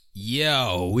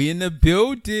Yo, we in the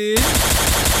building.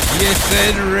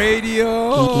 ESN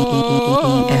Radio.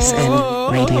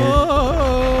 ESN Radio.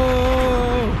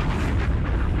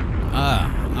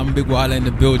 I'm Big Wahala in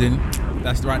the building.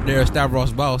 That's right there,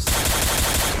 Stavros boss.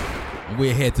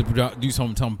 We're here to do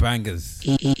some bangers.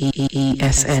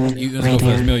 ESN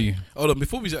Radio. Hold on,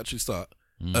 before we actually start,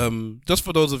 just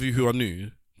for those of you who are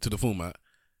new to the format,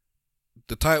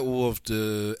 the title of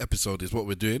the episode is what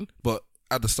we're doing, but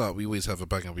at the start we always have a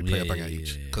banger. We play a banger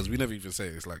each because we never even say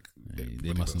it. It's like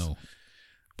they must know.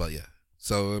 But yeah,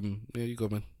 so yeah, you go,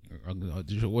 man.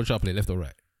 What shall I play, left or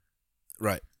right?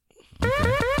 Right.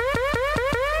 Okay.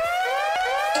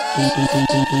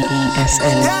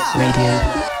 ESN Radio.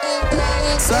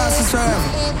 Sassy Sam,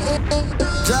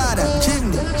 Jada,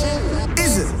 Jingle,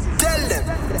 is it? Tell them.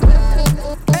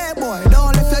 Hey boy,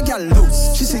 don't let your girl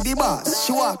loose. She see the boss,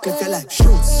 she walk if you like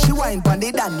shoes. She whine pon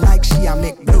the dan like she a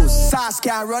make blues. Sass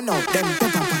can't run out, them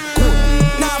pepper cool.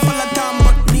 Now full of time,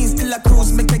 but me still a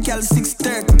cruise. Make a girl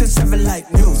 6:30 to 7 like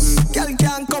news. Girl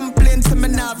can't complain, so me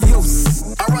not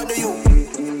views. I what do you?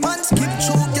 One skip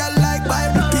through, girl like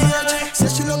Bible page. Say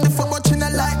she love the fuck, but she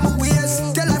not like my ways.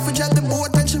 Tell her if drive the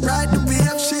boat and she ride the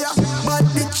wave. She a bad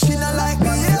bitch, she not like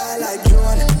me. I like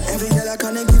John. Every girl I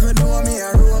can't give her know me a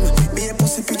room. Be a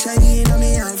pussy picture in on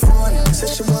me iPhone. Say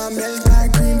she want milk or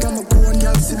cream from a cone.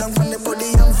 Girl sit down from the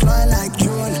body and fly like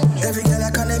John. Every girl I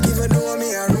can't give her know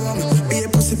me a room. Be a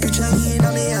pussy picture in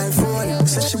on me iPhone.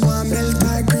 Say she want milk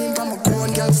or cream from a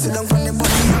cone. Girl sit down from the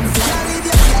body and fly.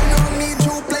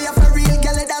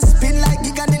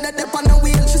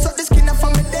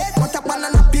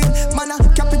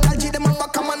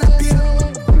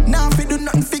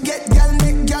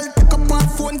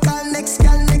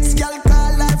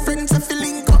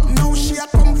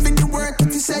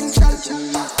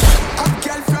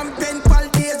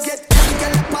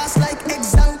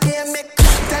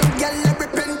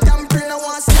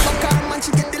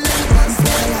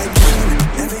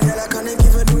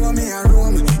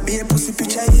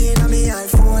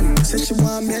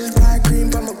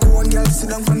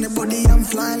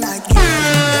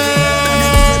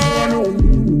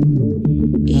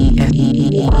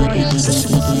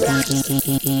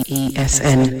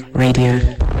 ESN Radio.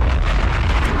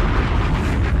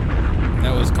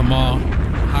 That was Kamal,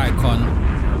 Icon,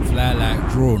 Fly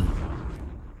Like Drone.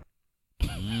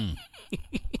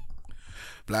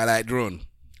 Fly like drone.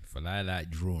 Fly Like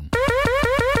Drone.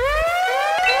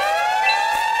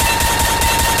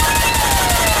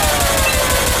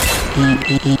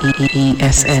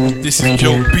 ESN This is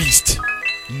Radio. your beast.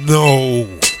 No.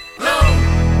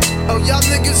 Oh, y'all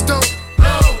niggas don't.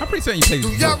 I'm pretty certain you play Do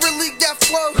this y'all before. really got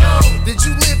flow? Did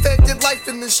you live your life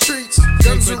in the streets?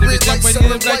 Guns are red like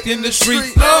someone white in the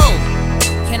street. No.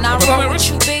 Can I roll with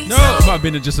you, B? No. It might have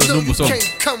been just a No, normal you song.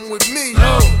 can't come with me.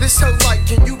 No. This whole life,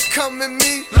 can you come with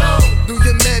me? No. Do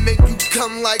your man make you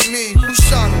come like me? Who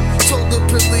shot him? Told the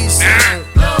police.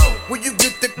 No. Where you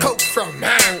get the coke from?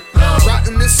 Right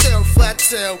in the cell, flat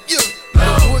tail. Yeah.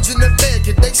 The woods in the bed,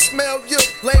 can they smell you?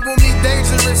 Label me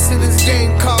dangerous in this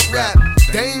game called rap.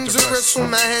 Dangerous with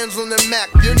my hands on the Mac.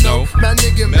 You know, my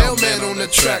nigga mailman on the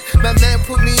track. My man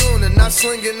put me on and not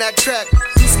slinging that crack.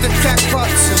 Used to cack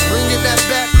pots and bringing that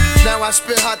back. Now I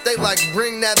spit hot, they like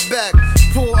bring that back.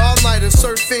 Pull all night and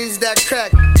serve things that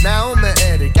crack. Now I'm an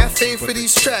addict, I fame for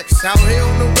these tracks. Out here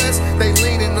on the west, they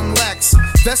lean in them lax.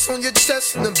 Vest on your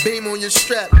chest and the beam on your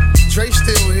strap. Dre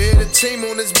still here, the team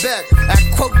on his back. I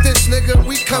quote this nigga,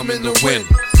 we coming to win.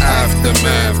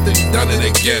 Aftermath, then done it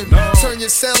again. Turn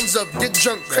your sounds up, get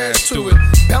drunk, crash to it.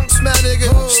 Bounce my nigga,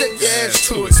 shake your ass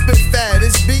to it. Spit fat,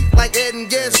 it's beat like adding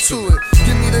gas to it.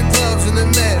 Give me the gloves and the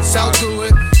mask, I'll do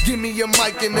it. Give me your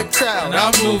mic in the crowd,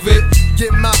 I'll move it.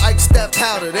 Get my Ike that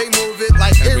powder, they move it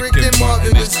like Eric and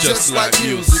Martin, it's just like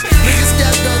music. Niggas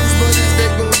got guns, but is they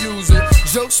gon' use it?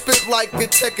 Joe spit like a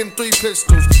Tekken 3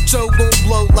 pistols. Joe gon'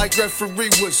 blow like referee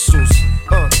whistles.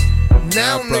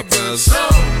 Now niggas,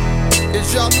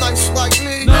 is y'all nice like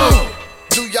me? No.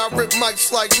 Do y'all rip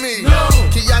mics like me? No.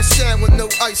 Can y'all shine with no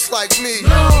ice like me?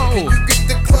 No. Can you get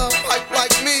the club hype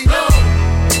like me? No.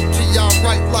 Can y'all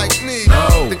write like me?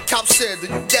 No. The cop said, do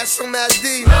you got some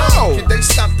ID? No. Can they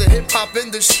stop the hip hop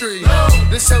industry? No.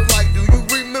 This sound like, do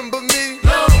you remember me?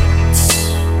 No.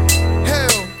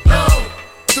 Hell, No.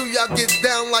 do y'all get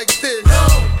down like this?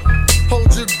 No.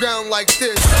 Hold your ground like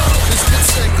this. This bitch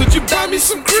said, could you buy me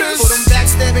some Chris? For them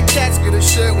backstabbing cats, get a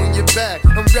shirt when you're back.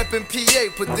 I'm reppin'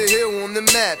 PA, put the hill on the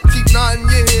map. Keep nodding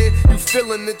your head, you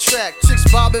feelin' the track. Chicks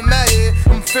bobbing my head,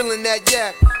 I'm feelin' that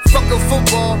yak. Fuck a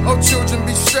football, oh children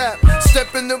be strapped.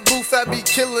 Step in the booth, I be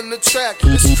killing the track.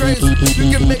 It's crazy,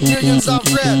 you can make millions off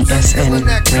rap. That's killing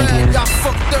that crack. Y'all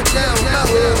fucked up now.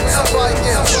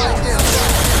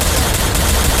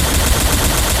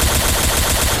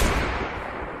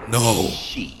 No.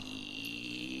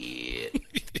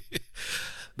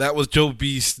 That was Joe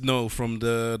B's No from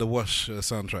the Wash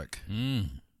soundtrack.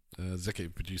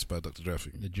 Executive produced by Dr. Dre.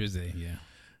 The Drizzy, yeah.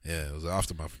 Yeah, it was an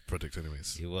aftermath project,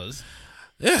 anyways. It was.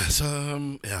 Yeah, so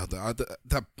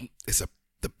that it's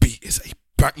the beat is a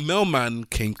back. Mailman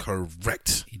came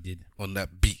correct. He did on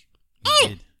that beat. He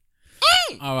did.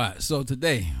 All right, so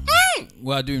today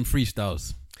we are doing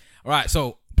freestyles. All right,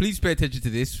 so please pay attention to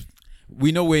this.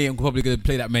 We know we ain't probably going to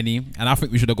play that many, and I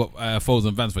think we should have got Foles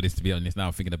and Vans for this, to be honest. Now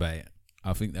I'm thinking about it.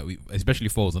 I think that we, especially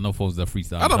Foles, I know Foles is a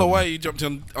freestyle. I don't know why you jumped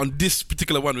on this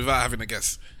particular one without having a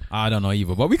guess. I don't know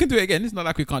either, but we can do it again. It's not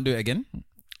like we can't do it again.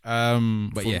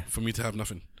 But for me to have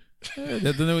nothing.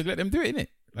 Let them do it, innit?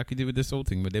 Like we did with this whole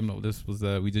thing, but them not. This was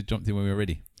we just jumped in when we were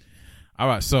ready. All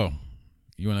right, so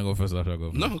you want to go first or after I go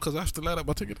first? No, because I have to light up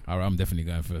my ticket. All right, I'm definitely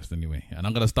going first anyway, and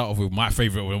I'm gonna start off with my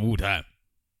favorite of all time,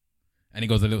 and it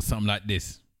goes a little something like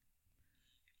this.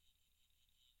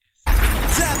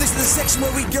 Sam, this is the section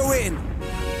where we go in.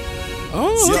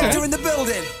 Oh, okay. Skepta in the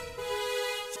building.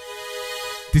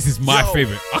 This is my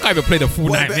favorite. I can't even play the full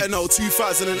 9 better know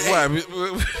 2008. Why?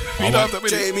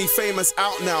 Jamie Famous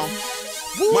out now.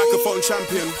 Microphone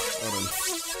champion.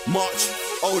 March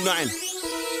 09.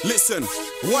 Listen,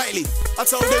 Wiley, I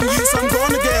told them youths I'm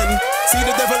gone again. See the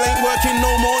devil ain't working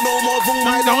no more, boom,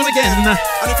 I'm gone again.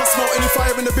 And if I smell any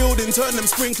fire in the building, turn them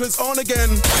sprinklers on again.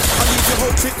 I leave the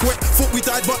whole trick wet, thought we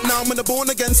died, but now I'm in the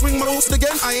born again. Swing my horse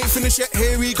again, I ain't finished yet,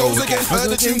 here he goes again. Heard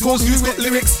the tune called Who's Got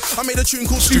Lyrics? I made a tune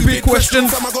called Stupid Question.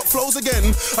 Fam, I got flows again.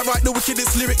 I write the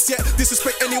wickedest lyrics yet,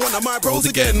 disrespect any one of my bros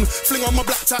again. Fling on my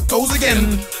black tap, goes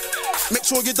again. Make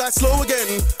sure you die slow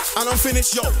again. And I'm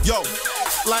finished, yo.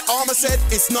 Like Armour said,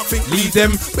 it's nothing. Leave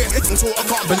them. Until I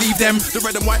can't believe them. The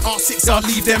red and white R6, I'll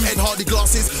leave them. Ed Hardy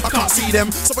glasses, I can't see them.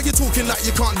 So when you're talking like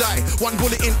you can't die, one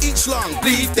bullet in each lung.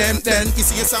 Leave them. Then you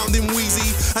see you sounding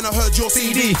wheezy. And I heard your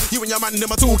CD. You and your man,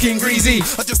 them are talking greasy.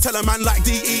 I just tell a man like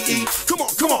DEE. Come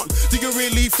on. Do you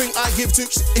really think I give two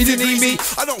shit? It didn't need me.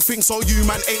 I don't think so. You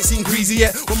man ain't seen greasy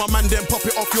yet. When my man then pop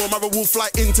it off, your mother will fly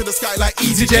into the sky like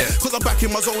EasyJet. Cause I'm back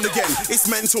in my zone again. It's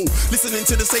mental. Listening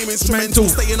to the same instrumental.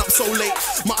 Staying up so late.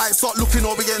 My eyes start looking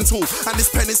oriental. And this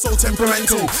pen is so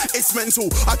temperamental. It's mental.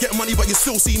 I get money but you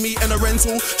still see me in a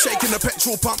rental. Shaking the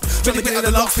petrol pump. Trying to get the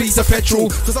last piece of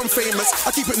petrol. Cause I'm famous.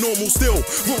 I keep it normal still.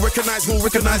 Will recognize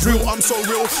real. I'm so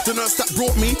real. The nurse that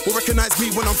brought me will recognize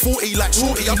me when I'm 40 like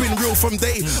shorty. I've been real from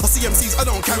day. I see MCs, I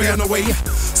don't carry on away.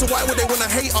 So why would they wanna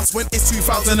hate us when it's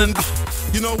 2000 and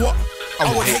you know what? I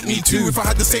would hate me too if I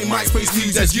had the same MySpace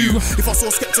views as you. If I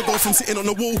saw Skepta go from sitting on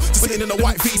the wall to sitting in a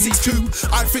white VC2,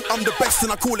 I think I'm the best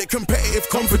and I call it competitive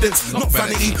confidence, not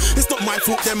vanity. It's not my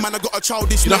fault then, man, I got a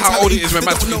childish mentality. You know how old it is when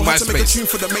man's speaking MySpace? To make a tune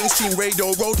for the mainstream radio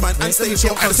roadman and stage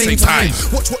show at the same time.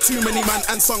 Watch what too many man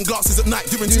and sunglasses at night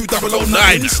doing 2009.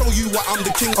 Let me show you why I'm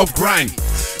the king of grind.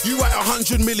 You write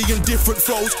 100 million different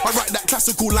flows. I write that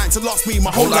classical line to last me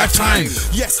my whole lifetime.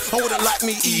 Yes, I wouldn't like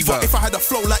me either if I had a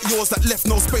flow like yours that left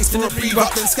no space for a breather.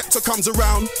 Then Skepta comes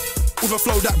around with a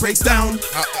flow that breaks down.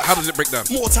 How does it break down?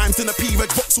 More times than a P-Reg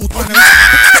box all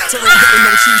Skepta ain't getting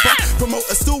no cheaper.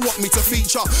 Promoters still want me to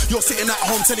feature. You're sitting at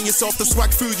home telling yourself the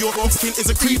swag food you're on skin is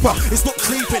a creeper. It's not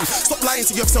creeping. Stop lying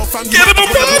to yourself, fam. Get him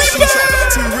a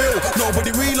too real,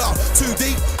 nobody realer. Too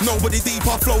deep, nobody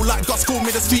deeper. Flow like Gus, call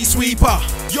me the street sweeper.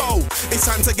 Yo, it's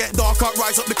time to get darker.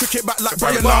 Rise up the cricket bat like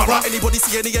Brian Lara. Anybody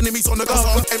see any enemies on the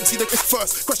gun? Empty the clip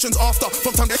first. Questions after.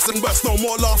 From time X and burst, no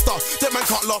more laughter. That man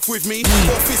can't laugh with me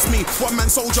or fist me. One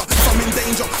man soldier, if I'm in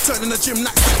danger, turning a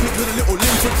gymnastic technique with a little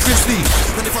Linford Christie.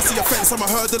 And if I see a fence, I'm a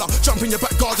hurdler. Jump in your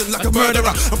back garden like a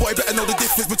murderer. And boy, better know the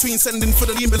difference between sending for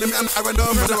the email and a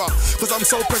murderer. Cause I'm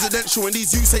so presidential and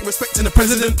these youths ain't respecting the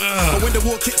president. But when the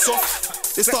war kicks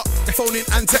off, they start phoning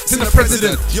and texting the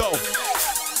president. Yo.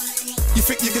 You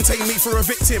think you can take me for a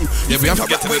victim? Yeah, we have to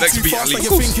get to the next beat at least.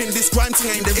 You're thinking this grime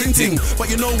thing ain't the in thing.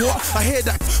 But you know what? I hear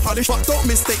that. But don't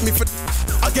mistake me for.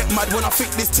 I get mad when I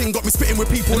think this thing got me spitting with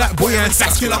people like Boyer and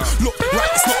Saskula. Look, right,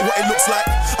 it's not what it looks like.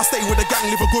 I stay with the gang,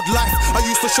 live a good life. I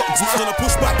used to shop on a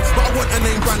pushback, but I want a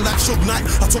name brand like Suge Knight.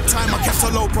 I took time, I kept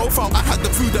a low profile. I had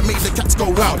the food that made the cats go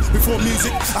wild. Before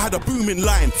music, I had a booming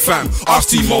line. Fam,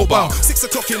 ask T-Mobile. 6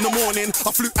 o'clock in the morning,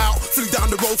 I flew out, flew down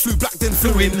the road, flew back, then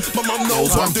flew in. My mum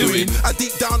knows what I'm doing. I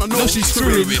deep down, I know she's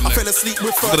screwing. I fell asleep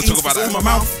with 13 in my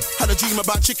mouth. Had a dream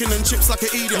about chicken and chips like an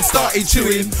idiot. Started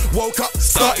chewing, woke up,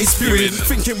 started spewing.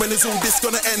 Thinking when is all this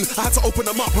gonna end? I had to open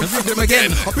them up and read them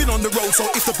again. I've been on the road, so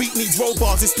if the beat needs roll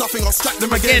bars, it's nothing, I'll strike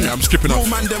them again. Yeah, I'm skipping off. No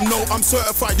man, them know I'm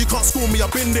certified. You can't school me,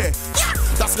 I've been there.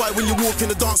 That's why when you walk in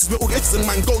the dances with all the X and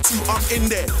man go to, I'm in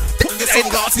there. Put your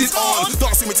sunglasses on,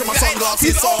 dancing with my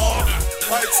sunglasses on.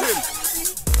 Right, Tim.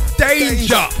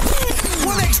 Danger.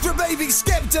 One extra, baby.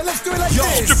 Skepta, let's do it like Yo,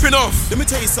 this. Stripping off. Let me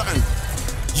tell you something.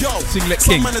 Yo, Sing like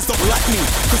some king. manners don't like me,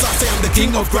 cause I say I'm the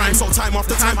king of grime. So time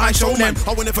after time I show man,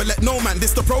 I will never let no man.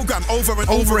 This the program, over and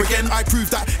over again. I prove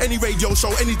that any radio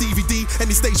show, any DVD,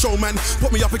 any stage show, man,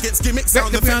 put me up against gimmicks,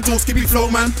 sound effect or skippy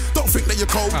flow, man. Don't think that you're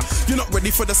cold, you're not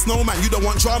ready for the snowman. You don't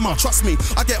want drama, trust me,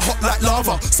 I get hot like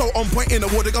lava. So on point in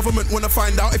the war, the government wanna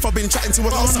find out if I've been chatting to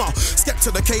a customer. Skep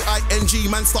to the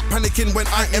K-I-N-G, man, stop panicking when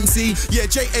I MC.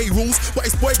 Yeah, J-A rules, but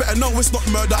it's boy better know it's not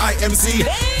murder I-M-C.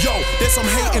 Yo, there's some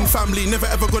hating family, never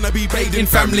ever gonna be paid in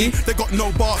family. They got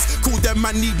no bars, cool them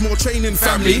man need more training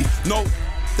family. No,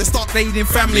 they start fading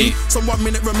family. Some 1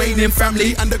 minute remaining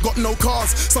family, and they got no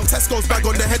cars. Some Tesco's bag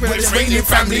on their head when it's raining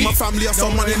family. My family are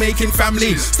some money making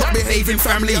family. Stop behaving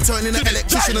family. I turn in an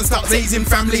electrician and start blazing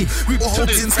family. We were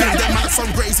holding skin, them man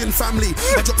some grazing family.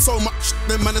 I dropped so much,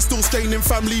 them man are still straining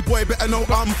family. Boy better know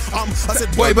I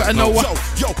said boy better know what.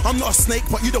 Yo, I'm not a snake,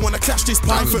 but you don't wanna clash this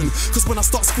python. Cause when I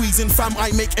start squeezing fam,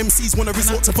 I make MCs wanna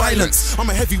resort to violence. I'm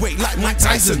a heavyweight like Mike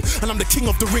Tyson, and I'm the king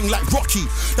of the ring like Rocky.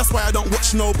 That's why I don't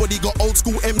watch nobody. Got old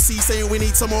school MC saying we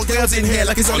need some more girls in here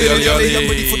like it's Ollie. I'm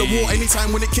ready for the war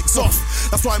anytime when it kicks off.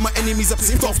 That's why my enemies are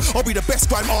pissed off. I'll be the best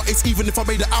grime artist even if I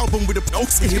made an album with a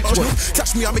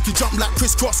catch me, I make you jump like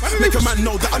crisscross. Make a man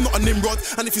know that I'm not a Nimrod.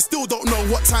 And if you still don't know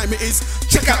what time it is,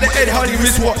 check out the Ed Hardy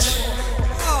wristwatch.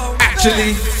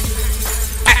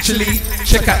 Actually,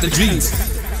 check out the jeans.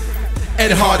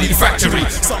 Ed Hardy Factory.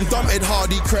 Some dumb Ed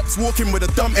Hardy creps walking with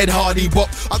a dumb Ed Hardy bop.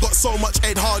 I got so much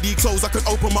Ed Hardy clothes I could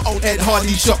open my own Ed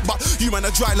Hardy shop. But you man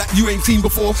are dry like you ain't seen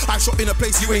before. I shop in a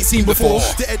place you ain't seen before.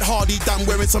 The Ed Hardy damn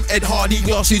wearing some Ed Hardy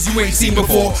glasses you ain't seen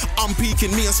before. I'm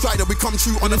peeking, me and Strider we come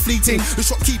true on a fleeting. The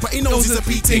shopkeeper he knows he's a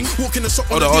beating. Walk in the shop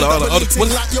on the deal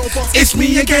like yo boss. It's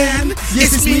me again.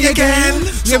 Yes, it's me again.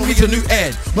 Let me get a new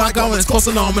Ed. My garments cost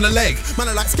an arm and a leg. Man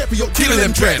I like Skeppy, you're killing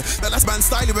them dread. That last man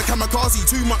styling with kamikaze.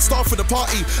 Too much star for the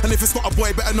party. And if it's not a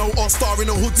boy better know or star in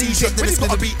a hood t-shirt, then it's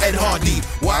gotta be Ed Hardy.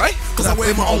 Why? Cause I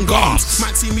wear my own garms.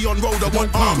 Man see me on road, I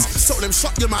want arms. So them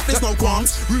shut your mouth, there's no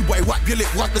qualms. Rude boy, wipe your lip,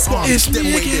 wipe the squams.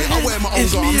 Them wait there, I wear my own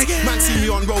garms. Man see me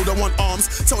on road, I want arms.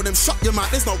 Tell them shut your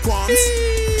mouth, there's no qualms.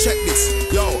 Check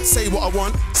this, yo, say what I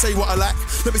want, say what I like.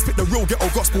 Let me spit the real ghetto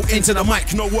gospel into the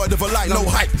mic. No word of a lie, no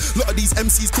hype. Lot of these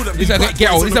MCs couldn't be about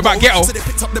ghetto, it's about ghetto. So they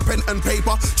picked up the pen and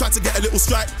paper, tried to get a little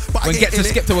stripe, but When I get ain't to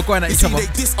in Skepta, we're going at it. each other.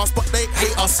 They diss us, but they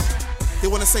hate us. They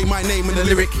wanna say my name in the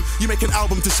lyric. You make an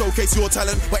album to showcase your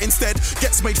talent, but instead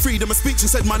gets made freedom of speech and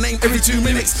said my name every 2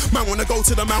 minutes. Man wanna go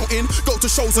to the mountain, go to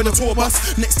shows on a tour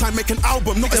bus. Next time make an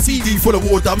album, not a CD full of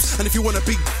war dubs. And if you wanna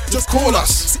be, just call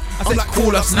us. I'm like,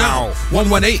 call us now.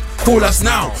 118, call us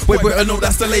now. Wait, I know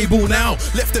that's the label now.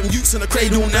 Left them youths in a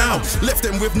cradle now. Left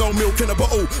them with no milk in a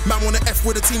bottle. Man wanna F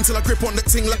with a team till I grip on the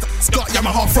ting like a Scott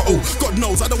Yamaha throttle. God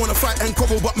knows I don't wanna fight and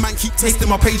quarrel, but man keep tasting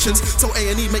my patience. So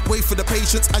A&E make way for the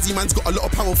patience. As he man's got a lot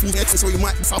of powerful heads, so he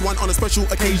might be someone on a special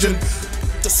occasion.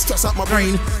 Just stress out my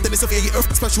brain, then it's a very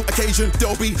special occasion.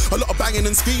 There'll be a lot of banging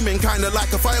and screaming, kinda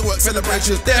like a fireworks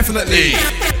celebration. Definitely.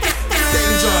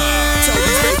 Danger. Tell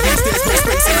these babies there's no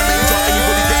space in the manger.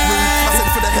 Anybody get rude? I said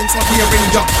for the hens, I'll be a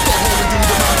ranger. Go home and do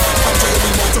the man. I'll tell you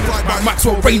we multiplied by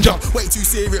Maxwell Ranger. Way too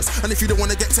serious, and if you don't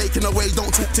wanna get taken away,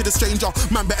 don't talk to the stranger.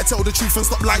 Man better tell the truth and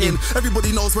stop lying.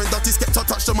 Everybody knows when Dutty Skepta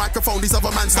touch the microphone, these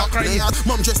other man start crying.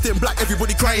 Mum dressed in black,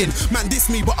 everybody crying. Man diss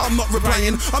me, but I'm not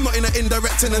replying. I'm not in an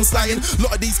indirecting and slying.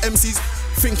 Lot of these MCs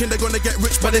thinking they're gonna get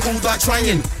rich, but they all die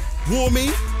trying. War me,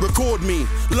 record me,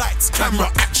 lights, camera,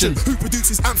 action. Who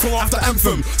produces anthem after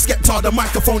anthem? Skepta, the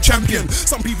microphone champion.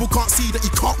 Some people can't see that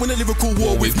you can't win a lyrical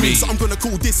war with me. So I'm gonna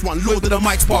call this one Lord of the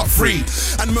Mics Part 3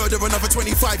 and murder another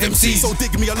 25 MCs. So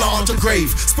dig me a larger grave,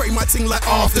 spray my ting like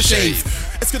aftershave.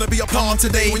 It's gonna be a part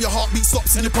today when your heartbeat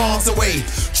stops and you pass away.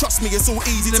 Trust me, it's all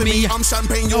easy to me. I'm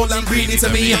champagne, you're Lamborghini to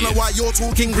me. I know why you're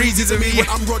talking greasy to me when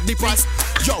I'm Rodney Price.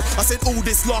 Yo, I said all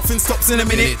this laughing stops in a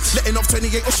minute. Letting off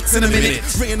 28 shots in a minute.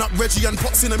 Ringing up Reggie and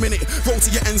Pops in a minute. Roll to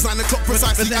your ends 9 o'clock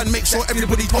precisely and make sure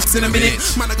everybody pops in a minute.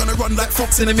 Man, I'm gonna run like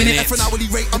Fox in a minute. For an hourly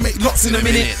rate, I make lots in a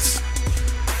minute.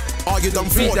 Are you done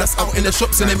for? That's out in the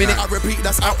shops in a minute. I repeat,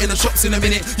 that's out in the shops in a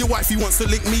minute. Your wifey wants to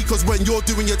link me, cause when you're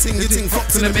doing your ting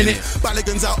flops in a minute.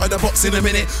 Balligan's out of the box in a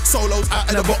minute. Solo's out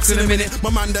of the box in a minute. My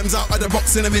man them's out of the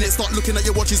box in a minute. Start looking at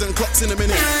your watches and clocks in a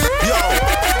minute. Yo,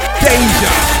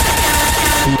 danger.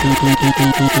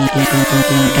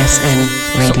 ESN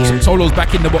Radio. Solo's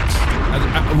back in the box.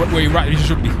 Where you right, you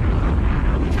should be.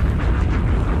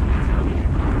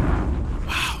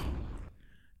 Wow.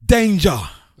 Danger.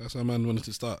 That's how man wanted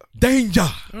to start. Danger.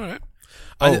 Alright.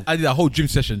 I did a whole gym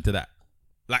session to that.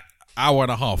 Like hour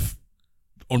and a half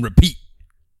on repeat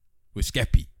with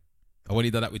Skeppy. I only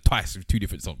done that with twice with 2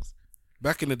 different songs.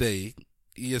 Back in the day,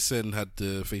 ESN had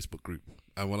the Facebook group,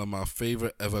 and one of my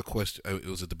favorite ever questions. It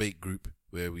was a debate group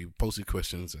where we posted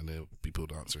questions and then people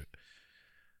would answer it.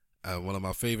 One of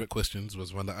my favorite questions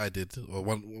was one that I did, or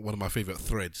one of my favorite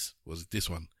threads was this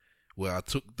one, where I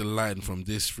took the line from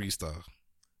this freestyle,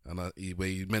 and where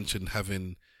he mentioned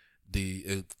having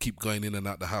the keep going in and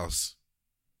out the house,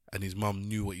 and his mum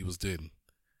knew what he was doing,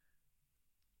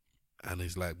 and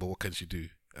he's like, "But what can she do?"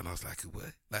 And I was like,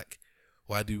 "What? Like,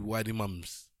 why do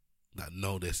mums that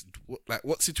know this?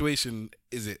 What situation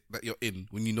is it that you're in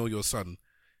when you know your son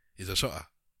is a shotter?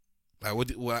 Like, what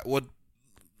did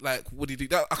he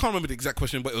do?" I can't remember the exact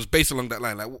question, but it was based along that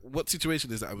line. Like, what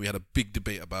situation is that? And we had a big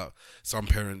debate about some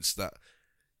parents that,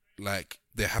 like,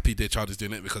 they're happy their child is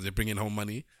doing it because they're bringing home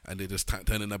money and they just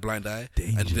turning a blind eye.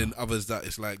 Danger. And then others that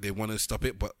it's like they want to stop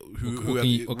it, but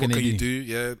what can you do?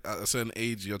 Yeah, at a certain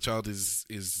age, your child is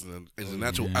a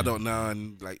natural adult now,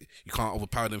 and like you can't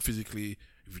overpower them physically.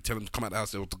 If you tell them to come out the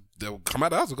house, they'll come out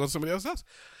the house or go to somebody else's house.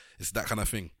 It's that kind of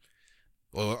thing.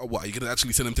 Or what? Are you gonna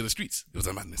actually send them to the streets? It was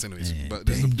a madness, anyways. Yeah, but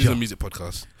this is a music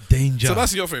podcast. Danger. So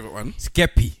that's your favorite one.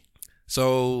 Skeppy.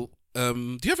 So,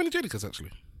 do you have any Jadakiss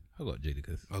actually? I got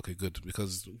Jadakiss. Okay, good,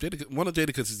 because one of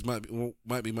Jadakiss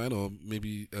might be mine, or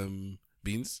maybe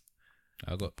Beans.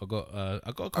 I got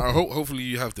a couple. Hopefully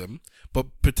you have them, but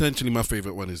potentially my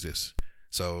favorite one is this.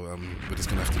 So we're just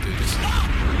gonna have to do this.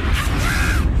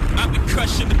 I've been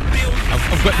crushing the building.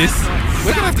 I've got this.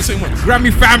 We're gonna have the same one.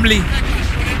 Grammy family.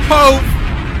 Hope.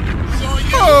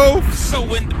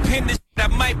 So independent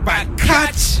that might buy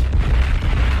catch.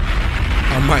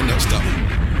 I might not stop.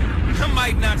 I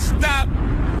might not stop.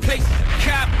 Place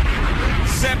cap.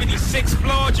 76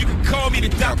 floors, you can call me the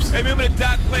doc. Hey, remember the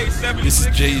doc place 76? This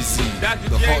is Jay-Z,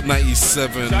 the Hot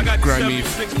 97 so Grammy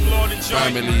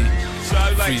family so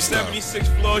I like freestyle. 76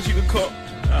 floors, you can call.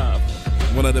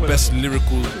 One of the best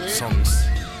lyrical songs.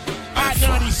 Hot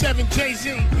 97 Jay-Z.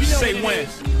 You know say when.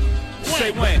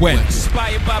 Say when. When.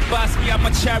 Inspired by Bosky, I'm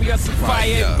a chariots of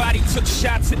fire. Everybody took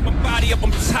shots, hit my body up,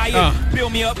 I'm tired.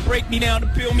 Build me up, break me down, to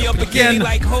build me up again.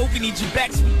 Like Hov, need you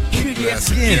back.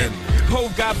 Yes, again.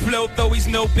 Hov got flow, though he's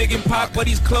no big in pop, but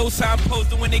he's close. I'm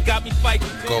posted when they got me fighting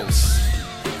ghosts.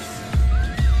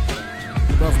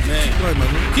 Brother, man. Keep going,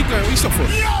 man. Keep going. What you stop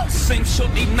for? Same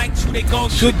shit they night you, they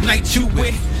gon' good night you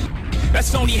with.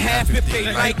 That's only half if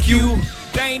they like you.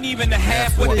 They ain't even the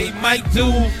half what they might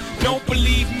do. Don't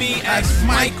believe me, ask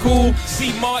Michael.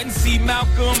 See Martin, see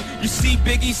Malcolm. You see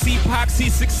Biggie, see Pac, see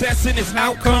success in his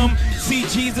outcome. See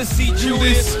Jesus, see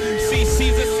Judas. See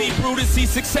Caesar, see Brutus, see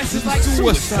success is like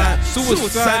suicide.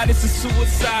 Suicide is a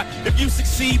suicide. If you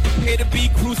succeed, prepare to be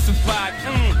crucified.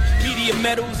 Media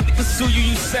medals, niggas sue you,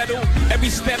 you settle. Every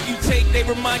step you take, they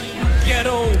remind you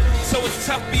ghetto. So it's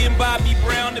tough being Bobby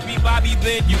Brown. To be Bobby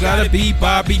then, you gotta be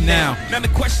Bobby now. Now the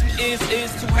question is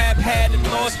to have had and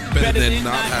lost better than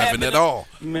not having it all.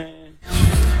 Man.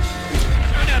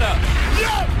 Turn that up.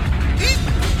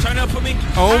 Turn up for me.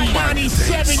 Oh my days.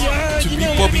 To be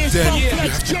Bobby then, you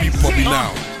have to be Bobby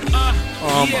now.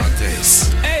 Oh my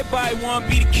days. Everybody wanna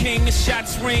be the king. The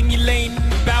shots ring. You laying in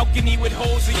the balcony with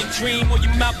holes in your dream, or you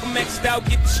Malcolm X'd out,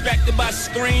 get distracted by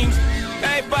screams.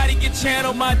 Everybody get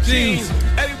channel my jeans.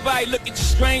 Everybody look at you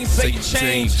strange, say you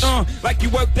changed. Like you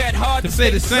worked that hard to stay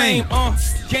the same.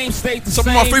 Game stayed the same. Some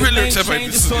of my favorite lyrics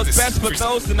ever. So it's best for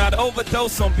those to not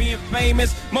overdose on being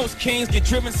famous. Most kings get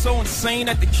driven so insane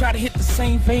that they try to hit the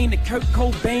same vein that Kurt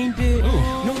Cobain did.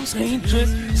 No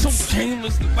changes, so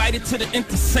shameless. Invited to the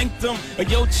inner sanctum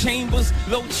of your chambers.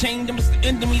 Low chambers, the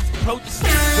enemies approach us.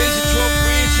 Raise your draw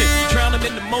branch, drown them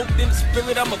in the moat. In the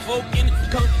spirit, I'm evoking.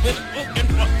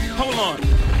 Hold on.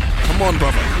 Come on,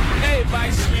 brother.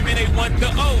 Everybody screaming they want the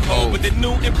old but the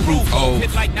new improved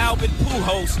hit like Alvin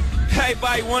Pujols.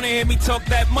 Everybody wanna hear me talk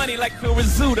that money like Phil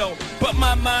Rizzuto, but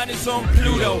my mind is on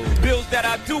Pluto. Bills that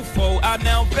I do fold, I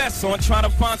now invest on trying to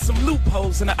find some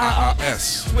loopholes in the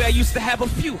IRS. Where I used to have a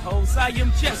few hoes, I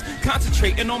am just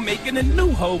concentrating on making a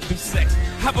new hoe through sex.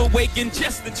 I've awakened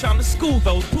just in trying to school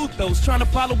those, boot those, trying to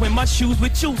follow in my shoes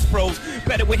with juice bros.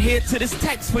 Better adhere to this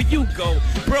text where you go.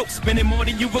 Broke, spending more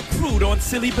than you've accrued on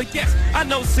silly baguettes. I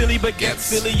know silly baguettes,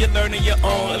 silly, you're learning your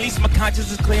own. At least my conscience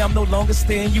is clear, I'm no longer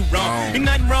steering you wrong. Ain't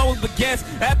nothing wrong with baguettes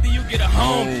after you get a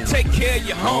home. Take care of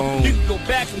your home. You can go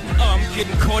back and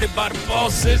getting courted by the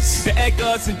bosses. The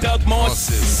Eggers and Doug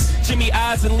Morses. Jimmy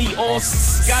Eyes and Lee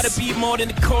Orses. Gotta be more than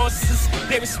the courses.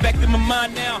 They respecting my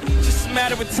mind now. Just a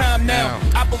matter of time now.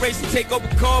 Operation take over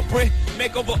corporate,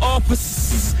 make over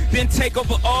offices, then take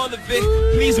over all of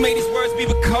it. Please may these words be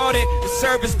recorded to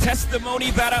serve as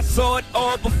testimony that I saw it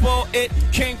all before it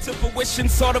came to fruition.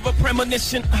 Sort of a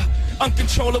premonition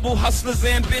Uncontrollable hustler's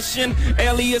ambition,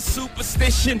 alias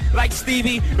superstition. Like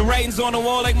Stevie, the writing's on the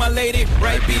wall like my lady,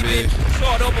 right, baby?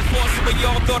 Thought over force, but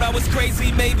y'all thought I was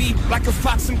crazy, maybe. Like a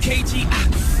fox in KG.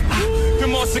 The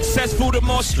more successful, the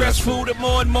more stressful, the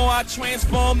more and more I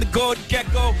transform the gold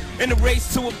gecko. In the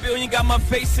race to $1 billion, got my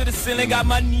face to the ceiling, got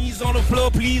my knees on the floor.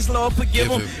 Please, Lord, forgive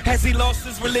him. Has he lost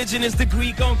his religion? His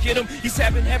degree gon' get him. He's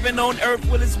having heaven on earth,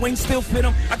 will his wings still fit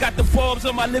him? I got the Forbes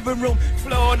on my living room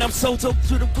floor, and I'm so dope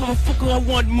to the motherfucker, I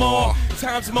want more.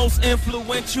 Times most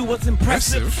influential was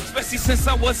impressive, especially since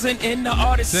I wasn't in the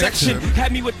artist section.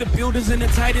 Had me with the builders and the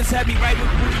titans, had me right with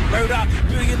Booty Murder.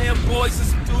 Billionaire boys and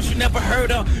some dudes you never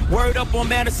heard of. Word up on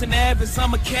Madison Ave,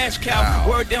 I'm a cash cow. Wow.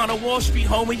 Word down on Wall Street,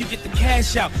 homie, you get the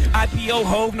cash out. IPO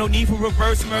Hove, no need for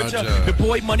reverse merger. The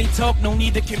boy money talk, no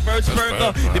need to converse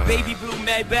further. The baby blue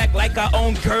mad back like I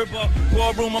own Gerber.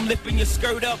 Ballroom, I'm lifting your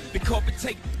skirt up. The corporate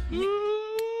take.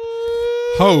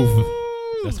 Hove.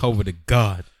 That's Hove the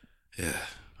God. Yeah.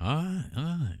 All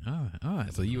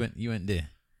right. So you went there.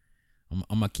 I'm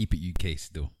gonna keep it UK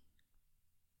still.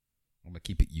 I'm gonna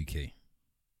keep it UK.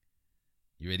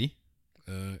 You ready?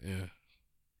 Yeah.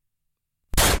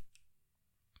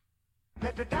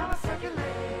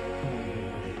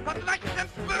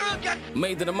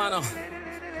 Made to the manor.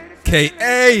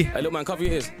 K.A. Hey, look, man, cover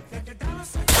your ears.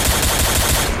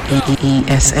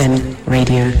 ESN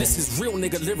Radio. This is real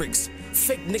nigga lyrics.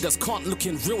 Fake niggas can't look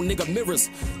in real nigga mirrors.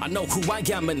 I know who I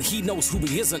am and he knows who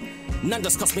he isn't. Nan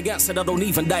just cussed me out, said I don't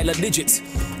even dial her digits.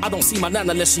 I don't see my nan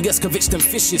unless she excavates them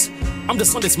fishes. I'm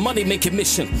just on this money making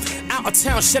mission. Out of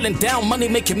town shelling down, money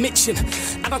making mission.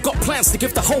 And I got plans to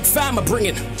give the whole fam a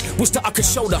bringing. Wish that I could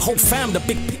show the whole fam the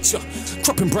big picture.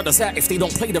 Cropping brothers out if they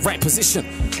don't play the right position.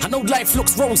 I know life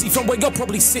looks rosy from where you're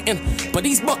probably sitting, but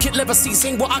these bucket leather seats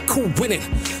ain't what I call winning.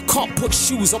 Can't put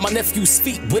shoes on my nephew's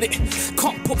feet with it.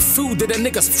 Can't put food in a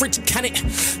nigga's fridge, can it?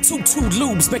 Two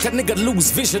lubes make a nigga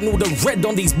lose vision. All the red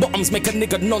on these bottoms make a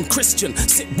nigga non-Christian.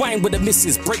 Sip wine with the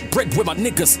missus, break bread with my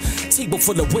niggas. Table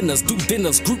full of winners, do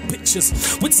dinners, group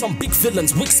pictures with some big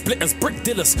villains, wig splitters, brick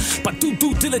dealers. But do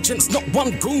due diligence, not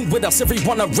one goon with us.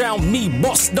 Everyone around me,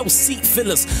 boss, no seat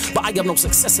fillers. But I have no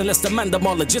success unless the man them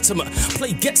are legitimate.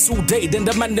 Play gets all day, then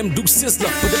the man them do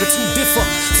sizzler. But they're too different.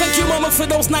 Thank you, mama, for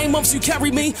those 9 months you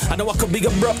carry me. I know I could be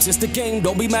abrupt, it's the game,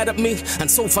 don't be mad at me. And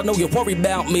so far, know you're worried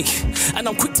about me. And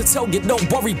I'm quick to tell you,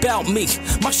 don't worry about me.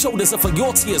 My shoulders are for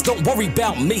your tears, don't worry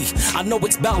about me. I know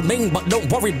it's Balmain, but don't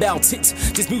worry about it.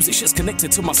 This music shit's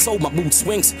connected to my soul, my mood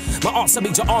swings. My art's a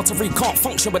major artery, can't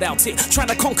function without it. Trying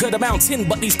to conquer the mountain,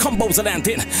 but these combos are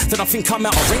landing. Then I think I'm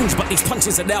out of range, but these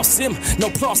punches are now sim. No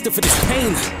plaster for this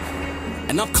pain.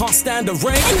 And I can't stand the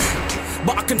rain,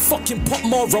 but I can fucking pop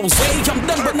more rosé. I'm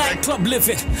done with nightclub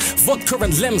living. Vodka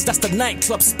and lems, that's the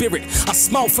nightclub spirit. I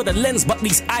smile for the lens, but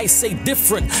these eyes say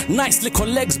different. Nice little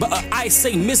legs, but her eyes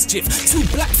say mischief. Too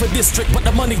black for district, but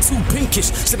the money too pinkish.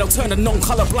 Said I'll turn a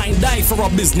non-color blind eye for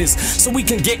our business. So we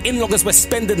can get in long as we're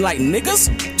spending like niggas.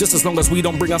 Just as long as we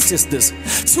don't bring our sisters.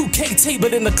 2K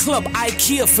table in the club,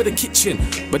 IKEA for the kitchen.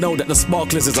 But know that the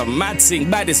sparklers is a mad thing.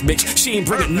 Baddest bitch, she ain't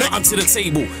bringing nothing to the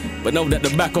table. But know that the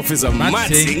back off is a mad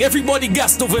thing. Everybody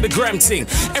gassed over the gram ting.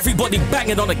 Everybody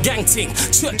banging on the gang ting.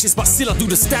 Churches but still I do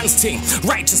the stands ting.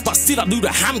 Righteous but still I do the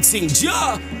ham ting.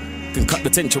 Yeah. Can cut the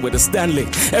tension with a Stanley.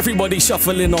 Everybody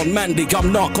shuffling on Mandy.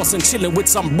 I'm narcos and chilling with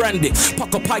some brandy.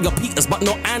 Pockepiah Peters but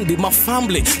not Andy. My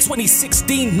family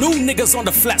 2016 new niggas on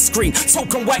the flat screen.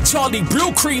 Token white Charlie,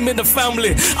 blue cream in the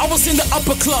family. I was in the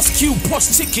upper class queue,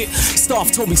 posh ticket.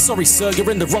 Staff told me sorry sir,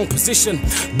 you're in the wrong position.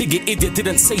 Bigot idiot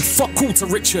didn't say fuck all to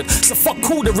Richard. So fuck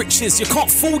all the riches, you can't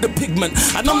fool the pigment.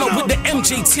 And I'm not with the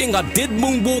MJ ting. I did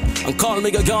moonwalk and can't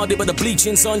make a guarded, but the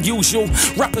bleaching's unusual.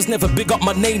 Rappers never big up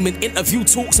my name in interview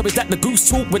talks. So is that the goose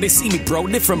talk when they see me, bro?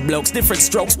 Different blokes, different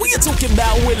strokes. We are talking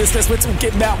about Willis, we're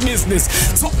talking about business.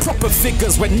 Top proper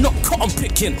figures, we're not cotton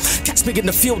picking. Catch me in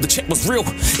the field, the check was real.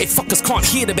 If fuckers can't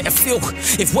hear, they better feel.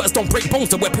 If words don't break bones,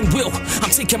 the weapon will.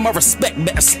 I'm taking my respect,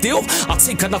 better still. I'll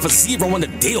take another zero on the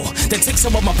deal. Then take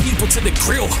some of my people to the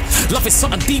grill. Love is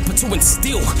something deeper to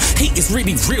instill. Hate is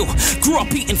really real. Grew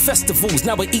up eating festivals,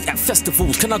 now I eat at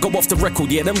festivals. Can I go off the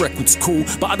record? Yeah, them records cool,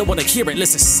 but I don't wanna hear it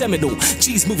unless it's seminal.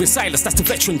 G's moving silence, that's the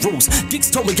veteran rules. Gigs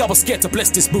told me I was scared to bless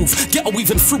this move. Ghetto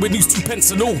even through and used 2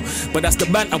 pence and all. But that's the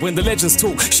banter when the legends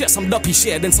talk. Share some duppy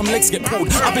share, then some legs get pulled.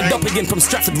 I've been dumping in from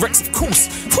Stratford Rex, of course.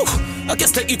 Whew. I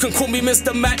guess that you can call me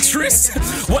Mr. Mattress.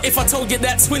 What if I told you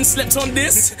that twin slept on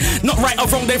this? Not right or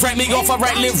wrong, they write me off, I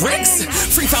write lyrics.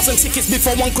 3,000 tickets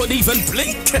before one could even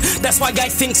blink. That's why guy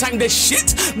thinks I'm the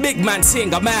shit. Big man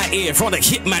ting, I'm out here for the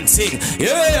hitman ting.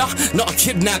 Yeah, not a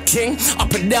kidnap king.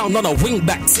 Up and down on a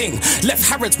wingback ting. Left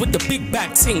Harrods with the big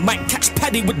bag ting. on, might catch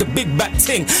Paddy with the big back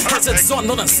ting. Hazards on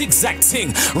a zigzag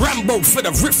ting. Rambo for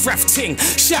the riff-raff ting.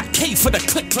 Shaq K for the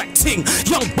click-clack ting.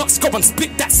 Young bucks go and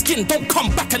spit that skin. Don't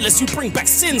come back unless you bring back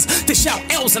sins. They shout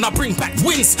L's and I bring back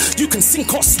wins. You can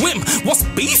sink or swim. What's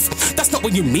beef? That's not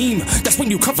what you mean. That's when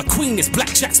you cover queen. It's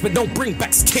blackjacks but don't bring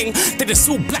back king. They just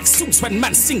all black suits when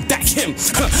man sing that hymn.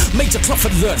 Major cloth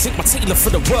alert. Think my tailor for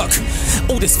the work.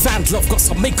 All this van love got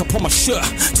some makeup on my shirt.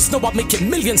 Just know I make it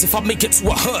millions if I make it to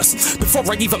a hearse. Before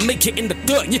I even make it in the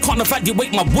dirt, you can't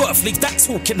evaluate my worth. Leave that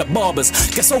talk in the barbers.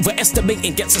 Guess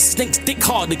overestimating gets a snake's dick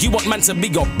harder. You want man to be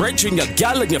your brethren, your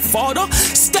gal and your father?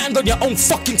 Stand on your own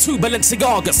fucking two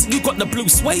Balenciagas. You got the blue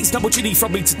suede, now what you need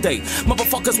from me today?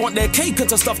 Motherfuckers want their cake and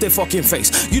to stuff their fucking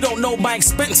face. You don't know my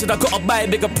expense and I gotta buy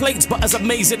bigger plates. But as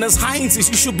amazing as Heinz is,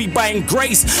 you should be buying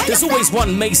Grace. There's always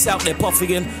one Mace out there puffing.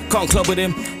 Can't club with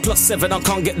him. +7, I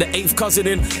can't get the 8th cousin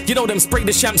in. You know them spray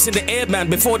the champs in the air, man.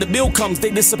 Before the bill comes, they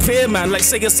disappear, man. Like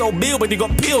say you sold bill when you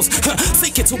got pills.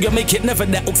 Fake it till you make it, never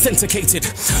that authenticated.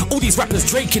 All these rappers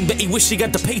draking, bet he wish he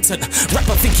had the patent.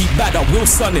 Rapper think he bad, I will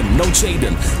son him, no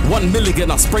Jaden. 1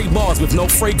 million, I spray bars with no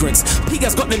fragrance. P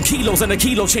has got them kilos and a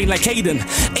kilo chain like Aiden.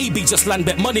 AB just land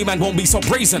bet money, man won't be so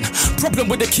brazen. Problem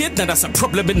with the kid, now that's a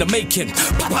problem in the making.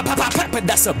 But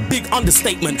that's a big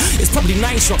understatement. It's probably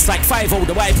 9 shots like 5-0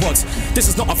 the iPods. This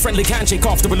is not a friendly handshake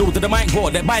after we load to the mic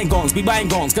board. They're buying guns, we buying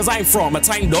guns, cause I'm from a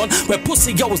time done where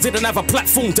pussy girls didn't have a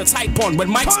platform to type on. When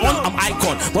mic's on, I'm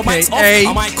icon. When mic's off,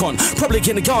 I'm icon. Probably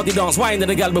in the garden dance, wine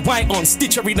and a gal with white on.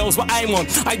 Stitchery knows what I'm on.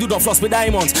 I do not floss with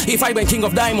diamonds. If I went king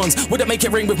of diamonds, would it make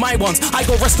it ring with my ones? I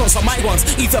go restaurants on my ones.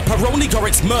 Either Peroni or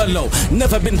it's Merlot.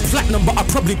 Never been platinum, but I've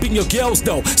probably been your girls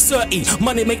though. 30,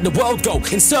 money make the world go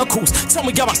in circles. Tell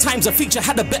me how much times a feature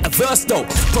had a better verse though.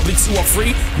 Probably 2 or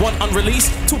 3, 1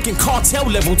 unreleased. Talking cartel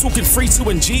level, talking 3, 2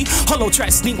 and G. Hollow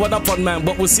track sneak one up on man,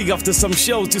 but we'll see after some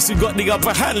shows. Just who got the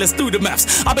upper hand, let's do the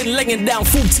maths. I've been laying down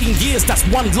 14 years, that's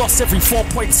 1 loss every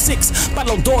 4.6.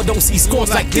 Ballon d'Or don't see scores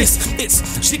like this. It's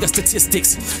sugar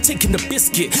statistics, taking the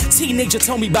biscuit. Teenager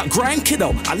tell me about grind,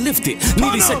 kiddo, I lived it.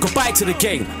 Nearly said goodbye to the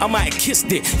game, I might have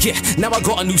kissed it. Yeah, now I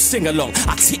got a new sing-along,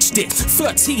 I titched it.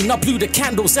 13, I blew the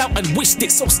candles out and wished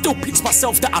it. So still pinch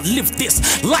myself that I lived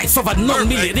this life of a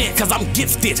non-millionaire, cause I'm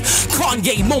gifted.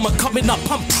 Kanye moment coming up,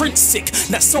 I'm Prince sick.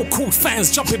 That so-called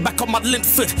fans jumping back on my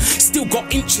Linford. Still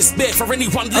got inches bare for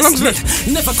anyone listening.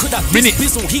 Never could I diss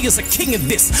Bizzle, he is a king in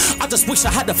this. I just wish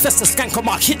I had a Festa skank on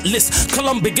my hit list.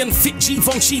 Colombian fit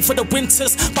Givenchy for the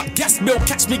winters, but gas bill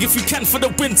catch me if you can for the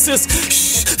winters.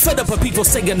 Shh, fed up of people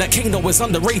saying that Kano is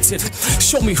underrated.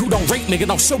 Show me who don't rate me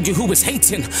and I'll show you who is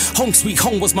hating. Home sweet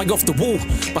home was my off the wall,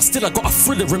 but still I got a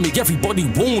thriller in me, everybody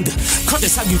wound. Cause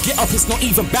this how you get up, it's not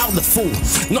even bout the fool.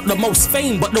 Not the most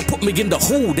fame, but they'll put me in the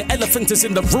hall. The elephant is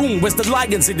in the room, where's the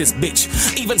lions in this bitch?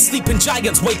 Even sleeping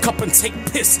giants wake up and take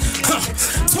piss.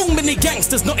 Too many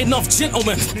gangsters, not enough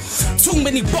gentlemen. Too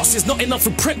many bosses, not enough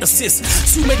apprentices.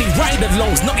 Too many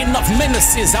ride-alongs, not enough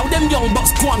menaces. How them young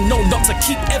bucks can't know not to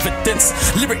keep evidence.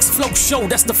 Lyrics flow show,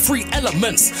 that's the 3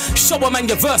 elements. Show a man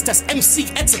your verse, that's MC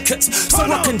etiquette. So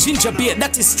rockin' ginger beer,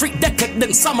 that is street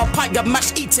decadence. Summer pie,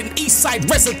 mash eating, east side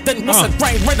resident. What's a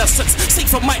grind renaissance? Seek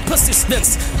for my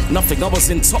persistence. Nothing, I was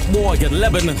in top war in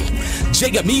Lebanon.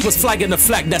 JME was flagging the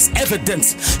flag, that's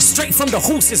evidence. Straight from the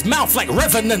horse's mouth like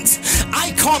revenant.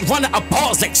 I can't run out of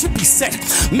bars like Chippy said.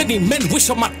 Many men wish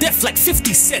on my death like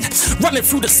 50 said. Running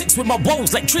through the 6 with my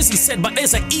woes like Drizzy said. But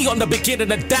there's an E on the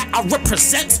beginning of that I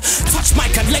represent. Touch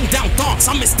mic and laying down dance,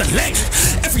 I'm Mr. Leg.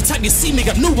 Every time you see me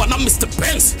a new one, I'm Mr.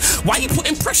 Benz. Why you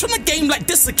putting pressure on the game like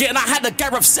this again? I had a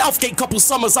Gareth Southgate couple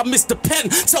summers, I missed the pen.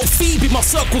 Tell Phoebe my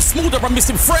circle's smoother, I'm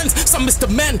missing friends. Some Mr.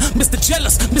 Men, Mr.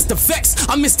 Jealous, Mr. Vex.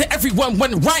 I missed it, everyone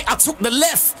went right, I took the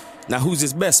left. Now who's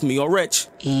his best, me or Rich?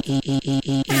 ESN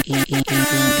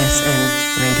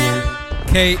Radio.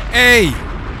 K.A.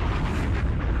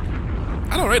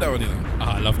 I don't rate that one, you know.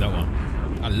 I love that one.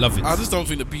 I love it. I just don't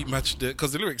think the beat matched it,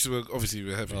 because the lyrics were obviously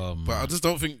heavy, but I just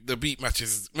don't think the beat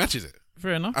matches it.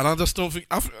 Fair enough. And I just don't think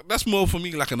that's more for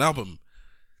me like an album.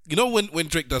 You know when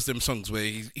Drake does them songs where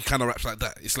he kind of raps like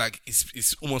that, it's like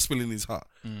it's almost spilling his heart,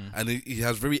 and he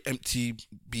has very empty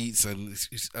beats, and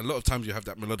it's a lot of times you have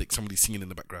that melodic somebody singing in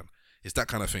the background. It's that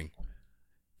kind of thing.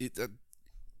 It's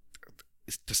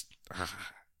just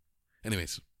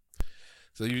anyways.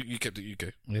 So you kept it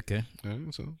UK. Okay.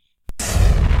 Yeah, so.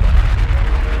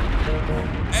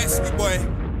 SB Boy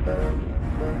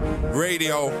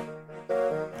Radio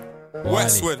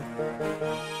Westwood.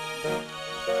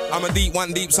 I'm a deep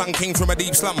one, deep son, came from a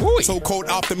deep slum. So cold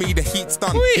after me, the heat's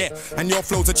done. Yeah, and your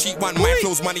flow's a cheap one. My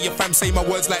flow's money, your fam say my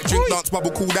words like drink, dance,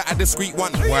 bubble, cool that a discreet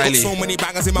one. Got so many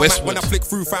bangers in my map when I flick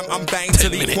through, fam, I'm dying to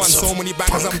leak one. So many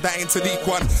bangers, I'm dying to leak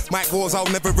one. My goals, I'll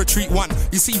never retreat one.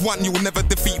 You see one, you will never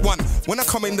defeat one. When I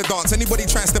come in the dance, anybody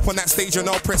try and step on that stage and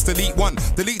I'll press delete one,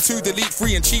 delete two, delete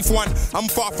three, and chief one. I'm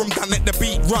far from done, let the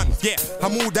beat run. Yeah,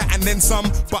 I'm all that and then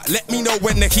some, but let me know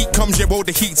when the heat comes. Yeah, well,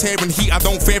 the heat's here and heat I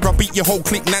don't fear. I beat your whole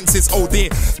clique, Nancy's, oh dear.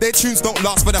 Their tunes don't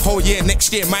last for the whole year.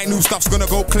 Next year, my new stuff's gonna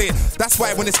go clear. That's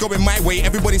why when it's going my way,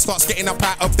 everybody starts getting up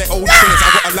out of their old chairs.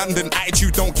 I got a London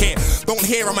attitude, don't care. Don't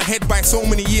hear I'm ahead by so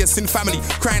many years in family,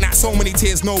 crying out so many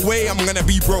tears. No way I'm gonna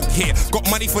be broke here. Got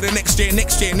money for the next year,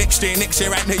 next year, next year, next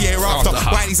year, and the year after.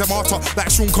 Wiley's a martyr, like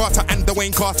Sean Carter and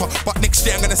Dwayne Carter. But next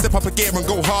year I'm gonna step up a gear and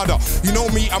go harder. You know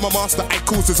me, I'm a master, I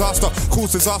cause disaster.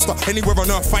 Anywhere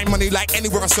on earth, find money like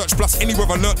anywhere I search. Plus anywhere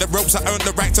I learnt the ropes, I earned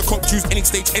the right to cope, choose any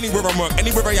stage, anywhere I work,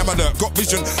 anywhere I am alert. Got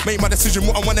vision, made my decision,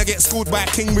 what I wanna get schooled by a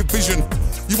king with vision.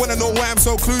 You wanna know why I'm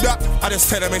so clued up? I just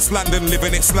tell them it's London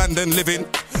living, it's London living.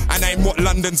 And I'm what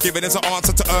London's giving as an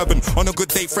answer to urban. On a good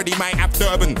day, Freddie might have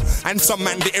Durban. And some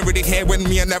man didn't really hear when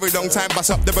me and every long time bust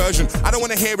up the version. I don't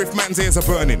wanna hear if man's ears are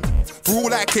burning. For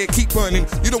all I care, keep burning.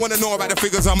 You don't wanna know about the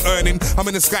figures I'm earning. I'm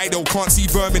in the sky though, can't see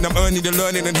vermin. I'm earning and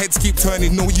learning and heads keep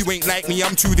turning. No, you ain't like me,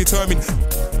 I'm too determined.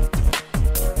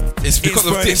 It's because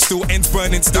burning, of this. still ends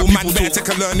burning, still man better take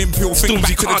a learning pill. Think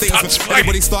back to the days when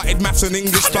everybody started maths and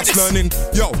English plus learning.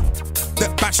 Yo,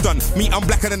 that batch done. Me, I'm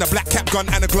blacker than a black cap gun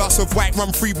and a glass of white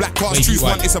rum. Free black cars, choose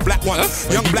one, it's a black one.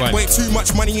 Young black boy, too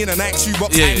much money in a Nike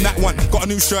shoebox. I'm that one. Got a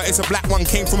new shirt, it's a black one.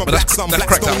 Came from a black sun, black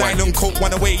stone nylon coat,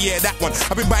 one away, yeah, that one.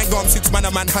 I've been buying gum since man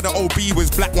had an OB was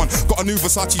black one. Got a new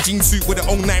Versace jean suit with an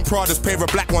 09 Prada's pair of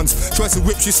black ones. Choice of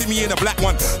whips, you see me in a black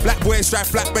one. Black boys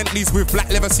drive black Bentleys with black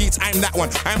leather seats. I'm that one.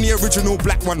 I'm the original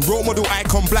black one. Role model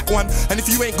icon, black one. And if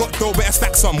you ain't got dough, better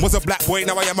stack some. Was a black boy,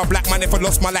 now I am a black man. If I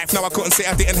lost my life, now I couldn't say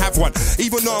I didn't have one.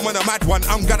 Even though I'm on a mad one,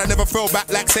 I'm glad I never fell back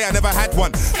like say I never had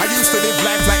one. I used to live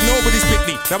life like nobody's picked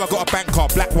me. Now I got a bank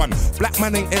card, black one. Black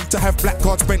man ain't ever to have black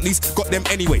cards, Bentleys, got them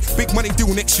anyway. Big money deal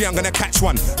next year, I'm gonna catch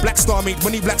one. Black star made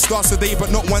money, black stars today,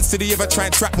 but not once did he ever try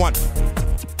and trap one.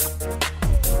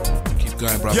 Keep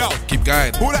going, brother. Yo, keep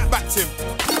going. Pull that back, Tim.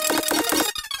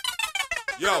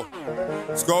 Yo,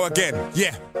 let's go again.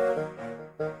 Yeah.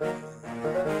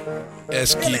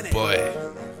 Esky boy.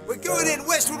 We're going in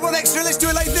west with one extra. Let's do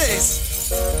it like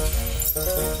this.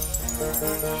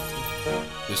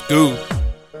 Let's go.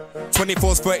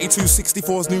 24's 32,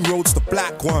 64's new roads, the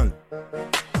black one.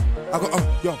 I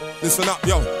got, yo, listen up,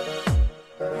 yo.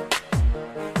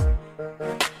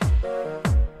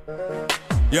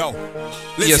 Yo,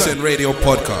 listen. ESN Radio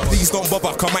Podcast. Please don't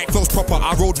bother, cause my flow's proper.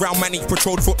 I rode round Manny,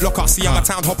 patrolled Foot Locker. See, I'm a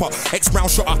town hopper. Ex-Brown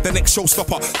shotter, the next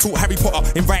showstopper. Talk Harry Potter,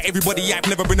 invite everybody, I've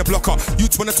never been a blocker.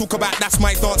 Youths wanna talk about, that's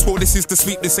my dance floor. This is the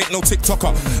sweep, this ain't no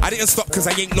TikToker. I didn't stop cause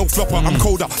I ain't no flopper. I'm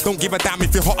colder, don't give a damn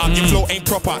if you're hotter. Your flow ain't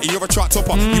proper, you're a chart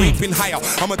topper. You ain't been higher,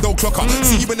 I'm a dough clocker.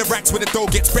 See you in the racks where the dough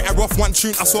gets better off one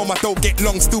tune. I saw my dough get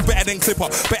long, still better than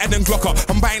Clipper, better than Glocker.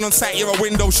 I'm buying on site, you're a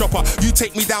window shopper. You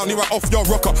take me down, you're off your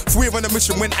rocker. We're on a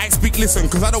mission when I speak, listen,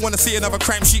 cause I don't wanna see another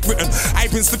crime sheet written. I've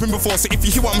been slipping before, so if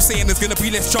you hear what I'm saying, there's gonna be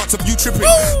less chance of you tripping.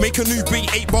 Make a new beat,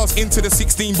 8 bars into the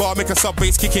 16 bar, make a sub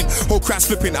bass kicking, whole crowd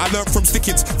flipping. I learned from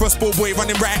Stickins, first ball boy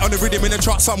running right on the rhythm in the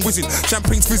charts, I'm whizzing,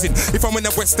 champagne's fizzing. If I'm in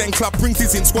the West End club, bring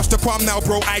this in, squash the palm now,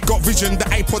 bro. I got vision, the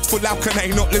iPod's full out, can I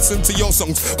not listen to your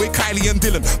songs? We're Kylie and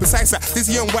Dylan. Besides that,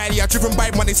 Dizzy and Wiley are driven by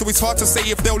money, so it's hard to say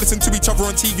if they'll listen to each other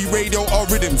on TV, radio, or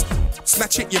rhythms.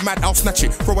 Snatch it, you're mad, I'll snatch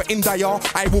it. Throw it in Dayar,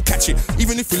 I will catch it.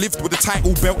 Even if you lived with a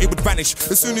title belt, it would vanish.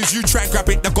 As soon as you try and grab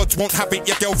it, the gods won't have it.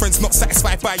 Your girlfriend's not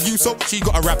satisfied by you, so she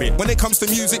got a rabbit. When it comes to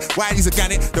music, Wiley's a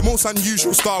gannet, the most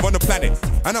unusual star on the planet.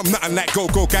 And I'm nothing like Go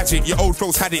Gadget, your old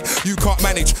flows had it, you can't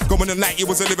manage. Going on like you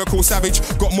was a lyrical savage,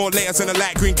 got more layers than a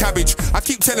light green cabbage. I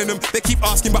keep telling them, they keep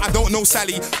asking, but I don't know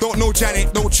Sally, don't know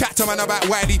Janet, don't chat to man about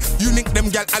Wiley. You link them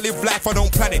gal, I live life, I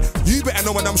don't plan it. You better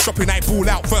know when I'm shopping, I ball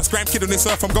out. First grand kid on this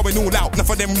earth, I'm going all out.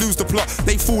 Enough of them lose the plot,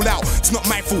 they fall out. It's not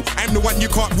my fault, I'm the one you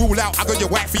can't rule out. I got your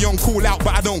wifey on call out,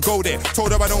 but I don't go there.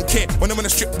 Told her I don't care. When I'm in the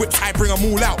strip whips, I bring them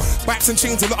all out. Bikes and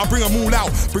chains a lot, I bring them all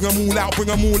out. Bring them all out, bring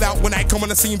them all out. When I come on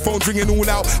the scene, phones ringing all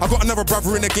out. I got another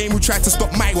brother in the game who tried to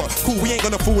stop my work. Cool, we ain't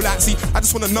gonna fall out. See, I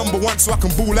just want a number one so I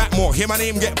can ball out more. Hear my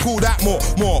name get pulled out more.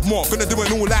 Gonna do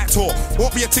an all out tour.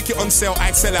 Won't be a ticket on sale,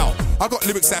 I sell out. I got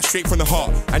lyrics that's straight from the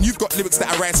heart, and you've got lyrics that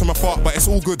I rise from my heart. But it's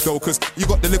all good though, cause you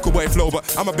got the little boy flow.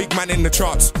 But I'm a big man man in the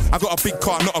charts. I got a big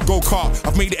car, not a go-kart.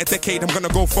 I've made it a decade, I'm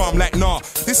gonna go farm like nah.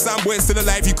 This time boy is still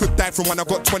alive, you could die from when I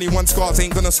got 21 scars.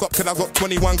 Ain't gonna stop till I got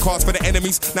 21 cars for the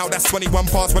enemies. Now that's 21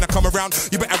 bars when I come around.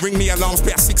 You better ring me alarms,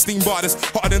 spit at 16 bars.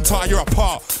 Hotter than tar, you're a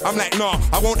par. I'm like nah,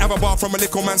 I won't have a bar from a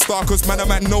little man star. Cause man, a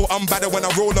man know I'm better when I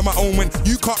roll on my own. When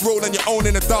you can't roll on your own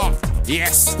in the dark.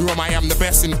 Yes, who am I? I'm the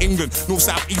best in England. North,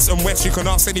 south, east and west. You can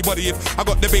ask anybody if I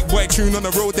got the big boy tune on the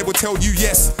road, they will tell you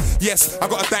yes. Yes, I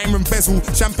got a diamond bezel,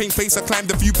 champagne face, I climbed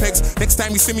a few pegs. Next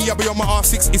time you see me, I'll be on my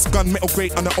R6. It's gun metal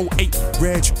grade on the 08.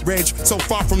 Reg, so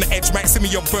far from the edge. Might see me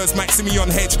on birds, might see me on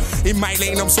hedge. In my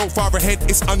lane, I'm so far ahead.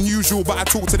 It's unusual, but I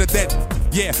talk to the dead.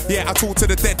 Yeah, I talk to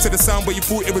the dead, to the sound where you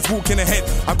thought it was walking ahead.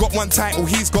 I got one title,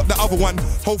 he's got the other one.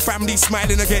 Whole family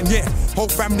smiling again, yeah. Whole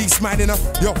family smiling up,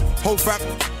 yo, whole fam.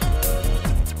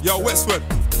 Yo, Westwood,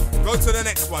 go to the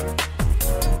next one.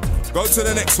 Go to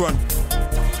the next one.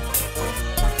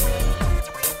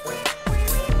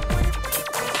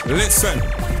 Listen.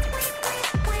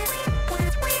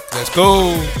 Let's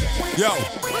go. Yo.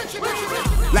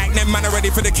 Like them man are ready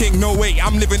for the king, no way.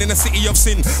 I'm living in a city of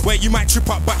sin where you might trip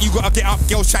up, but you gotta get up.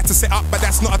 Girls try to set up, but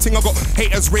that's not a thing. I got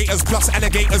haters, raters, plus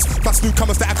alligators, plus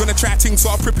newcomers that are gonna try things. So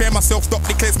I prepare myself, stop,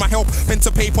 declares my help, pen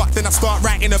to paper. Then I start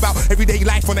writing about everyday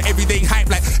life on an everyday hype.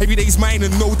 Like every day's mine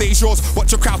and no day's yours.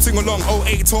 Watch your crowd sing along,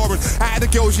 08 touring. I had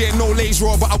the girls, yeah, no lays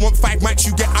raw, but I want 5 mics,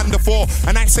 you get under 4.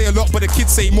 And I say a lot, but the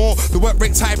kids say more. The work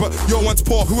rate's high, but your one's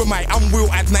poor. Who am I? I'm Will,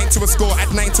 add 9 to a score,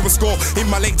 add 9 to a score. In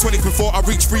my late 20s before I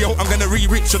reach 3-0, I'm gonna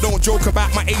re-reach. So don't joke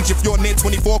about my age if you're near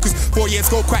 24, cause 4 years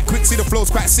go quite quick, see the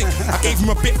flow's quite sick. I gave him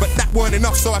a bit, but that weren't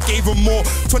enough, so I gave him more.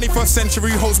 21st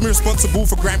century holds me responsible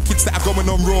for grandkids that are going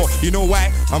on raw. You know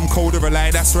why? I'm colder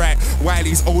alive, that's right.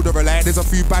 Wiley's older alive. There's a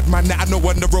few bad man that I know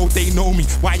on the road, they know me.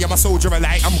 Why am I soldier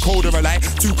alive? I'm colder alive.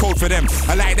 Too cold for them.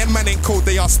 I lie, them man ain't cold,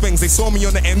 they are spengs. They saw me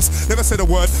on the ends, never said a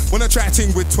word. When I try a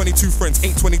thing with 22 friends,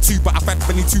 ain't 22, but I've had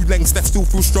 22 lengths that still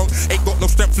feel strong. Ain't got no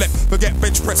strength left, forget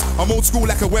bench press. I'm old school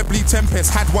like a Webley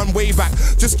Tempest. Had one way back,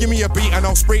 just give me a beat and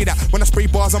I'll spray that. When I spray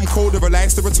bars, I'm colder alive.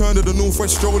 It's the return of the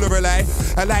Northwest stroller alive.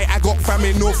 I lie, I got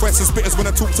family Northwest and spitters. When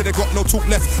I talk to they got no talk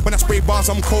left. When I spray bars,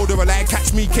 I'm colder alive.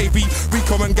 Catch me, KB,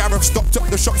 Rico and Gareth. Stopped up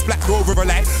the shops, Black Rover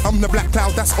alive. I'm the black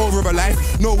cloud, that's over alive.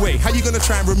 No way, how you gonna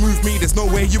try and remove me? There's no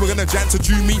way you were gonna jam to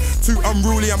do me. Too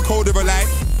unruly, I'm colder alive.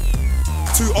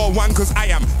 2 or 1, cause I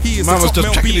am. He is man the was top just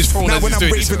male checking his beast. phone Now as when he's I'm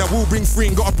doing raving, this. I will bring free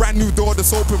and got a brand new door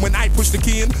that's open when I push the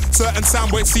key in. Certain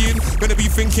sound we're seeing, gonna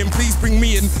be thinking, please bring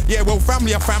me in. Yeah, well,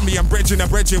 family are family, I'm bridging,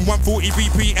 140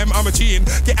 BPM, I'm a cheating.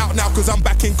 Get out now, cause I'm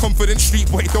back in confident. Street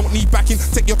boy, don't need backing.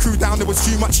 Take your crew down, there was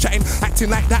too much chatting. Acting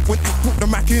like that when I put the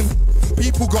Mac in.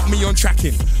 People got me on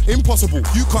tracking. Impossible,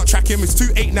 you can't track him. It's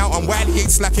 2-8 now, I'm Wiley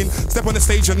ain't slacking. Step on the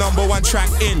stage, your number 1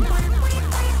 track in.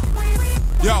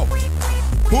 Yo,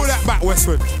 pull that back,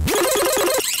 Westwood.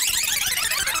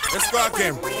 Let's go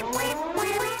again.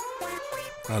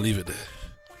 I'll leave it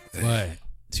there. Right.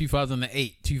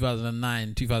 2008,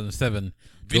 2009, 2007.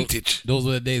 Vintage. Those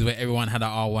were the days where everyone had an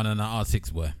R1 and an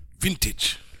R6, boy.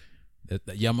 Vintage. The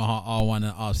Yamaha R1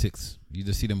 and R6. You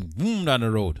just see them boom down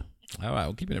the road. All right,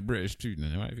 we're keeping it British too.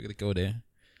 All right, if you're going to go there,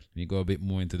 let me go a bit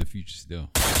more into the future still.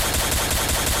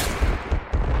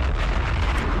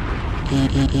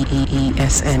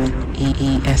 ESN.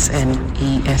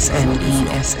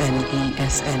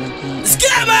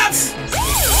 Scammers!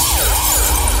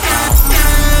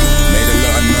 Made a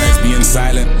lot of noise being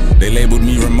silent. They labeled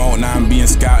me remote, now I'm being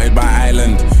scouted by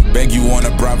Island. Beg you want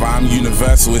a brother, I'm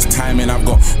universal, it's timing. I've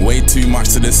got way too much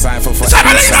to decipher for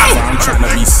any cipher. I'm trying to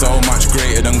be so much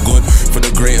greater than good. For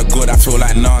the greater good, I feel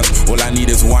like Nas. All I need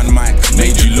is one mic,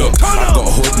 made you look. I've got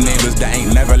hood neighbors that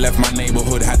ain't never left my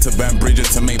neighborhood. Had to burn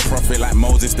bridges to make profit like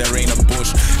Moses, there ain't a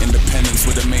bush. Independence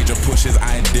with a major push is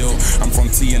ideal. I'm from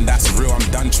T and that's real, I'm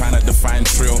done trying to define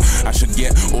trill. I should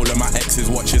get all of my exes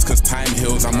watches cause time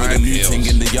heals. I'm with a new thing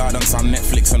in the yard on some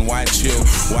Netflix and why chill?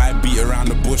 Why beat around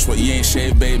the bush but you ain't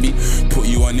shaved, baby? Put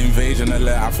you on invasion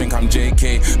alert, I think I'm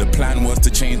JK. The plan was to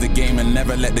change the game and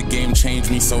never let the game change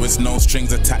me. So it's no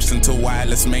strings attached until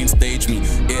wireless main stage me.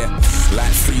 Yeah,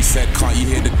 like Free said, can't you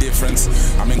hear the difference?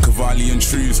 I'm in Cavalli and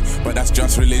Trues, but that's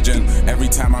just religion. Every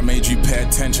time I made you pay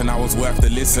attention, I was worth the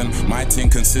listen. My thing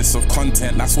consists of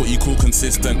content, that's what you call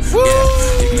consistent.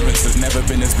 Yeah, ignorance has never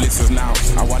been as bliss as now.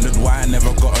 I wondered why I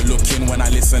never got a look in when I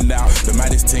listened. listened out. The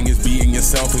maddest thing is being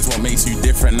yourself is what makes you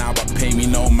different now. But pay me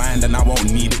no mind and I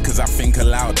won't need it cause I think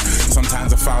aloud.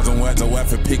 Sometimes 1,000 words are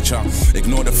worth a picture.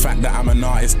 Ignore the fact that I'm an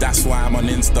artist, that's why I'm on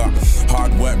Insta.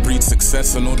 Hard work breeds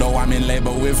success, and although I'm in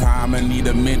labour with her, I'ma need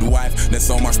a midwife. There's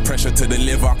so much pressure to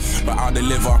deliver, but I'll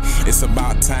deliver. It's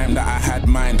about time that I had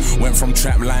mine. Went from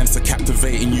trap lines to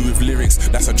captivating you with lyrics.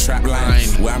 That's a trap line.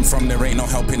 Where I'm from, there ain't no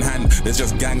helping hand. There's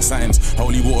just gang signs.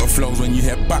 Holy water flows when you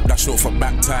hear bap, that's short for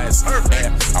baptized.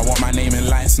 Yeah, I want my name in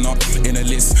lights, not in a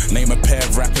list. Name a pair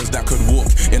of rappers that could walk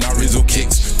in our Rizzle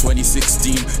kicks.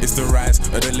 2016, it's the rise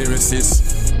of the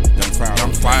lyricists.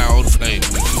 Young Fire Flame.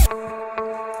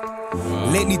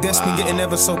 Lately, that's been getting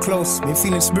ever so close. Been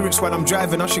feeling spirits while I'm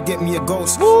driving, I should get me a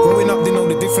ghost. Growing up, they know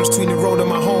the difference between the road and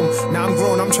my home. Now I'm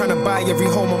grown, I'm trying to buy every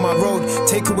home on my road.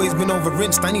 Takeaway's been over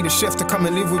rinsed, I need a chef to come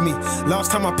and live with me.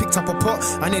 Last time I picked up a pot,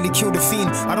 I nearly killed a fiend.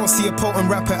 I don't see a potent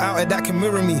rapper out there that can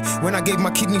mirror me. When I gave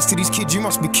my kidneys to these kids, you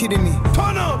must be kidding me.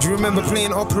 Do you remember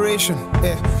playing Operation?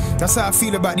 Yeah, that's how I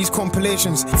feel about these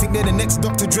compilations. Think they're the next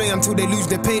Dr. Dre until they lose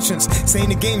their patience. Saying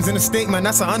the game's in a state, man,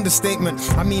 that's an understatement.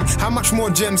 I mean, how much more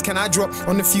gems can I drop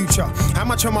on the future? How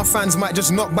much of my fans might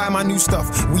just not buy my new stuff?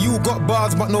 We all got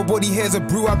bars, but nobody hears a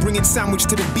brew. I bring in sandwich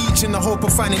to the beach in the hope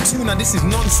of finding tuna. This is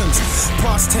nonsense.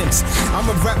 Past tense, I'm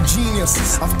a rap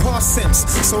genius. I've passed sense.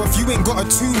 So if you ain't got a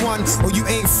 2-1 or you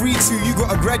ain't free to, you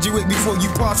gotta graduate before you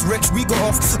pass Rex. We got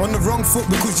off on the wrong foot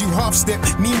because you half step.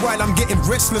 Meanwhile, I'm getting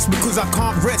restless because I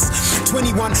can't rest.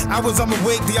 21 hours I'm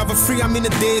awake, the other 3 I'm in the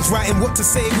days writing what to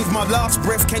say with my last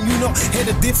breath. Can you not hear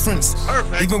the difference?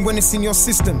 Perfect. Even when it's in your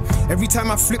system. Every time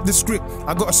I flip the script,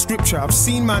 I got a scripture. I've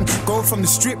seen man go from the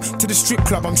strip to the strip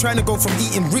club. I'm trying to go from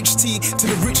eating rich tea to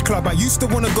the rich club. I used to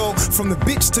want to go from the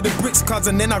bitch to the Brits cuz,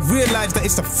 and then I realized that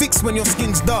it's a fix when your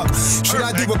skin's dark. Should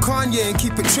I do a Kanye and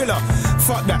keep it chiller?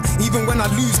 Fuck that, even when I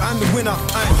lose, I'm the winner.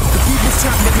 The people's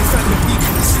champ, let me thank the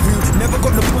people who never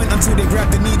got the point until they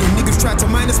grabbed the needle. Niggas try to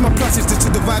minus my pluses just to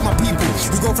divide my people.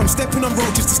 We go from stepping on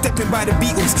roaches to stepping by the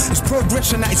Beatles. It's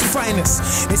progression at its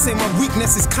finest. They say my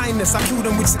weakness is kindness. I kill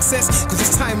them with success cause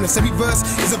it's timeless. Every verse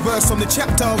is a verse from the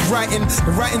chapter of writing.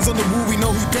 The writing's on the wall, we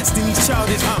know who Destiny's Child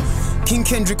is. King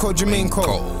Kendrick or Jermaine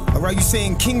Cole? Or are you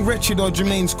saying King Wretched or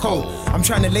Jermaine's Cole? I'm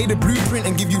trying to lay the blueprint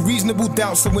and give you reasonable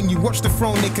doubt, so when you watch the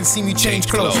throne they can see me change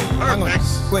clothes. Hang on,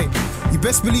 wait, you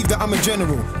best believe that I'm a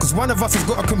general, cause one of us has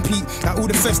got to compete at all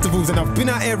the festivals. And I've been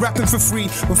out here rapping for free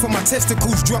before my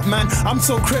testicles drop, man. I'm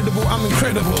so credible, I'm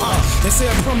incredible. They say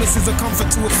a promise is a comfort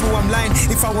to a fool. I'm lying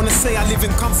if I wanna say I live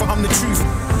in comfort, I'm the truth.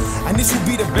 And this will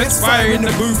be the best fire in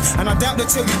the booth. And I doubt they'll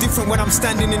tell you different when I'm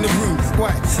standing in the room.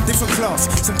 Why? Different class.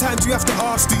 Sometimes you have to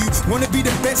ask, do you want to be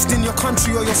the best in your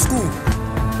country or your school?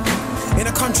 In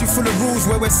a country full of rules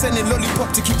where we're sending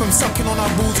lollipop to keep them sucking on our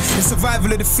balls. It's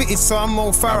survival of the fittest, so I'm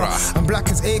Mo Farah. I'm black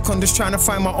as Akon, just trying to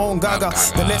find my own gaga.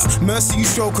 The less mercy you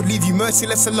show could leave you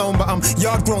merciless alone. But I'm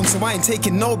yard grown, so I ain't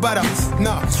taking no batter.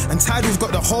 Nah, and Tidal's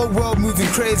got the whole world moving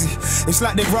crazy. It's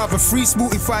like they'd rather free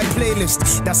Spotify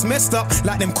playlist. That's messed up,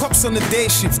 like them cops on the day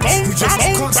shift who just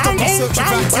can't stop and search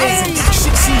about tasing.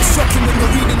 Shit seems shocking when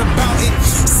you're reading about it.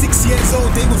 6 years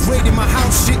old, they was raiding my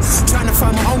house, shit. Trying to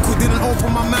find my uncle, didn't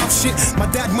open my mouth, shit. My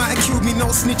dad might have killed me, no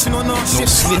snitching on our shit.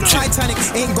 The Titanic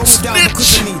ain't going down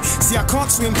because of me. See, I can't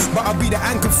swim, but I'll be the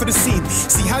anchor for the scene.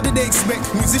 See, how did they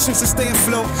expect musicians to stay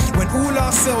afloat when all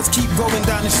our cells keep going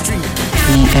down the street?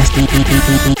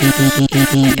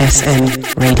 ESN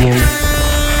Radio.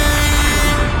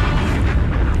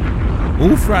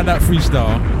 All throughout that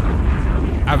freestyle,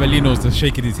 Avellino's just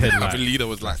shaking his head. Avellino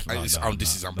was like,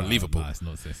 "This is unbelievable. It's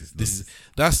nonsense.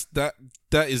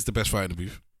 That is the best fight in the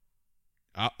booth."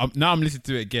 Now I'm listening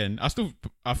to it again. I think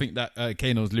that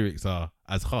Kano's lyrics are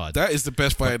as hard. That is the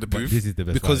best fight in the booth. This is the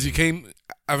best because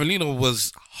Avellino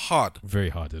was hard, very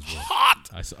hard as well. Hard.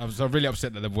 I was really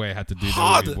upset that the boy had to do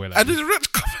hard. The like and his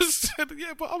rich covers said,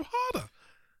 "Yeah, but I'm harder."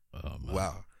 Oh,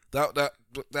 wow, that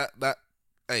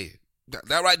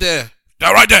right there,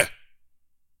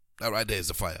 that right there is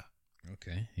the fire.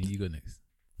 Okay, here you go next.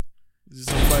 This is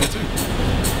on fire too.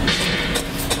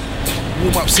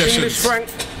 Warm up sessions. English Frank.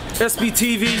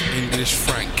 SBTV. English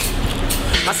Frank.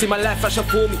 I see my life flash up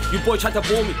for me. You boy tried to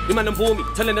bore me. You man and bore me.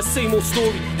 Telling the same old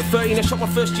story. At 13 I shot my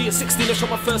first G. At 16 I shot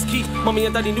my first key. Mummy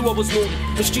and daddy knew I was naughty.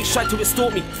 The streets tried to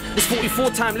extort me. It's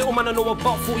 44 time. Little man I know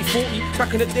about 40-40.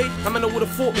 Back in the day, I man I would've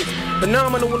fought me. But now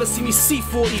man I wanna see me see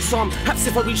 40. So I'm happy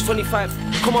if I reach 25.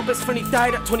 Cause my best friend he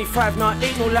died at 25. Now it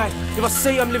ain't no lie. If I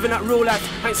say I'm living that real life,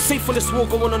 I ain't safe on this war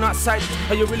going on outside.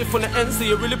 Are you really from the ends? Do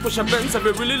you really push your bends? Have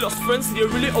you really lost friends? Do you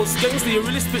really owe gangs? Do you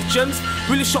really spit gems?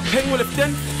 Really shot pain? Well if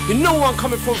then, you know where I'm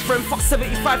coming from, friend. Fuck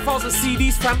 75,000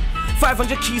 CDs, fam.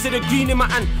 500 keys in the green in my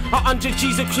hand. 100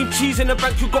 G's of cream cheese in the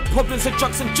bank. You got problems and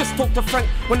drugs and just talk to Frank.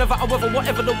 Whenever, however,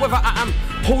 whatever the weather I am.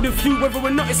 Holding through whether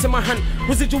or not it's in my hand.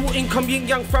 Residual income, yin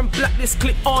yang from blacklist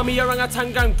click army,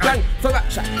 orangutan gang bang. For rap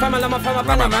chat, family, my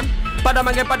man. Bad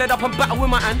man get battered up and battle with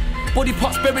my hand. Body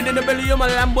parts buried in the belly of my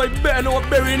land. Boy, better not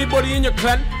bury anybody in your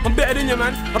clan. I'm better than your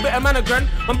man, a better man a grand.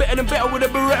 I'm better than better with a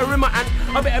beretta in my hand.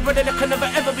 I better brother there can never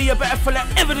ever be a better fella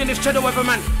ever than this shadow ever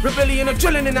man. Rebellion and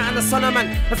drilling in that and the son of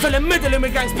man. A fella middling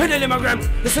with gangs, peddling my grams.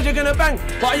 They said you're gonna bang,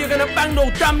 but are you gonna bang?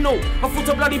 No, damn no. I thought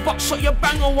a bloody buck shot your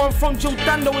bang on one from Joe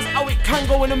Dando is how it can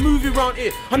go in a movie round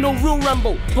here. I know real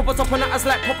Rambo. Pop us up on that as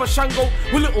like Papa Shango.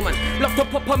 With little man, love to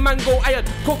pop a mango. I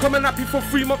had coke and happy for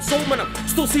 3 months old man. I'm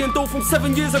still seeing dough from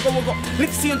 7 years ago. I got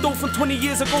links seeing dough from 20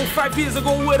 years ago, 5 years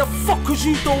ago. Where the fuck was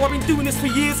you though? I've been doing this for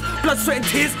years. Blood, sweat and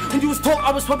tears. When you was taught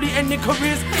I was probably ending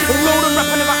careers. A road and rap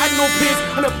I never had no peers.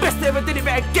 And the best they ever did it,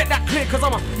 better get that clear. Cause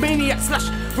I'm a maniac slash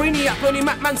brainiac. Bernie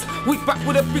Mac man's weak back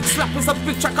with a big slap. It's a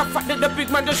big track. I fact that the big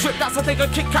man just rip that. So take a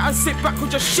kick out and sit back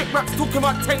with your shit raps. Talking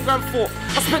about 10 grand for.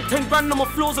 I spent 10 grand on my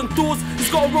floors and doors. He's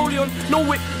got a rollie on, no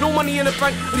whip, no money in the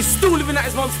bank. And he's still living at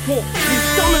his mum's port. These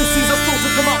dumb MCs are still to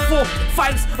come out 4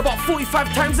 5s, about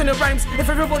 45 times in the rhymes. If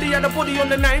everybody had a body on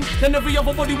the 9, then every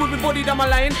other body would be bodied, am I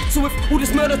lying? So if all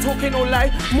this murder talk ain't no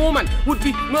lie, more man would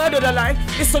be murdered alive.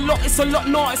 It's a lot,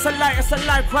 no, it's a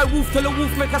lie, Cry wolf till a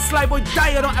wolf make a sly boy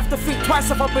die. I don't have to think twice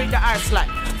if I break the ice like.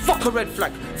 Fuck a red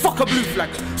flag, fuck a blue flag.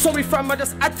 Sorry fam, I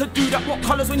just had to do that. What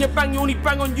colours when you bang, you only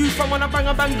bang on you. Fam, when I bang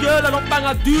girl, I don't bang,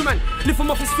 I do man. Lift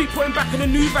him off his feet, put him back in the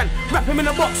new van. Wrap him in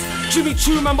a box, Jimmy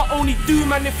Choo man, but only do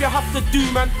man if you have to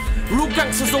do man. Real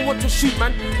gangsters don't want to shoot,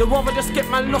 man. They'd rather just get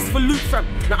man lost for loot, fam.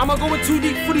 Now am I going too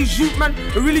deep for these youth, man?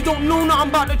 I really don't know nothing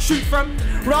about the truth, fam.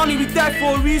 Ronnie, we died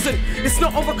for a reason. It's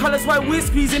not over colours why we're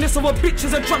squeezing. It's over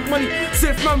bitches and drug money. So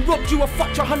if man robbed you or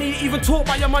fucked your honey, even talk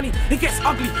about your money, it gets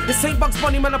ugly. This ain't Bugs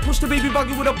Bunny, man. I push the baby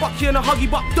buggy with a bucky and a huggy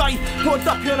buck die. Put a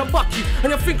ducky on a bucky.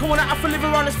 And you think I wanna have to live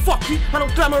around this fuck you? I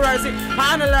don't glamorize it,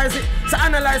 I analyze it. So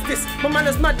analyze this. My man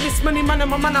is madness, many man and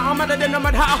my man are madder than a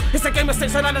mad hatter. It's a game of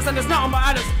snakes and ladders and there's nothing but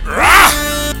adders.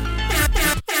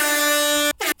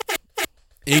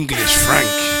 English Frank.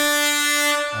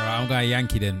 Alright, I'm going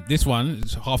Yankee then. This one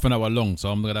is half an hour long, so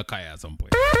I'm gonna cut it at some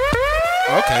point.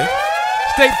 Okay.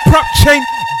 State prop chain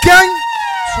gang.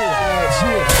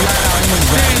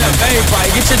 Everybody,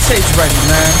 get your tapes ready,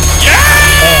 man.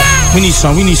 Yeah. We need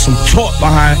some talk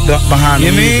behind the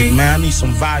music, man. I need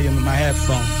some volume in my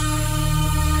headphones.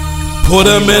 Put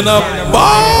them in a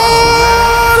body,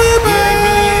 man. Yeah, they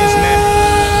really is, man.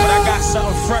 But I got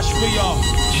something fresh for y'all.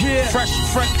 Yeah. Fresh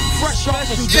off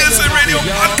the ESN Radio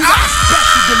Podcast.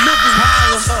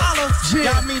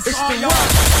 Y'all mean to all y'all.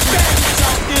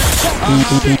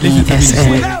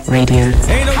 ESN Radio.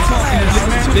 Ain't no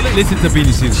talking. Listen to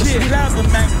Beanie Siegel.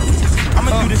 I'm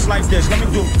gonna do this like this. Let me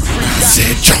do it.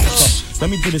 Let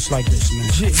me do this like this,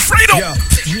 man. Freedom.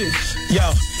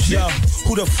 Yo,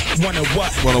 who the wanna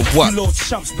what? You little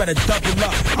chumps better double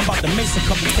up. I'm about to make some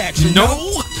couple cats, you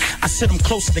know? I said I'm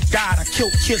closer to God. I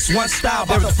killed kids one style.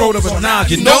 There was Frodo with a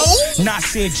nod, you know?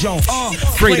 Nasir Jones.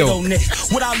 Fredo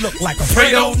nigga. What I look like? A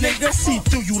Fredo nigga? See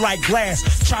through you like glass.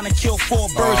 Trying to kill 4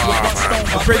 birds with 1 stone.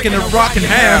 I'm breaking the rock in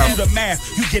half. Do the math.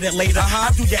 You get it later.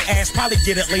 I do your ass. Probably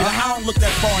get it later. I don't look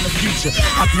that far in the future.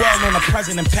 I dwell on the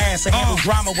present and past. I handle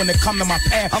drama when it come to my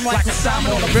path. I'm like a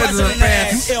Simon on the president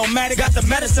ass. You illmatic, got the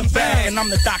medicine bag. And I'm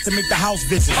the doctor, make the house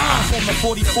visit. I'm from the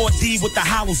 44D with the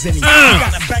hollows in it. You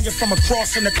gotta bang it from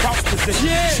across in the cross position.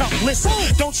 Chump, listen,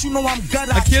 don't you know I'm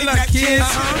gutter? I kill our kids.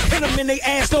 Hit them in their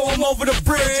ass, throw them over the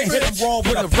bridge. And hit them raw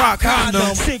with a rock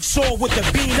condom. 6 sword with the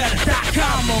beam at a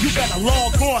 .com. You gotta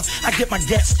log on. I get my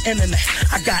guests internet.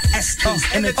 I got STs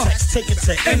and the text, take it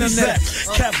to internet.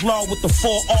 Kevlar with the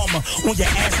full armor. On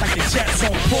your ass like the Jets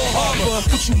on Pearl Harbor.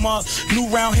 What you mug? New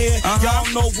round here. Y'all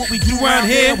know what we do round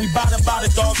here. We bout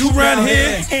it, dog. Do round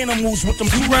here. Animals with them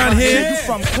do round here. You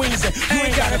from Queens and you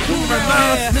ain't gotta do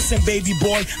round here. Listen, baby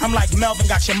boy, I'm like Melvin,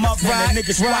 got your mother and the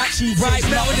niggas rock cheese. Right,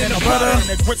 Melvin in the butter and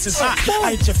the grits is hot.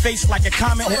 I hit your face like a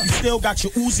comment. Hope you still got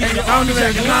your Uzi and your arm.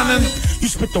 You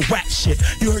spit the whack shit.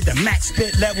 You heard the max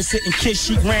spit levels hitting kiss.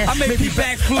 She ran. I made me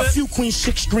backflip. A few queens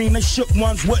chick scream. They shook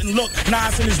ones wouldn't look.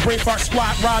 Nas and his Braveheart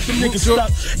squad robbed them niggas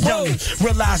stuck. Young,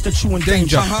 realize that you in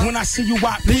danger. When I see you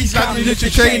out, please let me lift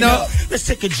your chain up. Let's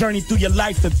take a journey through your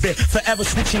life a bit. Forever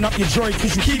switching up your jewelry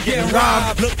cause you keep getting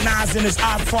robbed. Look, Nas in his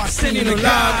iPod sending a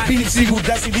live. Beanie Siegel,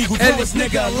 does he illegal drillers,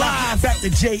 nigga alive. Back to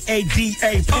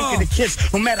J-A-D-A, pink of the kiss.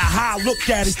 No matter how I look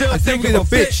at it, still think of a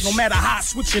bitch. No matter how I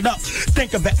switch it up,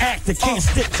 think of an actor. Can't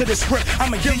stick to the script.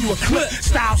 I'ma give you a clip.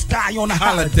 Styles die on a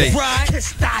holiday.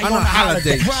 Kiss die on a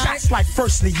holiday. Shots like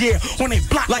first of the year. When they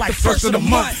block like the first of the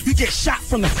month. You get shot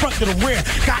from the front to the rear.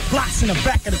 Got blocks in the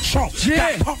back of the trunk.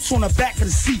 Got pumps on the back of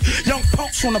the seat. Young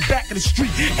punks on the back of the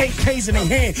street. AKs in their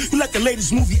hand. You let the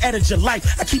latest movie edit your life.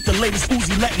 I keep the latest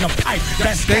Uzi letting them pipe.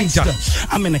 That's danger.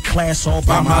 I'm in a class all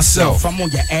by myself. I'm on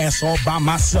your ass all by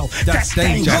myself. That's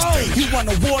danger. You want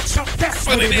a war chunk? That's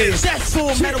what it is. That's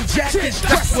full metal jacket.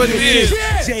 That's what it is.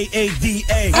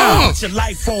 J-A-D-A. Put your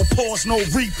life on pause, no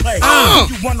replay.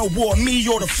 You want a war, me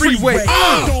or the freeway.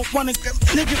 Don't wanna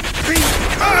nigga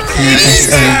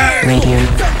ESN Radio.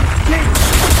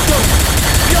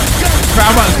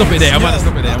 I might stop it there. I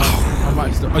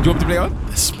might stop. Oh, do you want me to play on?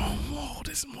 There's more.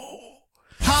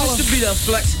 Holla. This should be that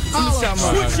flex.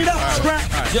 Switch it up, scrap.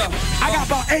 Yo, I got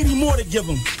about 80 more to give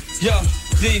him. Yo,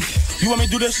 D, you want me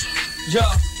to do this? Yo.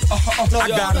 I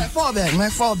got him. Fall back,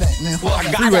 man. Fall back, man. Well,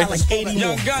 I got like 80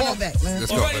 more. Fall back, man.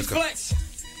 Let's go. Let's go. Flex.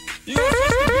 You know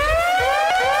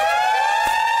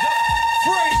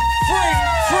free.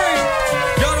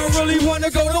 Y'all don't really wanna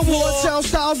go to war. Tell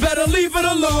Styles better leave it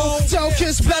alone. Tell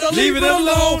Kiss better leave it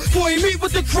alone. Before you meet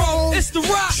with the crow, it's the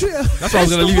rock. That's why I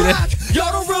was gonna leave it there.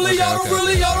 Y'all don't really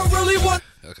want.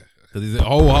 Okay. Because it's a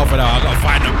whole half an hour. I gotta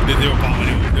find them. They're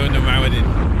doing the man with it.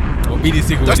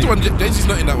 That's the one. Jay-Z's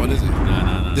not in that one, is it?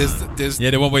 No. There's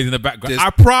the one where he's in the background. I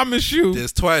promise you.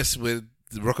 There's twice where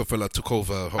Rockefeller took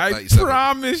over Hot I 97.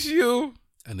 promise you.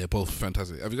 And they're both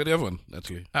fantastic. Have you got the other one?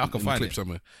 Actually, I can find clip it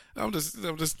somewhere. I'm just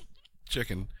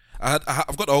checking. I've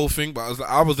got the whole thing, but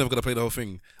I was never gonna play the whole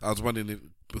thing. I was wondering if,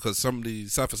 because somebody,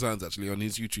 Cypher Sounds actually on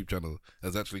his YouTube channel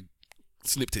has actually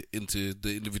snipped it into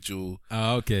the individual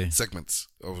segments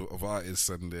of artists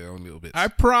and their own little bits. I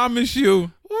promise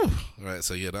you. Woo. Right,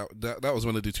 so yeah, that was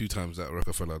one of the 2 times that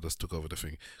Rockefeller just took over the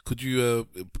thing. Could you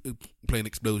play an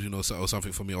explosion or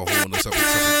something for me, or horn or something?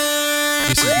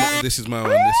 This is my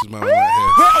one. This is my one right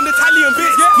here. We're on the Italian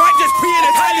bit. Might just be an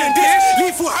Italian dish.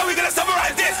 Lethal, how we gonna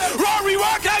summarize this? Rory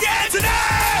work again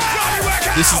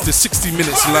today. This is the 60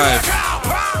 Minutes live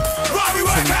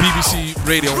from BBC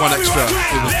Radio 1 Extra.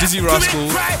 It was Dizzy Rascal,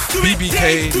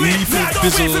 BBK, Lethal,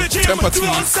 Bizzle, Temper T,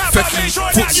 Fecky,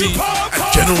 Footsie, and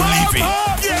General Levy.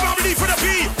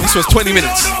 This was 20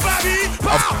 minutes.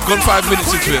 I've gone 5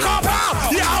 minutes into it.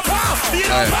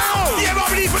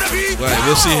 Right,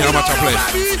 we'll see how much I play.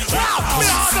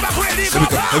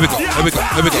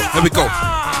 Here we go.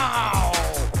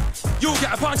 You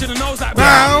get a punch in the nose like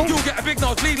bow. You get a big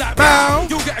nose bleed like bow.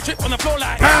 You get a trip on the floor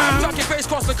like bow. Tuck your face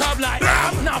across the curb like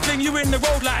bow. Nothing you in the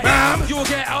road like bow. You will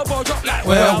get elbow drop like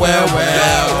well.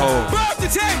 Birth the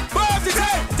ting.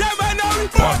 Damn man, no.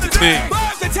 Birth the ting.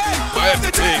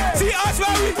 See us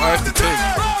where we birth the ting.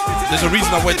 There's a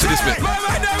reason I went to this bit.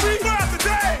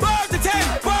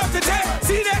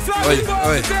 Oi,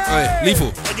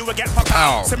 Lethal. You will get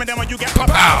pow. Some of them when you get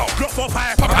pow. Glock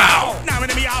 4-5 pow. Now when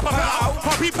we are pow.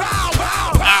 Poppy pow.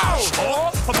 Pow.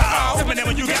 Some of them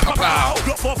when you get pow.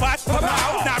 Glock 4-5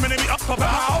 pow. Now when we up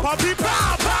pow. Poppy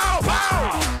pow.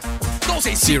 Don't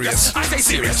say serious, I say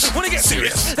serious. Wanna get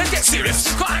serious? Let's get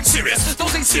serious. Cause I'm serious. Don't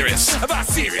say serious about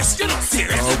serious. You're not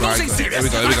serious. Don't say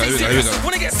serious. Here we go.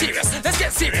 Wanna get serious? Let's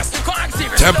get serious. Cause I'm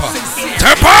serious. Temper.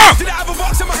 Did I have a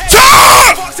box in my head?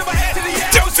 Shut! Box in my head to the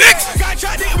end. Tip 6. Guy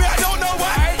tried to hit me, I don't know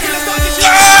why.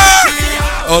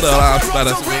 Hold on,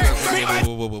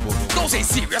 Don't say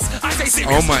serious, I say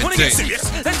serious. Oh my Wanna day. get serious?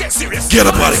 Let's get serious. Get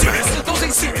up out of here. Don't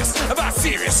say serious about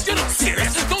serious. You're not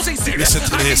serious. Don't say serious. Listen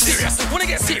to I say this. serious. Wanna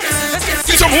get serious? Let's get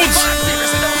Get serious. some hoods.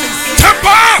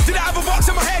 Temper! Did I have a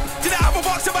box in my head?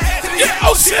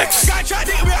 Yeah, 06. Guy tried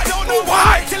to hit me, I don't know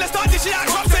why. Till I start dishing out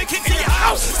drops and kicks in your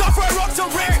house. Start throwing rocks on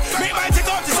red. Make my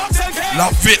take off the socks and hair.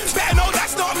 Love it. Better know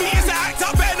that's not me, it's an act.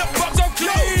 I better not box on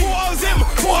clay.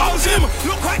 Four-holes him.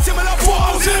 Look quite similar,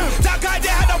 four-holes him. That guy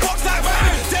there had a box like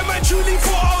mine. Them man truly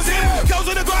four-holes him. Girls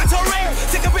on the ground to ring.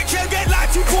 Take a picture and get like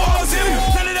 2 four-holes him.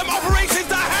 None of them operations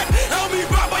that I had. Help me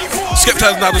back, but you four-holes him.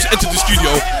 Skepta has now just entered the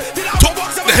studio. Took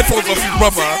the headphones off his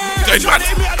brother. Going mad.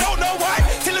 I don't know why.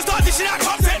 Till I start dishing out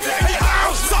content.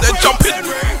 They're jumping.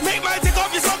 Make my take off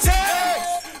your socks.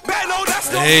 Better know that's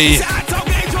not Hey,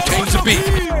 change the beat.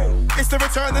 It's the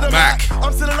return of the Mac.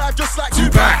 I'm still alive just like You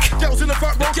back. Girls in the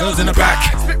front row. Girls in the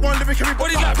back. Spit one lyric,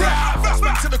 everybody like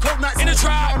back to the cold nights in the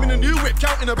trap. I'm in a new whip,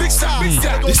 counting a big style.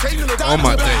 Oh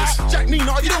my days. Jack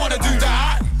Nino, you don't wanna do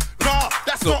that. Nah,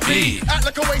 that's That's not me. Act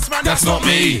like a waste man. That's not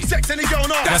me. Sex any girl,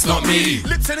 no. That's not me.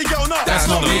 Lips any girl, no. That's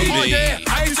not me. Oh yeah,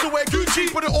 I used to wear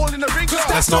Gucci, put it all in the ring.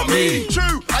 That's not me.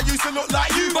 True, I used to look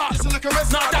like you, but it's like a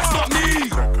rest. No, that's not me.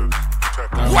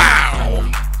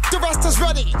 Wow. The Rasta's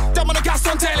ready. Them on the gas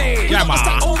on telly. Yeah, man.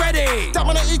 Already. Them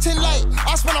on the eating late.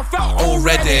 That's when I felt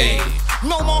Already.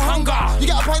 No more hunger. You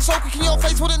get a punch so quick in your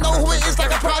face, wouldn't know who it is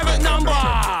like a private number.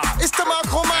 It's the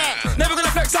Merkle man. Never gonna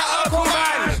flex that Urkel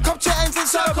man. Cup chains and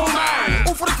circle man.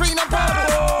 All for the green and purple.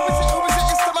 Who is it?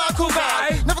 It's the Merkle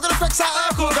guy. Never gonna flex that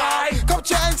Urkel guy. Cup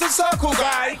chains and circle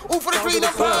guy. All for the green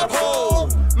and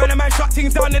purple. Man, a man shut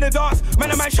things down in the dance.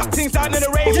 Man, a man shut things down in the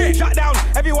rave. Yeah. Shut down,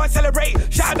 everyone celebrate.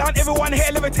 Shout down, everyone here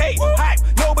levitate. Hype,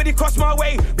 nobody cross my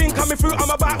way. Been coming through, I'm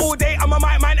about all day. I'm a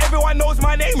mic man, everyone knows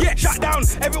my name. Yeah. Shut down,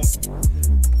 everyone.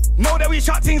 Know that we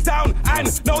shut things down, and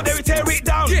know that we tear it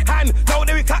down, and know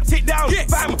that we clapped it down.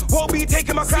 Fam, won't be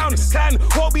taking my crown, clan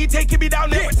won't be taking me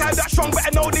down. Every time that strong, better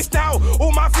know this now.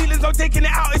 All my feelings, I'm taking it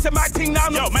out. It's a mad thing now.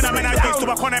 Yo, man, I thanks to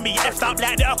economy, effed up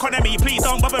like the economy. Please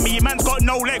don't bother me. Man's got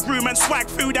no leg room and swag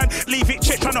food and leave it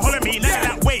chick trying to holler me. Let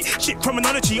that wait, shit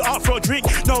criminology, art for a drink.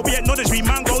 Nobody acknowledge me.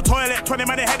 Man go toilet, 20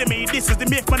 man ahead of me. This is the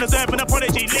myth, man deserve an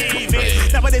apology. Leave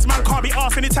it. Nowadays man can't be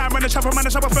asked anytime when the chopper, man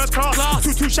the chopper first class.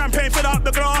 2-2 champagne, fill up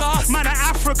the glass. Man are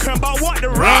African, but what the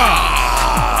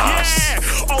yeah,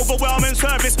 overwhelming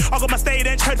service. I got my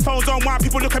Stay-Dench headphones on while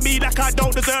people look at me like I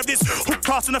don't deserve this. Hook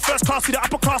class in the first class, to the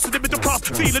upper class, to the middle class,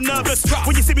 feeling nervous.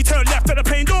 When you see me turn left at the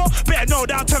plane door, better know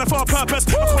that I'm turning for a purpose.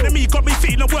 Economy got me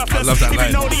feeling worthless. I love that line.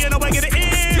 Even though the way get it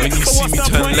in. When you see me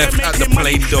turn left at the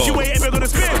plane door. You ain't ever gonna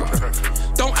spin.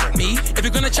 Don't at me if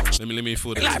you're gonna chat. Let me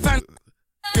forward it.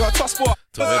 You're a tough spot.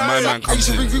 So when my man comes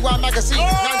in, Rewind magazine. Now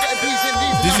I'm getting peas in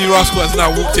these. Disney Rascal has now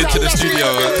walked into the studio.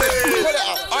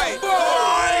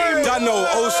 Don't know,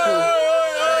 old school.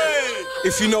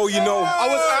 If you know, you know. I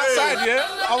was outside,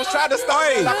 yeah. I was trying to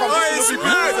start. Like I'm It's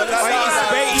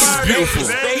beautiful.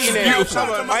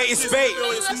 It's bait.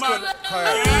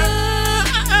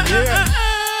 Yeah.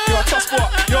 You're a tough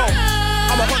spot. Yo,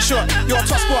 I'm a hot shot. You're a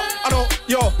tough spot. I know.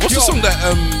 Yo. What's the song that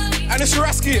And it's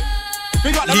Sharaski.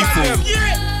 Big up the Lethal,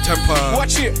 Temper.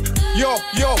 Watch it. Yo.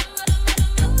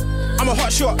 I'm a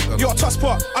hot shot, you're a tough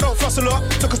spot. I don't fuss a lot.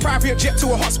 Took a private jet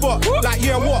to a hot spot. Like,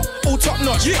 yeah, what? All top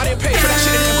notch. I didn't pay for that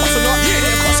shit, it didn't cost a lot. It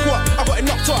didn't cost squat. I got it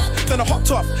knocked off, then I hopped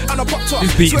off, and I popped off.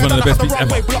 This beat is one of the best beats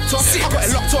ever. Blocked off. I got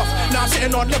it locked off. Now I'm sitting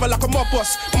on level like a mob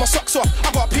boss. With my socks off. I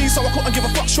got a piece, so I couldn't give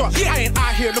a fuck shot. I ain't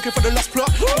out here looking for the lost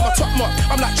plot. I'm a top knot.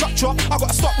 I'm like chop. I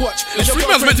got a stopwatch.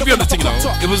 Freeman's meant to be on the thing though.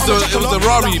 It was the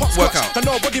Rari workout.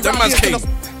 That man's came.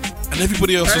 And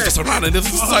everybody else was just around and they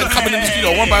just started coming in the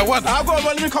studio one by one. I've got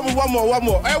one, let me come with one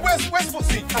more. Hey, where's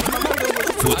Footsie?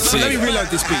 Footsie. Let me reload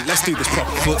this beat. Let's do this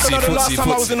properly. The last time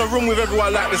I was in a room with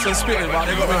everyone like this and spitting, but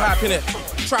they got me hype in it.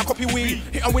 Try and copy weed,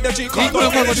 hit them with the G card.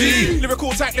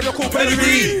 Lyrical tank, lyrical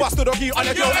pedigree. Busted doggy on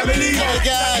the girl Emily.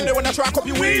 Again, when I try and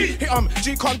copy weed, hit them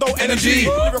G condo energy.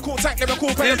 Lyrical tank,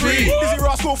 lyrical pedigree. Dizzy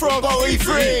Rascal from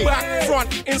E3. Back,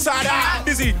 front, inside out.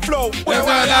 Dizzy flow, where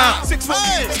out. 6 foot.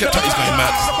 Skepta's going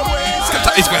mad.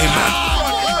 Skepta's going mad.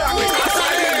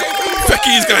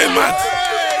 Becky's going mad.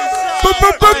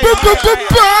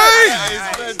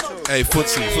 Hey,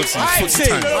 Footsie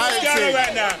time.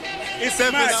 Right now. It's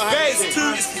Space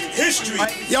to history.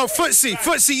 Yo, Footsie,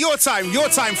 your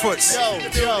time, Foots. Yo.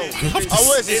 I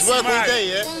work this work all day,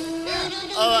 yeah?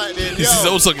 Alright then, This is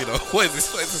old song, you know. What is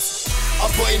this? I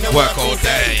put in the work all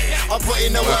day. I put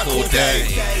in the work all day.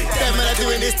 Them men are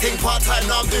doing this thing part time,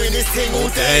 now I'm doing this thing all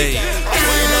day. I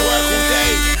put in the work all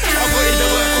day. I put in the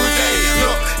work all day.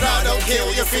 Look, now I don't care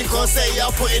what you think or say. I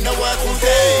put in the work all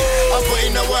day. I put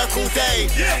in the work all day.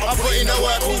 I put in the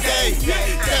work all day.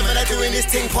 Them men are doing this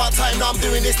thing part time, now I'm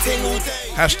doing this thing all day.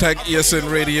 Hashtag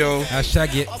ESN Radio.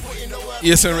 Hashtag it.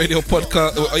 ESN Radio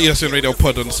podcast. ESN Radio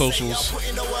pod on the socials.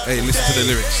 Hey, listen to the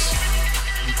lyrics.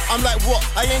 I'm like, what?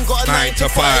 I ain't got a 9 to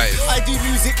 5. I do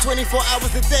music 24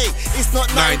 hours a day. It's not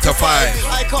 9 to 5.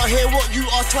 I can't hear what you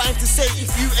are trying to say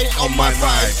if you ain't on my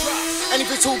vibe. And if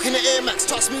you're talking to Air Max,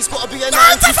 trust me, it's gotta be a 9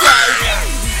 to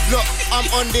 5. Look, I'm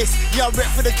on this. Yeah, I rep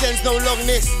for the gens, no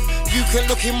longness. You can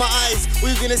look in my eyes, all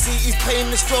you're gonna see is pain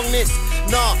and strongness.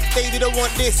 Nah, they didn't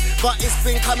want this, but it's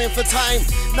been coming for time.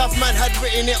 Enough man had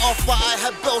written it off, but I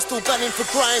had bells still gunning for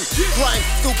crime.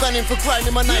 Still gunning for crime.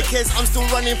 In my Nikes, I'm still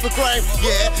running for crime.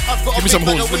 Yeah, I've got Give me some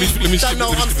horns, let me don't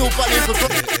know, I'm still gunning for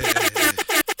crime.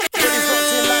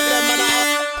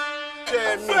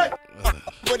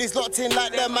 Body's locked in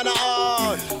like them, man, are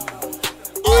hard.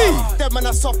 Them man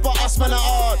are soft, but us man are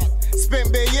hard.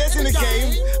 Spent bare years in the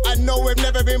game, I know we've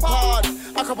never been part.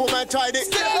 A couple man tried it,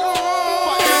 but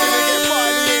they didn't get far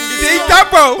in the end. Take that,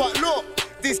 bro. But look,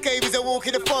 this This cave is a walk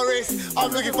in the forest. I'm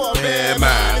looking for a Bear bear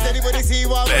man. Does anybody see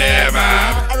what Bear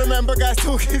man. I remember guys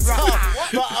talking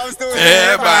stuff, but I'm still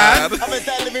Bear here, man. I'm a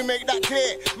Dan, let me make that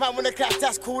clear. Man, when the clap,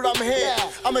 that's cool, I'm here.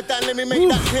 I'm a Dan, let me make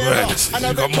that clear.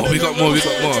 Right, we got more.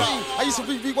 I used to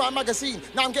be Rewind magazine.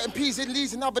 Now I'm getting P's in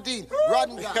Leeds and Aberdeen.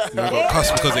 Run that. I got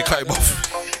cussed because they cut him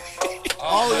off.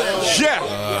 Oh yeah.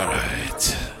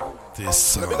 Alright. This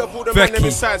song. Becky.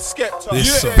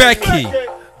 This song. Becky.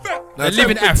 They're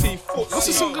living F. What's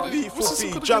the song?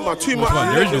 Jammer, too much one?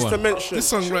 The original to one. mention. This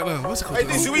song right now. What's it called? Hey,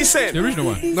 this is what he said. The original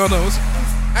one. No. What's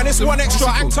And it's one extra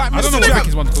act type. I don't know what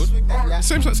Becky's one's called.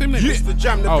 Same name. Mr.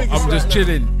 Jam, the Oh, biggest I'm just rapper.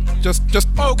 chilling. Just.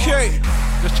 Okay.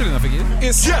 Just chilling, I think it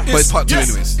is. It's But it's part 2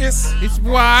 anyways. It's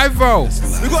live-o.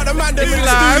 We got the man that in the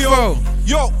live-o. studio.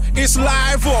 Yo, it's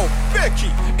live-o. Becky,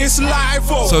 it's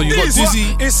live-o. So you got This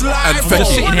Dizzy one, it's and live-o. Becky.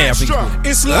 Just sitting here, I think.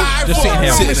 It's live-o. Just sitting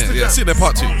here. Sitting there. Yeah, sitting there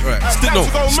part 2. Right.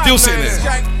 Still sitting there.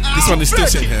 This one is still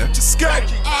sitting here.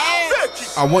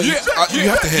 I want you. You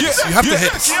have to hear this. You have to hear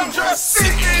this. I'm just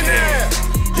sitting here.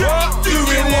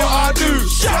 Doing what I do.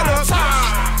 Shut up.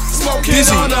 Smoking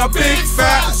Dizzy. on a big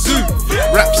fat zoo.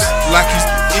 Raps like he's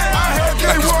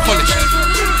polished.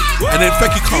 And then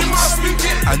Becky comes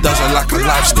and does a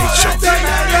live stage show.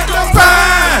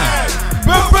 Bang!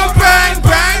 Bang, bang,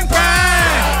 bang,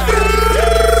 bang!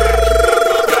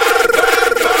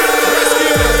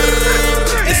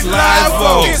 It's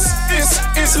live-o.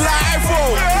 It's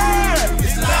live-o.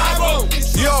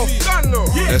 Yo,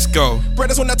 Let's go.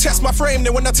 brothers wanna test my frame, they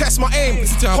wanna test my aim.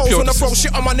 to how Hoes pure wanna this throw is.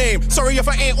 shit on my name. Sorry if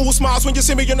I ain't all smiles when you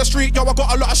see me in the street. Yo, I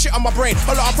got a lot of shit on my brain,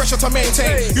 a lot of pressure to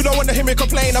maintain. You don't wanna hear me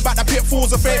complain about the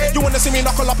pitfalls of fame. You wanna see me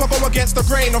knuckle up, I go against the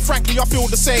grain. And frankly, I feel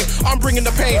the same. I'm bringing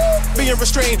the pain, being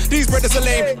restrained. These brothers are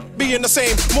lame, being the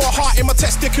same. More heart in my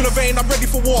testicular vein. I'm ready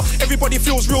for war. Everybody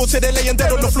feels real till they're laying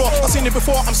dead on the floor. I've seen it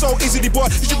before. I'm so easily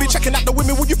bored. You should be checking out the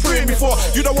women what you praying before.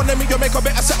 You don't wanna meet your maker,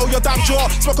 better settle your damn jaw.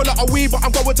 Smoke a lot of weed, but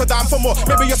I'm going to damn for more.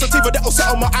 Maybe you're sativa that'll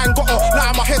settle my anger.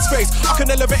 Now I'm my headspace. I can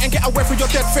elevate and get away from your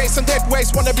dead face and dead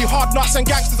waste. Wanna be hard nuts and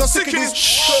gangsters. I'm sick of these.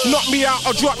 Knock me out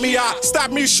or drop me out.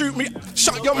 Stab me, shoot me.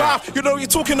 Shut your mouth. You know what you're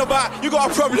talking about. You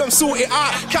got a problem, sort it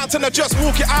out. Can't tell her, just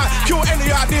walk it out. Kill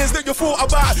any ideas that you thought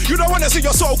about. You don't wanna see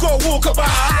your soul go walk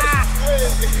about.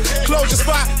 Close your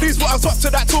spot. These what I'm top to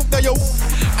that talk there, yo.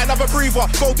 Another breather.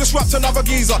 Go disrupt another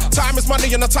geezer. Time is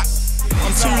money in the tap.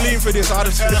 I'm too lean for this. I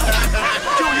just kill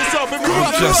yourself if you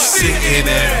I'm just sitting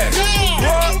there.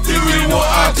 doing what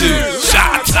I do.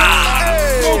 Shut up.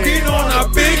 Smoking on a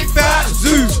big fat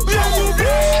zoo.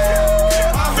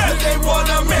 They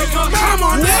wanna make a Come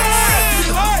on,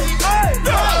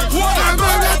 I'm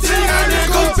gonna take a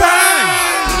Go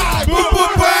bang! Boom,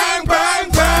 boom, bang, bang,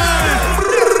 bang!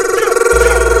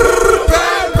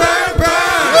 Bang, bang,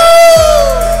 bang!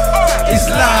 It's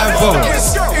live-o.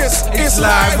 It's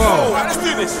live-o. Let's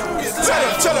do this.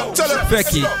 Tell him.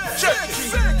 Becky.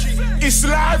 It's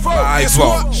live-o. It's Live-o.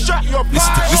 what? Shut your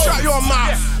mouth. Shut your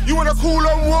mouth. You wanna cool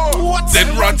on war? What?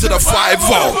 Then run to the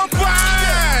 5-0.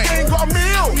 Ain't got a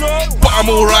meal. No. But I'm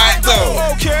alright though.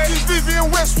 Okay. Vivian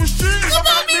Westwood Street.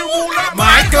 About me all like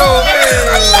Michael.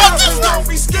 Don't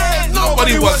be scared.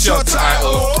 Nobody wants your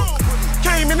title.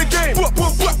 Came in the game.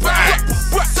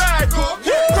 Psycho.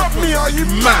 Rob me, are you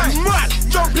mad?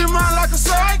 Jumping man like a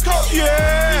psycho.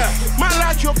 Yeah. Man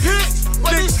like your pics.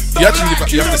 You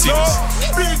have to see this.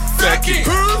 Big Becky.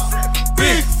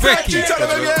 Big Becky. Tell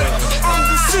them again. I'm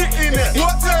just sitting there.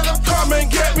 What tell them come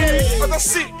and get me? But I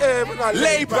sit there and I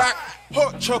lay back.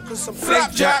 Hot chocolate, some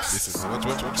flapjacks. This is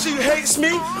what. She hates me.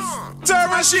 Tell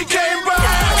her she came back.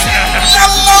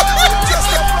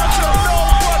 Just a bunch of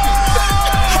nobody.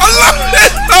 I love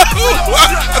it.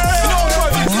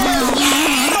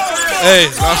 Hey,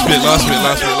 last bit.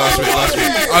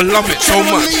 I love it so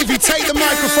much. Levy, take the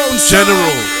microphone.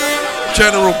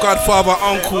 General, Godfather,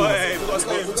 Uncle.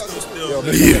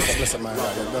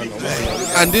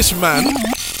 And this man.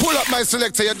 Pull up my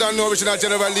selector, you don't know original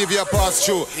General Levy a pass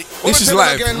through. This is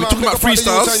live. We're talking about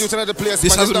freestyles.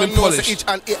 This hasn't been polished.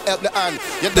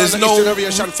 There's no.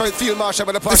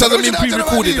 This hasn't been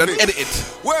pre-recorded and edited.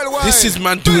 This is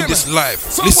man doing this live.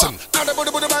 Listen.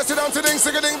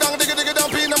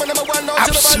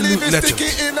 Absolute legend.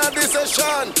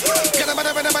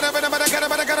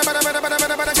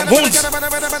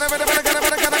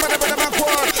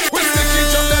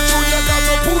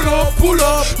 Pull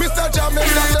up. Mr. Jammin,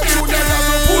 that's the tune,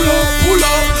 pull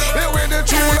up. Hey, with the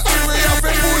tune, and we have to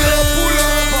pull up.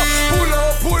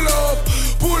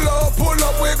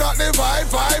 We got the vibe.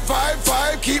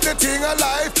 Keep the thing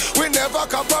alive. We never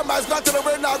compromise. Not to the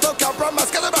way now, don't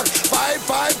compromise. Get it back. 5,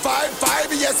 5, 5,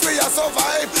 5. Yes, we are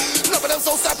survive. None of them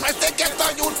so surprised they get the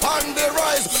youth on the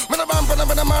rise.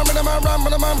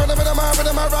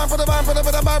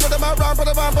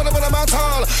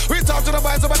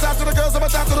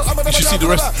 You should see the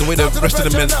way the rest of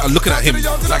the men are looking at him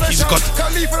like he's God.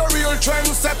 Real trend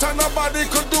setter, nobody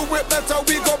could do it better.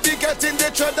 We gon' be getting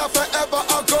the trender forever.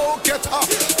 A go getter,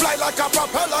 fly like a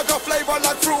propeller, got flavor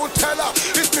like fruit teller.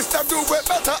 It's Mr. Do It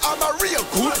Better. I'm a real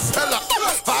good fella.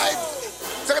 5.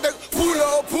 Pull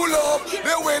up.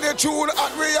 The way they tune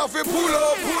at we have to pull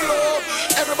up.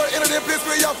 Everybody in the place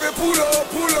we have to pull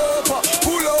up.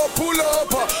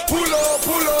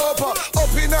 Up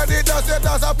in the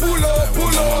dance a pull up.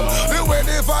 The way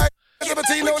they vibe.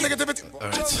 Negativity.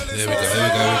 Alright, here we go.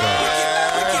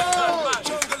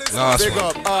 Last Big one.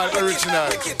 up, all original.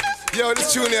 Yo,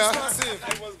 this tune here.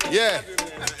 Yeah.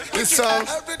 This song.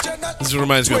 This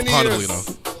reminds me of 20 Carnival, years. you know.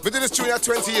 We did this tune here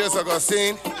 20 years ago,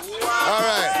 seen?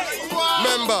 Alright.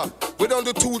 Remember, we don't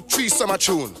do 2-3 summer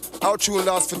tune. Our tune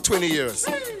lasts for 20 years.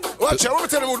 Watch out, what we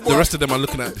tell them, The rest of them are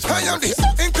looking at this man. I am the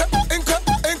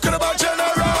incredible general.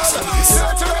 Sensation,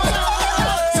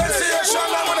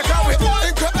 I'm gonna come with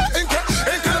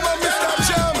incredible Mr.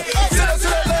 Jam.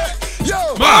 Yo,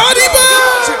 Body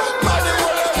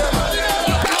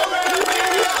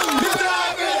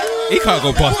He can't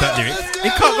go past that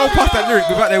lyric.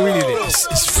 Without them winning it.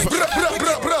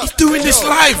 He's doing this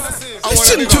live.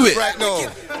 Listen to it. Right now.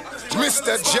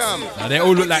 Mr. Jam. Now they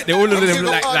all of them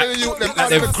look like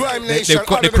they've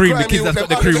got the cream. The kids that's got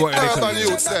the cream. What are they call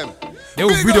it? They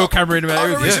all video camera in them.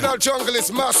 The original jungle is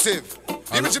massive.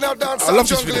 The original dancehall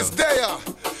jungle is there.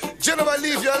 General,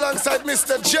 leave you alongside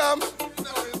Mr. Jam.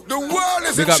 The world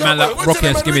is in Big up man trouble. like Rocky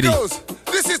and Skimmy D.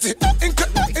 This is the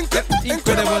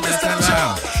incredible Mr.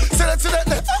 Jam.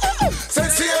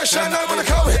 Sensation, I'm gonna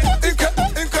call it incredible.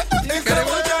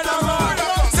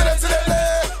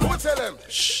 Tell them,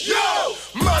 yo,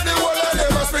 man, the whole of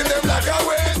them, I spin them like a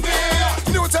Wendy.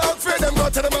 New talk for them, go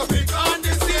to them up.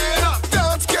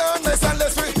 Dance can nice and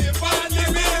less free. As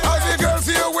the girls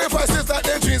see you wave, I sister,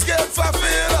 them dreams get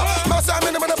fulfilled. Master, I'm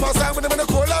in them in the pass, I'm with them in the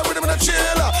cola, with them in the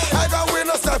chiller. I got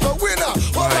winner, start for winner.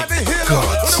 What are the healer?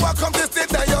 When you walk come this day,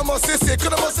 then you must see sick, you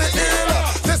must say healer.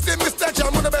 Testing Mr.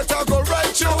 Jam, when you better go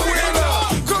right, you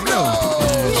winner. Come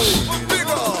on, big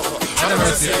up.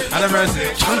 Adam Mercy.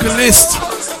 Junglist.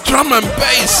 Drum and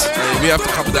bass. Hey, we have to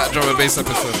cover that drum and bass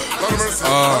episode.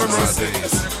 Oh my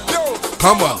days.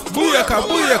 Come on. Booyaka.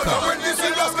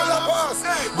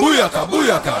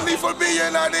 For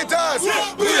being on the task.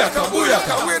 Booyaka.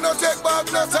 We no take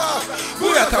back no talk.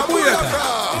 Booyaka.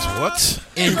 It's what?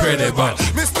 Incredible.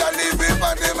 Mr. Levy,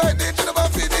 man, they might need to never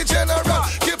feed the general.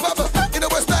 Keep up in the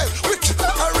West style. Rich,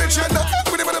 original.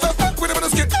 With him in the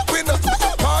skin. With the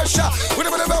Marsha. With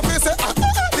him in the face.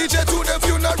 DJ to the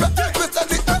funeral. Mr.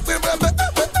 Levy.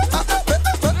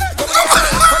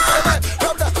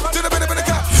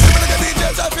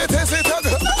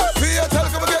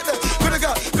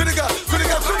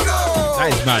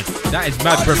 That is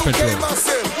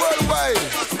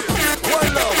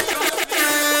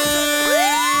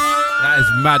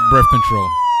mad breath control.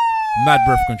 That is mad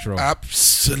breath control.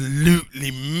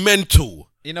 Absolutely mental.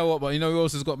 You know what? But you know who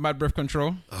else has got mad breath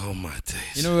control? Oh my days.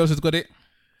 You know who else has got it?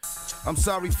 I'm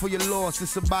sorry for your loss.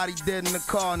 It's a body dead in the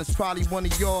car, and it's probably one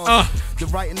of yours. The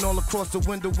writing all across the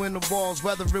window in the walls.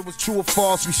 Whether it was true or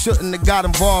false, we shouldn't have got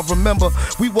involved. Remember,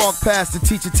 we walked past the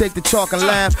teacher, take the chalk and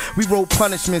laugh. We wrote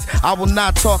punishments. I will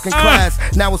not talk in class.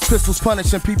 Now it's pistols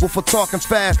punishing people for talking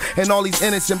fast, and all these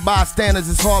innocent bystanders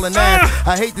is hauling ass.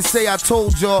 I hate to say I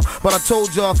told y'all, but I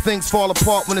told y'all things fall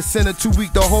apart when it's in a too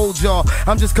weak to hold y'all.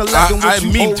 I'm just collecting what you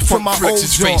owe to my old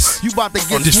jaw. You about to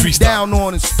get swooped down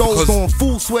on and stole on.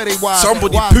 Fools swear they wise.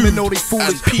 Somebody wise know they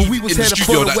foolish, but we was in the headed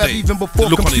studio for the that web day. even before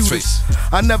The look on his computers. face.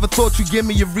 I never thought you'd give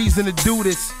me a reason to do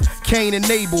this. Cain and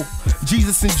Abel,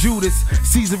 Jesus and Judas,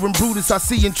 Caesar and Brutus. I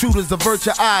see intruders, avert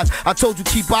your eyes. I told you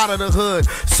keep out of the hood,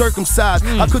 circumcised.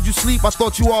 How could you sleep? I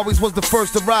thought you always was the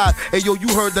first to ride. Hey yo, you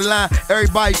heard the line,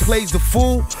 everybody plays the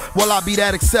fool. Well, I'll be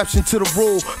that exception to the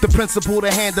rule. The principal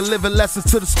to hand delivered lessons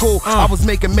to the school. I was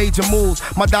making major moves,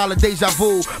 my dollar deja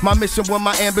vu. My mission when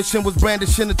my ambition was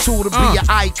brandishing a tool to be an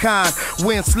icon.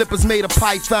 Wearing slippers made of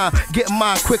python, getting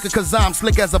mine quicker cause I'm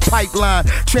slick as a pipeline.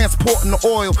 Transporting the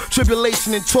oil,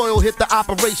 tribulation and toil hit the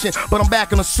operation, but I'm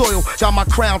back in the soil. Got my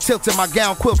crown tilted, my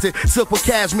gown quilted, silk with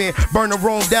cashmere. Burn the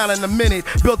Rome down in a minute.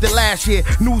 Built it last year.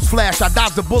 Newsflash, I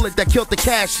dodged the bullet that killed the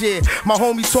cashier. My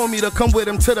homie told me to come with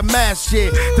him to the mass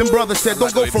shit. Them brothers said,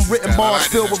 don't go from written bars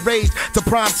filled with rage to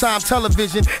primetime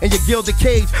television and your gilded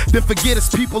cage. Then forget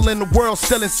it's people in the world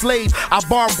still enslaved. I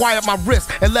barbed wire my wrist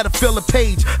and let it fill the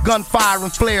page. Gunfire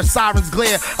and flare, sirens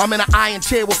glare. I'm in an iron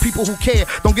chair with people who care.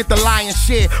 Don't get the lion's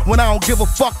share. When I don't give a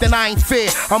fuck, then I ain't fair.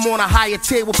 I'm on a higher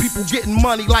tier with people getting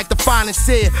money like the finest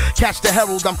here. Catch the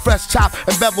herald, I'm fresh chop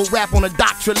and bevel rap on a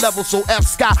doctorate level. So F.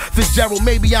 Scott Fitzgerald,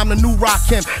 maybe I'm the new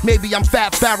Rakim, maybe I'm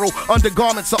Fat Pharaoh.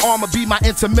 Undergarments of armor be my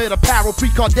intimate apparel.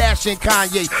 Pre-Kardashian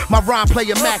Kanye, my rhyme play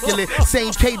immaculate.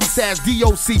 Same cadence as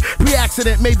DOC.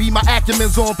 Pre-accident, maybe my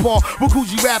acumen's on par. With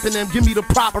Coogee rapping them, give me the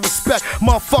proper respect.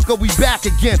 Motherfucker, we back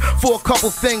again for a couple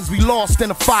things we lost in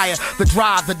the fire. The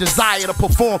drive, the desire to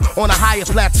perform on a higher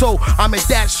plateau. I'm at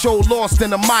that show lost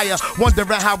in the mire,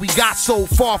 wondering how we got so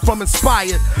far from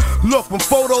inspired. Look, when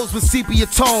photos with sepia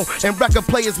tone and record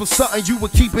players was something you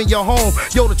would keep in your home.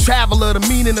 Yo, the traveler, the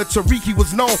meaning of Tariki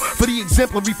was known for the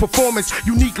exemplary performance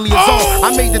uniquely his own.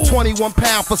 I made the 21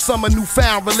 pound for some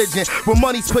newfound religion. When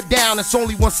money's put down, it's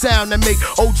only one sound that make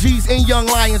OGs and young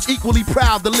lions equally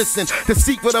proud to listen. The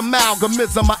secret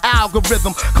amalgamism, an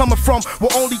algorithm coming from where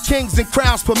only kings and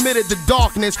crowns permitted the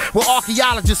darkness. Where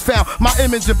archaeologists found my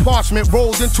image in parchment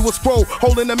rolled into a scroll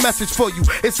holding a message for you.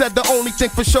 It said the only thing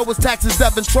for sure was taxes,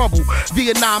 death, and trouble.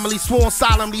 The anomaly, sworn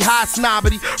solemnly, high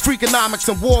snobbery, freakonomics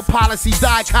and war policy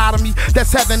dichotomy.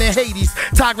 That's heaven and Hades,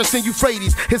 Tigris and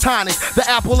Euphrates. His Highness, the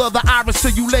apple of the iris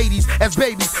to you ladies. As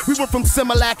babies, we went from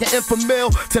Similac and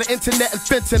Infamil to the internet and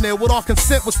fentanyl. With all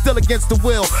consent was still against the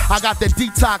will. I got that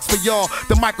detox for y'all.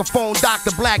 The microphone,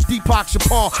 Dr. Black, Deepak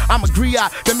Chapar. I'm a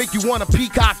griot that make you wanna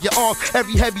peacock your arms.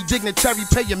 Every heavy dignitary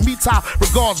pay your me top.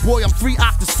 Regards, boy, I'm 3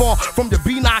 octaves far from the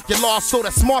B-knock you lost. So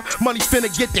that smart money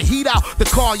finna get the heat out the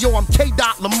car. Yo, I'm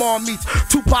K-Dot Lamar meets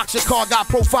Tupac Shakur. Got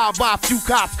profiled by a few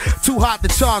cops. Too hot to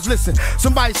charge. Listen,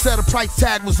 somebody said a price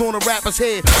tag was on a rapper's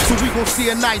head. So we gon' see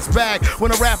a nice bag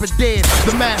when a rapper dead.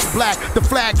 The mask black, the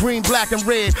flag green, black and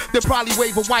red. They'll probably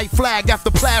wave a white flag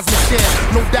after plasma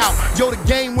shed. No doubt. Yo, the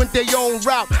game went their own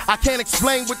route. I can't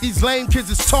explain what these lame kids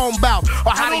is talking about.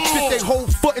 Or how they fit their whole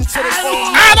foot into their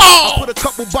own mouth. I put a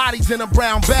couple bodies in a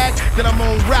brown bag, then I'm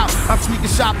on route. I'm sneaking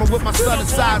shopping with my son in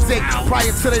size 8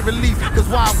 prior to their release. Cause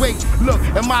why wait? Look,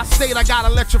 in my state I got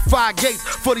electrified gates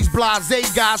for these blasé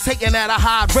guys hating at a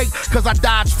high rate. Cause I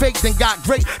dodged fake, then got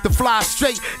great to fly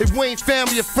straight. If we ain't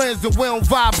family or friends, then we don't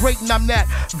vibrate. And I'm that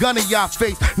gun in y'all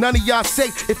face. None of y'all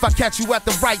safe if I catch you at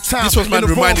the right time. This was man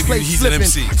reminding me he's slipping, an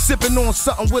MC. Sipping on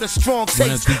something with a strong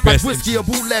taste. Like whiskey or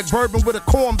bootleg bourbon with a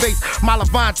corn base. My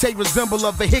Levante resemble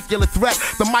a vehicular threat.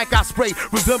 The mic I spray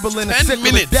resembling a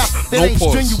sickle of death. It ain't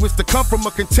strenuous to come from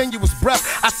a continuous breath.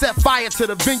 I set fire to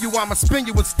the venue, I'ma spin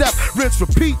you in step. Rinse,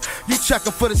 repeat. You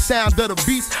checking for the sound of the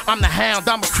beast. I'm the hound,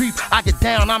 I'm a creep. I get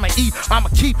down, I'ma eat. I'ma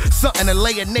keep something to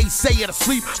lay a naysayer to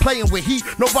sleep. Playing with heat,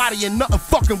 nobody and nothing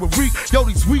fucking with reek. Yo,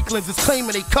 these weaklings is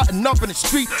claiming they cutting up in the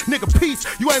street. Nigga, peace.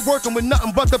 You ain't working with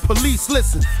nothing but the police.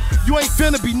 Listen, you ain't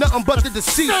finna be nothing but the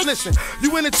deceased. Listen,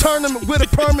 you in a tournament with a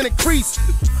permanent crease.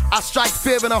 I strike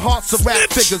fear in the hearts of rap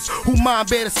figures who mind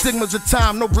bear the stigmas of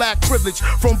time, no black privilege.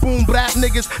 From boom bap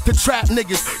niggas to trap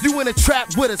niggas. You in a trap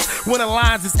with us when the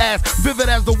lines is as vivid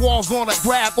as the walls on a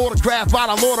graph. Autograph by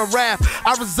the Lord of Rap.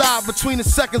 I reside between the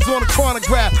seconds on the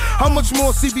chronograph. How much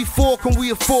more CB4 can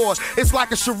we afford? It's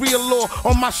like a Sharia law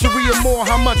on my Sharia more.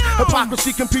 How much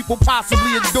hypocrisy can people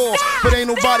possibly endure? But ain't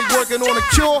nobody working on a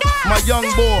cure. My young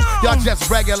boy, y'all just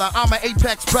regular. I'm an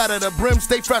apex predator. Brim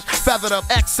stay fresh, feathered up,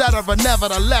 etc.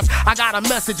 Nevertheless, I got a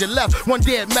message and left. One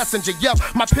dead messenger. Yep,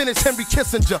 my pen is Henry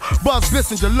Kissinger. Buzz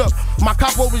Bissinger. Look, my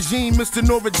capo regime, Mr.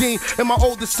 Noureddin, and my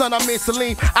oldest son, I made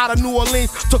Salim, out of New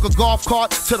Orleans. Took a golf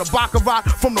cart to the Baccarat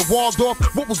from the Waldorf.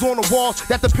 What was on the walls?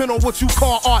 That depend on what you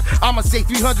call art. I'ma say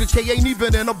 300K ain't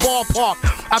even in a ballpark.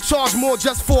 I charge more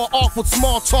just for an awkward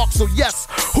small talk. So yes,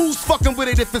 who's fucking with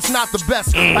it if it's not the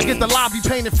best? I get the lobby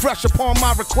painted fresh upon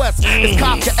my request. It's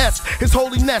Kafka-esque, his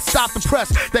holiness, stop the press.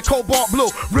 That cobalt blue,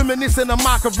 reminiscent of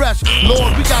Makaresh.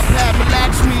 Lord, we got Pad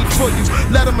Relax Mead for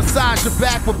you. Let him massage your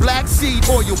back with black seed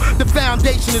oil. The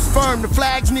foundation is firm, the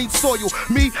flags need soil.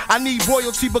 Me, I need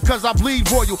royalty because I bleed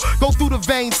royal. Go through the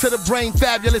veins to the brain,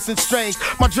 fabulous and strange.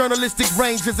 My journalistic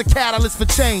range is a catalyst for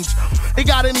change. It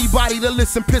got anybody to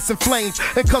listen, piss and flames.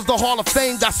 And cause the Hall of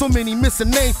Fame got so many missing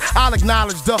names, I'll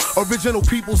acknowledge the original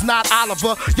people's not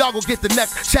Oliver. Y'all go get the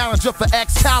next challenger for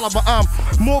Excalibur.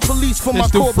 More police for my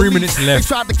core 3 minutes left. They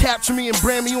tried to capture me and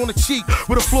brand me on the cheek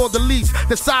with the floor the least.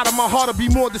 The side of my heart will be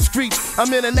more discreet.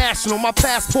 I'm international, my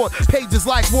passport pages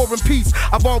like War and Peace.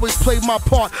 I've always played my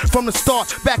part from the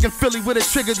start. Back in Philly where the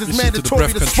triggers is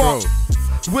mandatory to spark.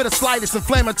 With the slightest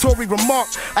inflammatory remark,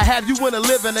 I have you in a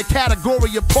living a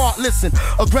category apart. Listen,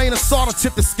 a grain of salt will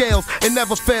tip the scales, it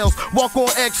never fails. Walk on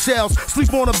eggshells,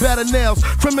 sleep on a bed of nails.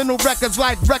 Criminal records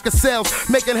like record sales,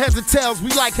 making heads and tails. We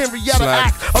like Henrietta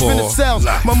Act up in the cells.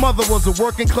 Life. My mother was a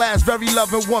working class, very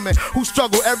loving woman who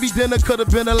struggled every dinner could have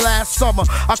been her last summer.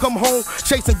 I come home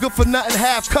chasing good for nothing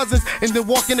half cousins and then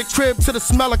walk in the crib to the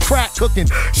smell of crack cooking.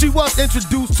 She was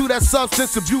introduced to that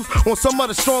substance abuse on some of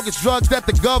the strongest drugs that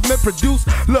the government produced.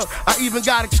 Look, I even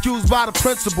got excused by the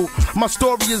principal. My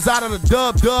story is out of the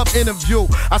dub interview.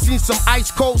 I seen some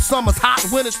ice cold summers, hot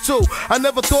winters too. I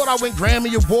never thought I win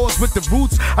Grammy Awards with the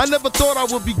Roots. I never thought I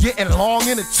would be getting long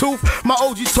in the tooth. My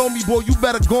OG told me, boy, you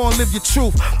better go and live your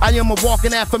truth. I am a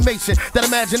walking affirmation that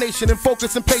imagination and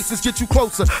focus and patience get you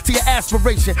closer to your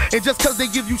aspiration. And just cause they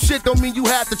give you shit don't mean you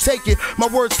have to take it. My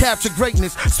words capture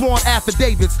greatness, sworn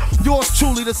affidavits. Yours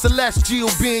truly, the celestial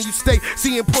being you stay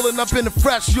seeing pulling up in the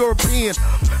fresh European.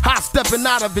 Hot stepping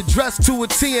out of it, dressed to a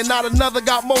T, and not another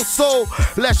got more soul.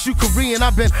 Less you Korean,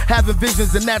 I've been having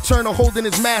visions in that Turner holding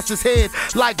his master's head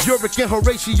like Yorick and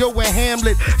Horatio and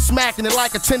Hamlet, smacking it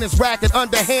like a tennis racket,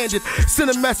 underhanded.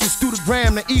 Send a message through the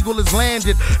gram, the eagle is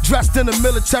landed. Dressed in a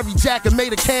military jacket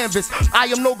made of canvas. I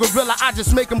am no gorilla, I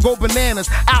just make them go bananas.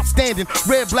 Outstanding,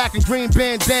 red, black, and green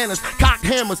bandanas. Cock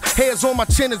hammers, hairs on my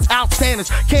chin is outstanding.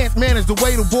 Can't manage the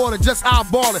weight of water, just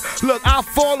eyeballing. Look, I've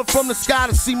fallen from the sky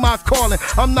to see my calling.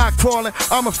 I'm not crawling,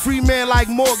 I'm a free man like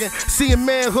Morgan. Seeing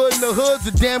manhood in the hood's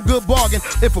a damn good bargain.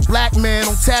 If a black man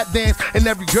don't tap dance and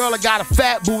every girl I got a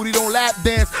fat booty don't lap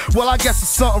dance, well I guess it's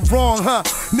something wrong, huh?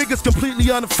 Niggas completely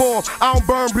uninformed. I don't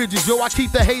burn bridges, yo, I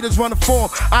keep the haters running for 'em.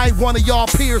 I ain't one of y'all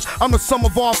peers, I'm the sum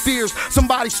of all fears.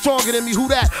 Somebody stronger than me, who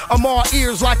that? I'm all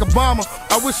ears like Obama.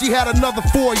 I wish he had another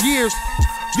 4 years.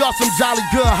 Y'all some jolly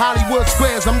good Hollywood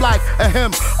squares. I'm like,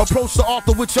 ahem, approach the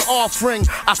author with your offering.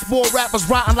 I spoil rappers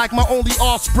rotten like my only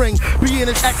offspring. Being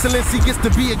his excellency gets to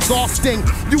be exhausting.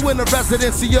 You in the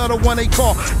residency, you're the one they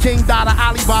call King Dada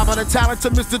Alibaba, the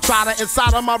talented Mr. Trotter.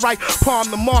 Inside of my right palm,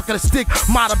 the mark of the stick.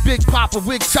 Mata Big Papa,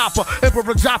 Wig Chopper,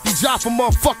 Emperor Jaffe Jaffa,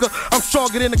 motherfucker. I'm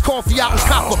stronger than the coffee out in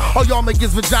copper. All y'all make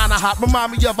his vagina hot.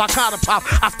 Remind me of Icona Pop.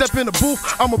 I step in the booth,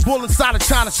 I'm a bull inside a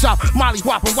China shop. Molly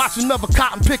whopping, watch another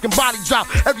cotton picking body drop.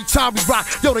 Every time we rock,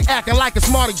 yo, they acting like it's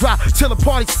Mardi Gras. Till the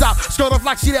party stop, skirt up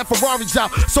like she that Ferrari job.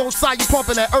 So inside you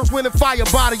pumping that Earth, Wind, and Fire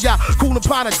body yacht. Cool and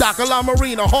Pine, Doc, a La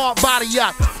Marina, hard body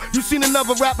yacht. You seen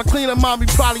another rapper cleaner, mommy?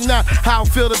 Probably not. How I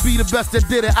feel to be the best that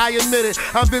did it, I admit it.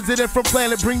 I'm visiting from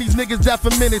planet, bring these niggas death for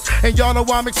minutes. And y'all know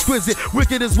I'm exquisite,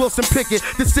 wicked as Wilson Pickett.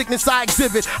 The sickness I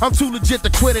exhibit, I'm too legit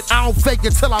to quit it. I don't fake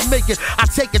it till I make it. I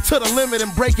take it to the limit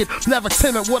and break it. Never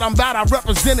timid, what I'm about, I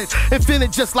represent it.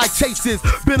 Infinite just like Chase is,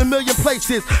 been a million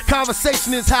places.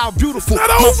 Conversation is how beautiful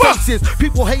my face is.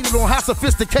 People hated on how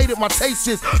sophisticated my taste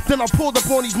is. Then I pulled up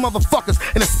on these motherfuckers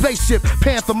in a spaceship,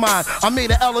 Panther mind. I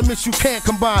made the elements you can't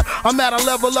combine. I'm at a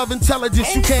level of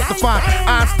intelligence you can't define.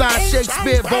 Einstein,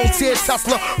 Shakespeare, Voltaire,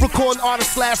 Tesla, recording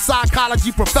artist /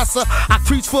 psychology professor. I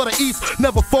preach for the East,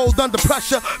 never fold under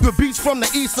pressure. The beats from the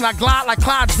East and I glide like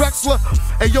Clyde Drexler.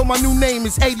 And yo, my new name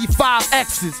is 85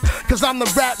 X's, cause I'm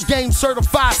the rap game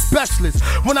certified specialist.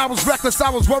 When I was reckless, I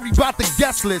was worried about the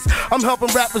guest list. I'm helping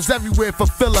rappers everywhere,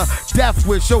 fulfill a death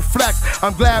wish, yo flex.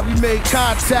 I'm glad we made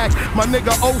contact. My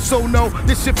nigga also know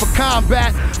this shit for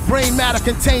combat. Brain matter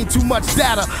contain too much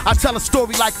data. I tell a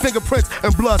story like fingerprints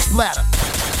and blood splatter.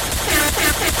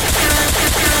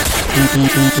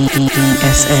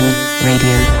 ESN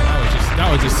Radio. That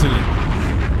was just silly.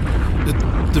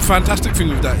 The fantastic thing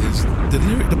with that is the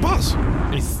lyric, the bars.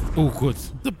 It's all good.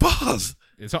 The bars.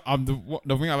 It's the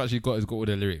thing I've actually got is got all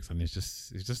the lyrics, and it's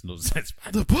just nonsense.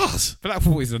 Man. The bars. Black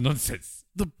Thought is a nonsense.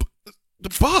 The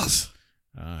bars.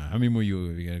 How many more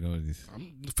you gonna go with this?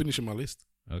 I'm finishing my list.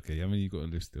 Okay, how many you got a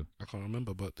list still? I can't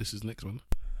remember, but this is next one.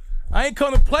 I ain't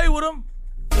come to play with him.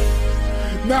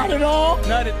 Not at all.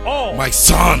 Not at all. My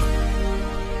son.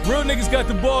 Real niggas got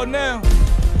the ball now.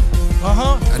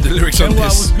 And the lyrics on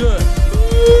this. was good.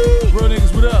 Real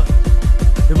niggas, what up?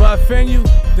 If I offend you,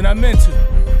 then I meant to.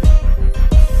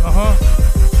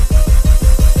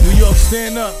 New York,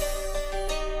 stand up.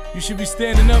 You should be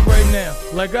standing up right now,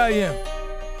 like I am.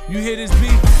 You hear this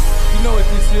beat? You know what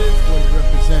this is, what it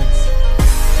represents.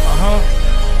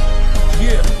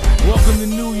 Yeah. Welcome to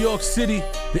New York City,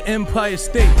 the Empire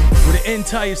State, where the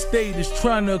entire state is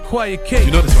trying to acquire cake.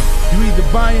 You know this one. You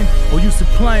either buying or you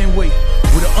supplying weight,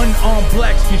 where the unarmed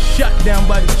blacks get shot down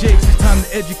by the jakes. It's time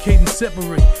to educate and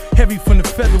separate. Heavy from the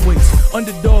featherweights.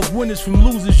 Underdog winners from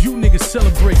losers, you niggas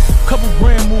celebrate. Couple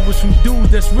grand movers from dudes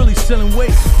that's really selling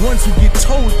weight. Ones who get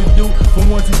told what to do from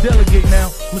ones who delegate.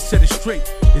 Now, I'ma set it straight.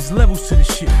 There's levels to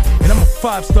this shit. And I'm a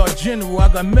 5-star general, I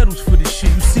got medals for this shit.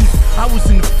 You see, I was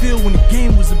in the field when the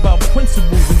game was about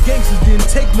principles. And gangsters didn't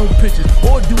take no pictures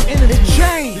or do interviews. It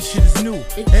changed. This shit is new.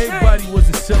 Everybody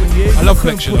wasn't selling, yeah. I love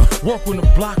Flexion though. Work on the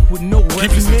block with no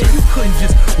resume. You couldn't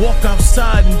just walk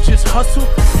outside and just hustle.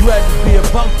 You had to be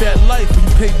about that life and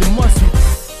you paid the muscle.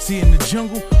 See, in the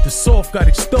jungle, the soft got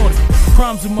extorted.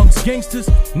 Crimes amongst gangsters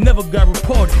never got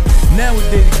reported.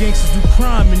 Nowadays, the gangsters do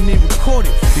crime and they record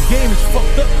it. The game is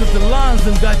fucked up cause the lines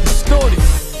done got distorted.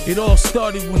 It all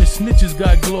started when the snitches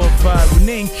got glorified. When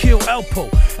they ain't killed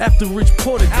Alpo after Rich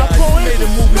Porter died. You made a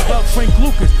movie about Frank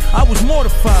Lucas. I was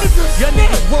mortified. Y'all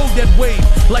niggas rode that wave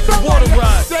like a water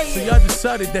ride. So y'all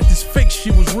decided that this fake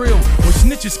shit was real. When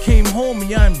snitches came home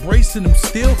and y'all embracing them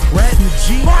still. Ratting the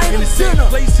G in the same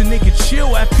place and they could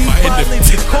chill after he violated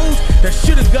the codes that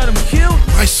should've got him killed.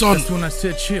 My son. That's when I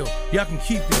said chill. Y'all can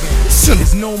keep the game.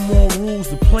 There's no more rules.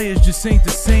 The players just ain't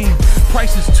the same.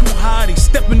 Prices too high. They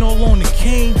stepping all on the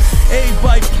cane.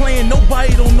 Everybody playing,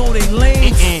 nobody don't know they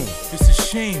lanes. It's a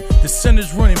shame, the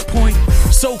center's running point.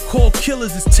 So-called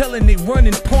killers is telling they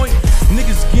running point.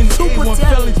 Niggas getting A1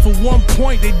 felons for 1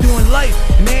 point. They doing life,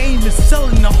 and they ain't even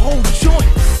selling the whole joint.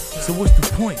 So what's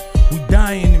the point? We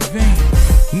dying in vain.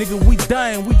 Nigga, we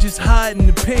dying, we just hiding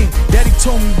the pain. Daddy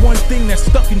told me one thing that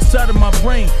stuck inside of my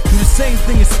brain. Do the same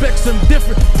thing, expect something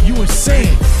different, you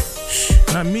insane. Shh,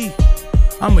 not me,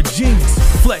 I'm a genius.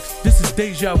 Flex, this is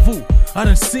deja vu. I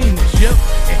done seen this, yep.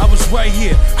 I was right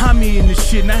here, high me in this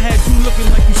shit. And I had you looking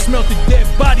like you smelled a dead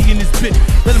body in this bitch.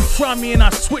 Let them try me and I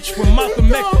switch from Malcolm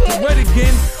X to Red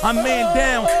again. I'm man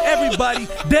down, everybody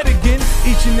dead again.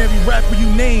 Each and every rapper you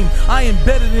name, I am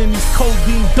better than these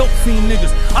codeine dope fiend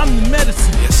niggas. I'm the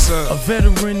medicine, yes sir. A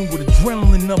veteran with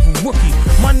adrenaline of a rookie.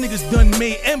 My niggas done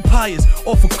made empires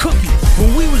off a cookie.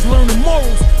 When we was learning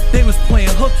morals, they was playing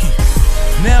hooky.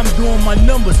 Now I'm doing my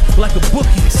numbers like a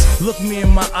bookie. Look me in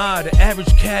my eye, the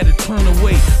average cat to turn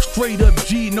away. Straight up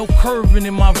G, no curving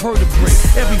in my vertebrae.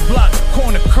 Every block,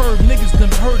 corner, curve, niggas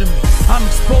done heard of me. I'm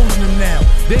exposing them now,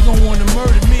 they gon' wanna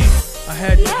murder me. I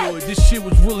had to do it, this shit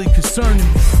was really concerning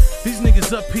me. These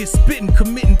niggas up here spitting,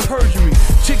 committing perjury.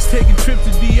 Chicks taking trips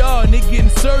to DR and they getting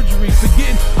surgery.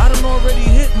 Forgetting I done already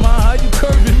hit my, how you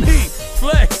curving me?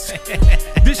 Flex.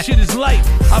 This shit is light.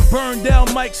 I burn down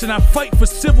mics and I fight for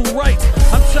civil rights.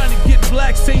 I'm trying to get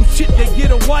black, same shit they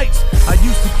get a whites. I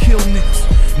used to kill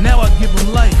niggas, now I give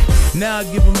them life. Now I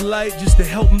give them light just to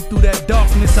help them through that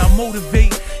darkness. I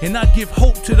motivate and I give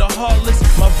hope to the heartless.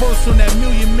 My verse on that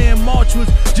Million Man March was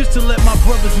just to let my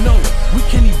brothers know we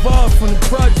can evolve from the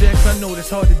projects. I know that's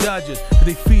hard to digest, but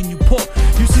they feeding you pork.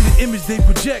 You see the image they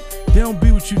project, they don't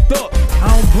be what you thought.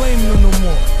 I don't blame them no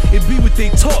more, it be what they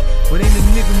taught. But ain't a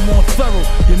nigga more thorough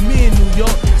than me in New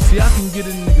York. See, I can get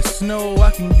a nigga snow,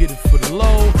 I can get it for the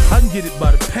low, I can get it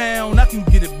by the pound, I can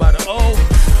get it by the O.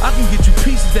 I can get you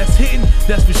pieces that's hitting,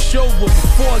 that's for sure. But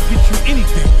before I get you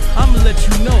anything, I'ma let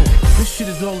you know this shit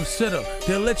is all a setup.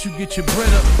 They'll let you get your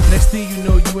bread up. Next thing you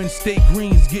know, you in State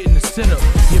Greens getting the setup.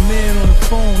 Your man on the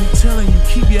phone, he telling you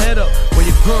keep your head up. Or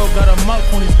your girl got her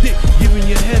mouth on his dick, giving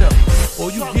your head up.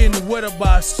 Or you getting wet up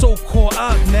by a so-called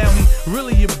op. Now he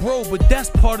really your bro, but that's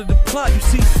part of the plot. You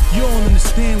see, you don't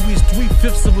understand we is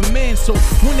 3/5 of a man. So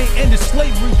when they ended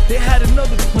slavery, they had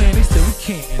another plan. They said we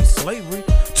can't end slavery.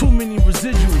 Too many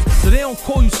residuals, so they don't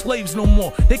call you slaves no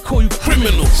more. They call you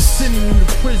criminals. Sending you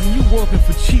to prison, you working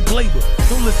for cheap labor.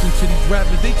 Don't listen to these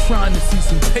rappers, they trying to see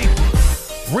some paper.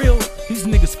 Real, these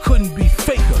niggas couldn't be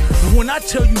faker. But when I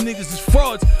tell you niggas is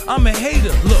frauds, I'm a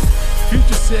hater. Look,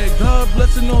 Future said, God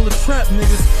blessing all the trap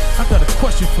niggas. I got a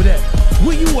question for that.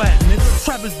 Where you at, nigga?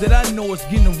 Trappers that I know is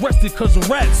getting arrested cause of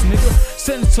rats, nigga.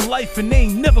 Sentenced to life and they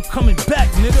ain't never coming back,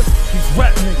 nigga. These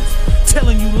rap niggas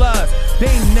telling you lies. They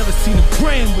ain't never seen a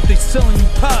gram, but they selling you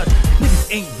pies. Niggas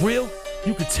ain't real.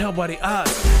 You can tell by their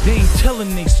eyes, they ain't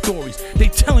telling their stories, they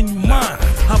telling you mine.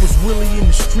 I was really in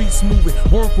the streets moving,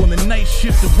 work on the night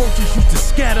shift, the roaches used to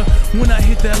scatter when I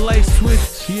hit that light switch.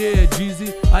 Yeah,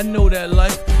 Jeezy, I know that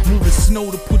life, moving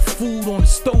snow to put food on the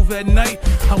stove at night.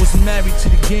 I was married to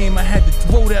the game, I had to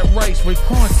throw that rice.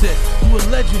 Raekwon said, you a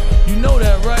legend, you know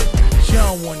that, right? But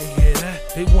y'all don't wanna hear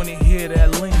that, they wanna hear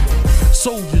that lingo.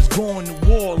 Soldiers going to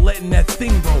war, letting that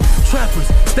thing go. Trappers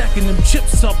stacking them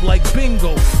chips up like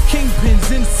bingo.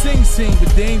 Kingpins in Sing Sing, but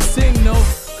they ain't sing no,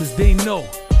 cause they know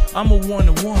I'm a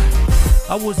one-to-one.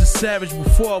 I was a savage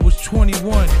before I was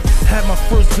 21. Had my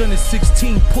first gun at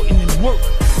 16, putting in work.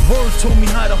 Birds told me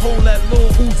how to hold that little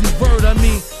Uzi bird. I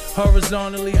mean,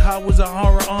 Horizontally, how was a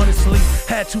horror, honestly?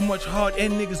 Had too much heart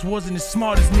and niggas wasn't as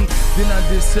smart as me. Then I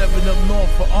did 7 up north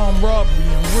for armed robbery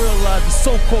and realized the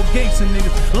so-called gangster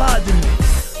niggas lied to me.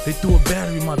 They threw a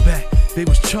battery in my back, they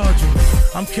was charging me.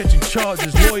 I'm catching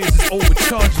charges, lawyers is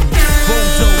overcharging me.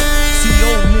 Bozo,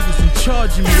 CO niggas in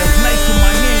charging me. I was nice with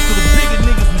my hands so the bigger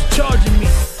niggas was charging me.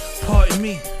 Pardon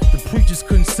me, the preachers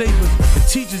couldn't save us. The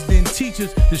teachers didn't teach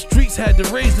us, the streets had to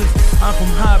raise us. I'm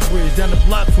from High Bridge, down the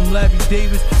block from Labby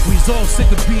Davis. We was all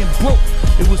sick of being broke,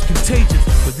 it was contagious.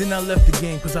 But then I left the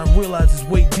game cause I realized it's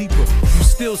way deeper. You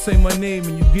still say my name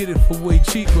and you get it for way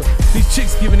cheaper. These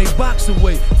chicks giving their box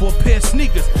away for a pair of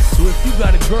sneakers. So if you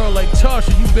got a girl like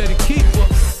Tasha, you better keep her.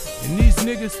 And these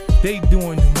niggas, they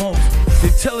doing the most. They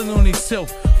telling on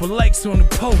themselves for likes on the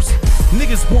post.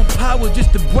 Niggas want power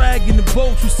just to brag in the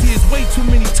boat. You see it's way too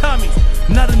many Tommies,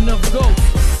 not enough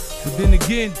ghosts. But then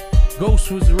again,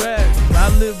 Ghost was a rag. I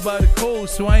live by the code,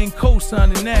 so I ain't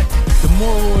co-signing that. The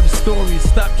moral of the story is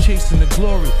stop chasing the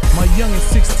glory. My youngin'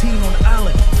 16 on the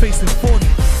island, facing 40.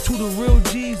 To the real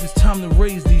G's, it's time to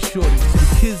raise these shorties. To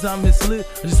the kids I misled,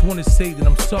 I just wanna say that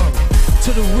I'm sorry.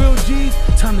 To the real G's,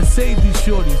 time to save these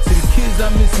shorties. To the kids I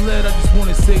misled, I just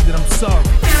wanna say that I'm sorry.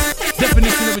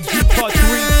 Definition of a G part 3.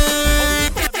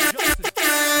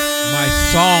 My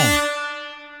song.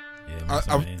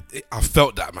 I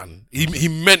felt that, man. He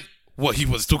meant what he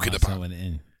was talking about. Went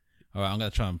in. All right, I'm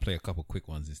gonna try and play a couple quick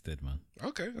ones instead, man.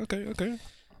 Okay.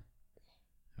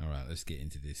 All right, let's get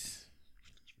into this.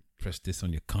 Press this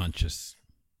on your conscious.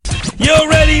 You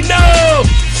already know.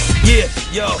 Yeah,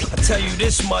 yo, I tell you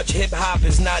this much, hip-hop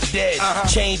is not dead.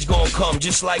 Change gon' come,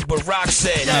 just like Barack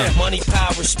said. Money,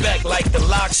 power, respect, like the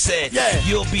lock said.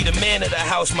 You'll be the man of the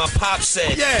house, my pop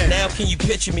said. Now can you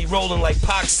picture me rolling like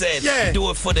Pac said?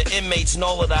 Do it for the inmates and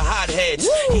all of the hotheads.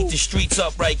 Heat the streets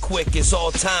up right quick, it's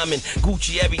all timing.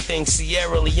 Gucci everything,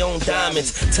 Sierra Leone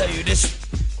diamonds. Tell you this,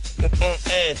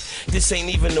 this ain't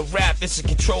even a rap, it's a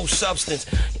controlled substance.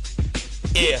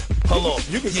 Yeah, hold on.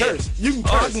 You can curse. You can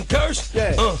curse. I can curse?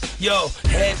 Yeah. Yo,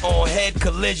 head-on-head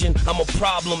collision. I'm a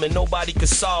problem and nobody can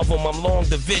solve them. I'm long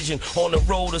division. On the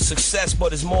road to success,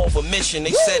 but it's more of a mission.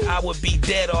 They said I would be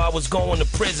dead or I was going to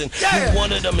prison.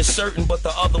 One of them is certain, but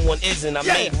the other one isn't. I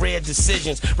made rare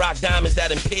decisions. Rock diamonds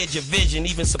that impaired your vision.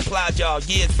 Even supplied y'all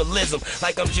years for lism.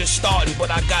 Like I'm just starting,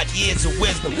 but I got years of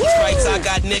wisdom. Stripes I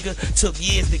got, nigga, took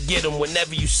years to get him.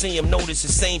 Whenever you see him, notice the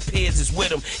same peers is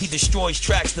with him. He destroys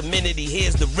tracks the minute he hears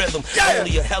the rhythm.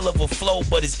 Only a hell of a flow,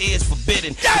 but his ears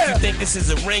forbidden. If you think this is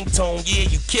a ringtone, yeah,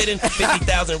 you kidding?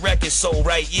 50,000 records sold,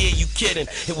 right? Yeah, you kidding?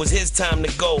 It was his time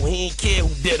to go. He ain't care who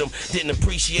did him. Didn't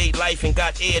appreciate life and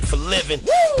got aired for living.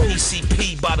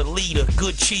 PCP by the leader,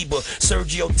 good Chiba.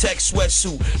 Sergio Tech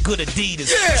sweatsuit, good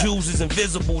Adidas. Jewels is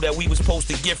invisible that we was supposed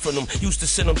to get from them. Used to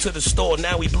send them to the store,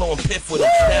 now we blowing piff with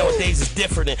them. Nowadays it's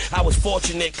different. I was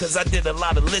fortunate cause I did a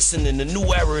lot of listening. The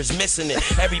new era is missing it.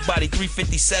 Everybody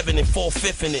 357 and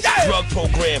 4/5 in it. Drug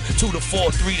program 2 to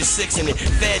 4, 3 to 6 in it.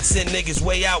 Feds send niggas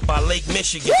way out by Lake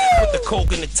Michigan. Put the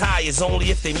coke in the tires only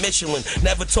if they Michelin.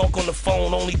 Never talk on the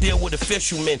phone, only deal with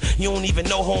official men. You don't even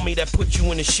know homie that put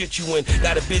you in the shit you in.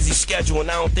 Got a busy schedule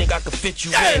and I don't think I could fit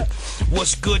you in.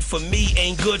 What's good for me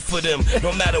ain't good for them.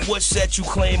 No matter what set you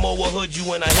claim or what hood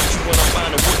you in, I hit you when I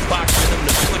find a wood box for them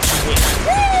to put you in.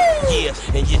 Yeah,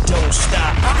 and you don't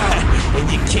stop. And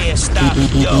you can't stop.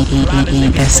 Yo, a lot of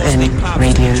niggas lost they pops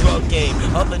in the drug game.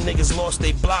 Other niggas lost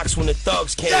they blocks when the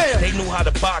thugs came. They knew how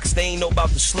to box, they ain't know about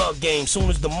the slug game. Soon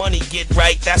as the money get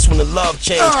right, that's when the love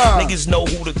change. Niggas know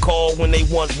who to call when they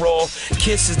want raw.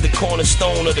 Kiss is the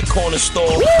cornerstone of the corner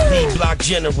store. D-Block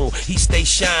General, he stay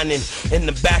shining. In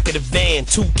the back of the van,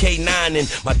 2K9ing.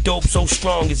 My dope so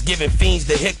strong, it's giving fiends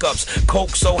the hiccups.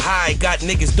 Coke so high, got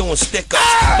niggas doing stick-ups.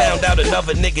 Found out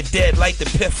another nigga dead, light the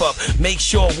piff up. Make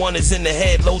sure one is in the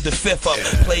head, load the fifth up.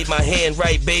 Played my hand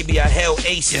right, baby, I held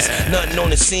aces. Nothing on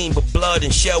the scene but blood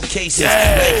and shell cases.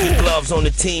 Nike gloves on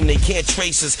the team, they can't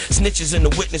trace us. Snitches in the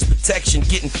witness protection,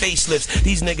 getting facelifts.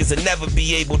 These niggas will never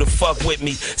be able to fuck with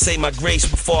me. Say my grace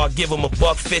before I give them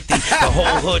 $150. The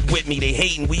whole hood with me, they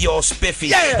hating, we all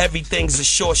spiffy. Everything's a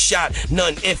short shot,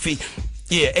 none iffy.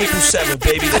 Yeah, April 7th,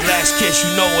 baby, the last kiss,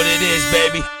 you know what it is,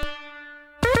 baby.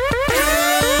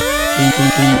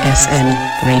 ESN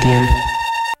Radio.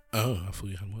 Oh, I thought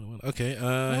you had one. Okay,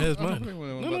 here's mine. No.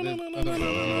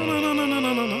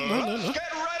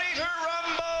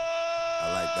 I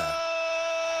like that.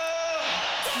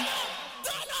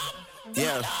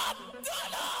 Yeah.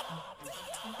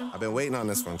 I've been waiting on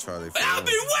this one, Charlie. I've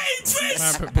been waiting, Chris.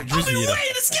 I've been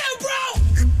waiting to scale,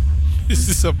 bro. This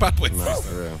is a bad way. No,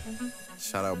 for real.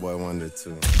 Shout out Boy Wonder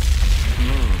too.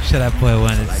 Shout out Boy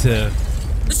Wonder too.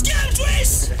 Let's get him,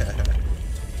 Chris.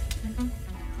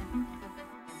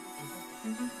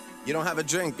 You don't have a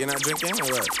drink? You're not drinking or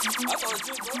what? I got a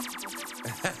drink, bro.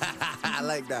 I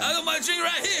like that. I got my drink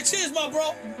right here. Cheers, my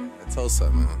bro. I told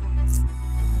something, man.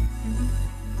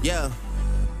 Yeah.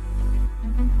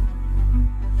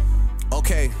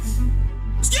 Okay.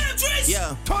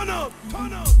 Yeah. Turn up.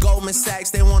 Goldman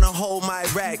Sachs, they wanna hold my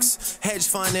racks. Hedge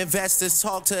fund investors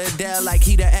talk to Adele like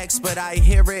he the expert. I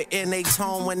hear it in they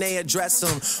tone when they address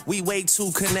him. We way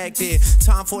too connected.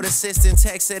 Time for the assistant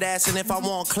texted asking if I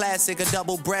want classic or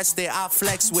double-breasted. I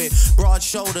flex with broad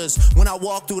shoulders. When I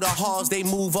walk through the halls, they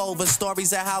move over.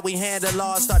 Stories of how we handle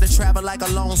laws. Start to travel like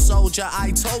a lone soldier.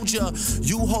 I told ya,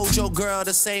 you hold your girl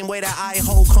the same way that I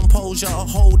hold composure or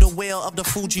hold the wheel of the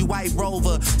Fuji White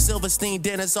Rover. Silverstein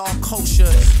dinner's all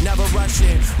kosher, never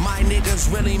rushing. My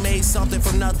niggas really made something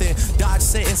from nothing. Dodge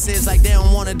sentences like they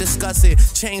don't wanna discuss it.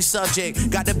 Change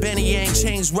subject, got the Benny Yang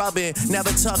chains rubbing.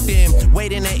 Never tucked in,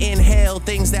 waiting to inhale.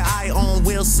 Things that I own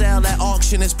will sell at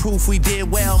auction is proof we did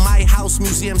well. My house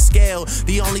museum scale.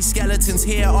 The only skeletons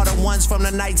here are the ones from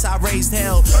the nights I raised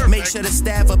hell. Make sure the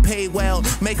staff are paid well.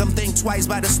 Make them think twice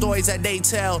by the stories that they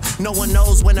tell. No one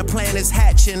knows when the plan is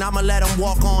hatching. I'ma let them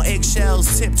walk on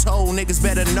eggshells. Tiptoe, niggas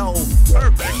better know.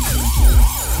 Perfect.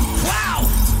 Wow!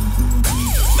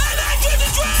 Man, I get the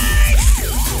drink!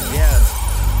 Yeah.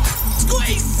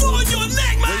 Squeeze foot on your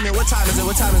neck, man! Wait a minute, what time is it?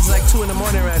 It's like 2 in the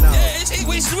morning right now. Yeah, it's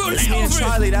real late. It's me and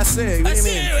Charlie, that's it. What do you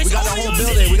mean? It. We got the whole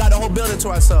building. We got the whole building to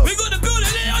ourselves. We got the building.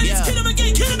 Let's kill him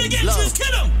again. Just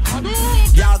kill him.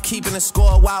 Y'all keeping the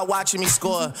score while watching me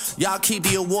score. Y'all keep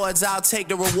the awards, I'll take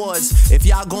the rewards. If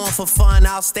y'all going for fun,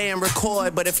 I'll stay and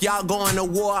record. But if y'all going to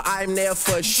war, I'm there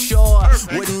for sure.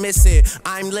 Wouldn't miss it.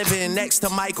 I'm living next to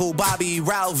Michael, Bobby,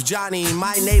 Ralph, Johnny.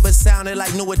 My neighbors sounded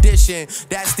like New Edition.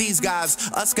 That's these guys.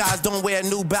 Us guys don't wear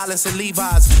New Balance and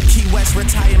Levi's. Key West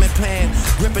retirement plan.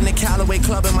 Gripping the Callaway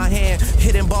Club in my hand.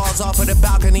 Hitting balls off of the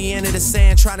balcony into the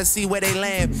sand. Trying to see where they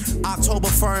land. October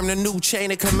firm, the new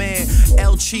chain of command.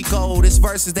 El Chico, this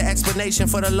verse is the explanation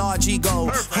for the large ego.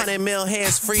 100 mil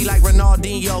hands free like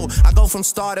Ronaldinho. I go from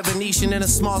star to Venetian in a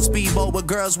small speedboat with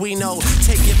girls we know.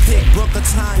 Take your pick, Brooke or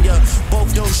Tanya.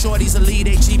 Both those shorties will leave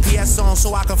their GPS on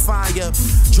so I can find ya.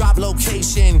 Drop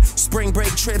location, spring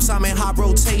break trips, I'm in hot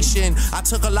rotation. I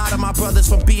took a lot of my brothers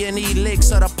from B&E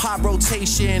licks of the pop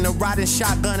rotation. A riding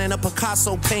shotgun and a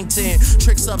Picasso painting.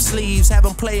 Tricks up sleeves, have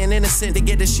them playing innocent to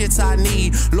get the shits I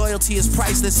need. Loyalty is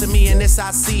priceless to me and this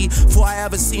I see. Before I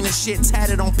ever seen a shit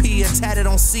tatted on P and tatted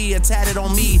on C and tatted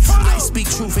on me. I speak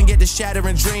truth and get the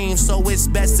shattering dreams, so it's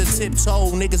best to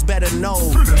tiptoe. Niggas better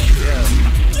know.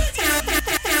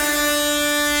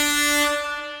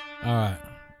 Alright,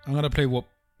 I'm gonna play what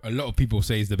a lot of people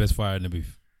say is the best fire in the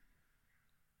booth.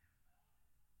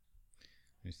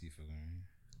 Let's see if I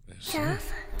can.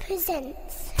 Chaff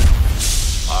presents.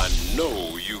 I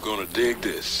know you gonna dig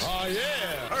this. Oh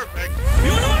yeah, perfect. You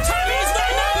know what time it is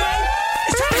right now, man?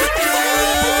 It's time to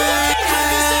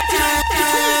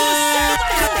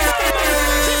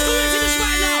let's go into this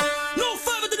right now. No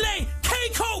further delay.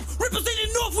 K-Cole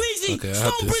representing North Weezy. Okay,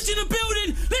 Stonebridge in the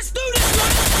building. Let's do this,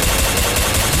 man.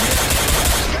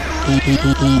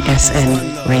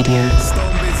 ESN Radio.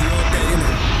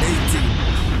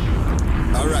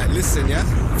 Alright, listen, yeah?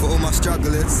 For all my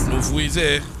strugglers. North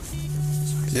Weezy.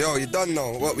 Yo, you done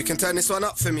know. What, we can turn this one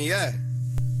up for me, yeah?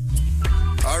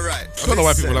 Alright. I don't know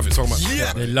why people love it so much.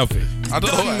 Yeah. They love it. I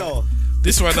don't know why.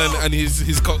 This one and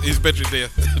his bedroom there.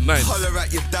 Nice. Holler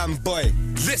at your damn boy.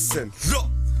 Listen, look.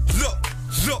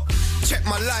 Check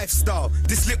my lifestyle.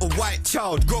 This little white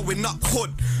child growing up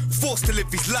hood, forced to live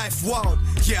his life wild.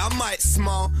 Yeah, I might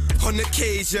smile on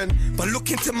occasion, but look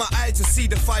into my eyes and see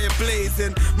the fire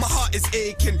blazing. My heart is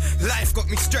aching. Life got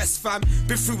me stressed, fam.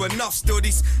 Been through enough, still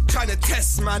these trying to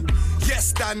test, man.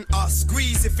 Yes, Dan,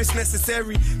 squeeze if it's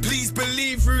necessary. Please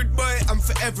believe, rude boy, I'm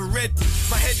forever ready.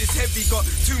 My head is heavy, got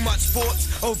too much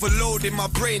thoughts, overloading my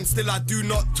brain. Still I do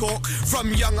not talk.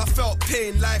 From young I felt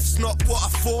pain. Life's not what I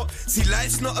thought. See,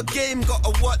 life's not a game.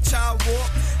 Gotta watch how I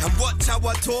walk and watch how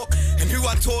I talk and who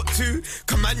I talk to.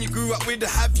 Come on, you grew up with to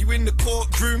have you in the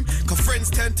courtroom. Cause friends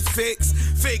tend to fakes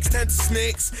tend to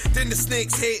snakes. Then the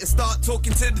snakes hate and start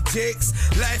talking to the jakes.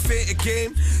 Life ain't a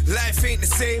game, life ain't the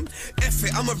same. F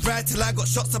it, I'ma ride till I got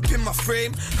shots up in my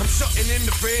frame. I'm shotting in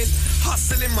the brain,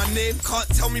 hustling my name. Can't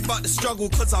tell me about the struggle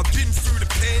cause I've been through the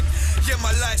pain. Yeah,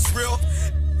 my life's real.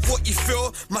 What you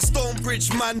feel, my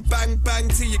Stonebridge man, bang bang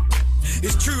to you.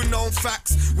 It's true, known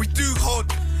facts, we do hold.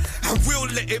 And we'll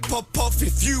let it pop off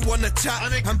if you wanna chat.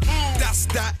 And that's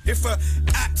that. If a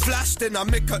act flash, then I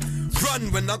make a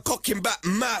run when I'm cocking back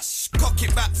mash. Cock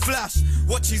it back flash.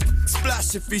 Watch his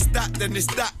splash. If he's that, then it's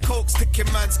that. Coke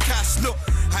sticking man's cash. Look,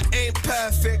 I ain't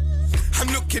perfect. I'm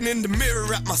looking in the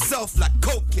mirror at myself like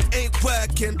coke, it ain't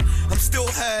working. I'm still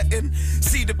hurting,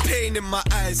 see the pain in my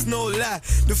eyes, no lie.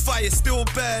 The fire's still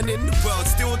burning, the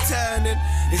world's still turning.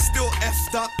 It's still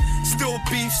effed up, still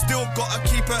beef, still gotta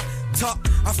keep it top.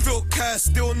 I feel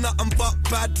cursed, still nothing but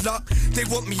bad luck. They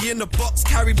want me in a box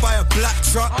carried by a black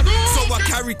truck. So I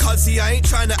carry cuzzy, I ain't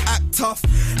trying to act tough.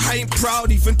 I ain't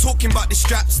proud even talking about the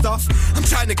strap stuff. I'm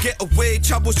trying to get away,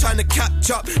 trouble's trying to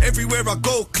catch up. Everywhere I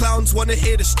go, clowns wanna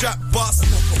hear the strap bust.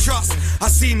 Trust, I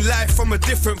seen life from a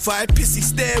different vibe. Pissy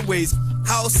stairways,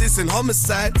 houses and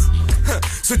homicides.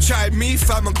 So try me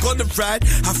fam, I'm gonna ride.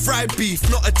 I fry beef,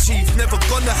 not a chief, never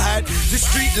gonna hide. The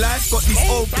street life got these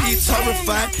OPs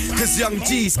horrified, cause young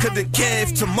G's couldn't care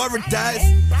if tomorrow dies.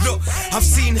 Look, I've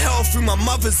seen hell through my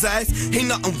mother's eyes. Ain't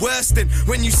nothing worse than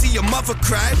when you see your mother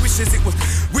cry.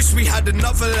 Wish we had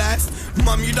another life.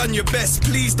 Mum, you done your best,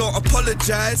 please don't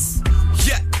apologize.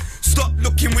 Yeah, stop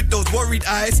looking with those worried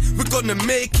eyes. We're gonna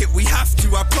make it, we have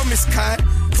to, I promise, Kai.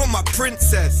 For my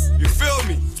princess, you feel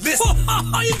me? Listen.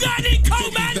 You got it, Cole,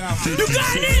 man. You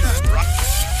got it.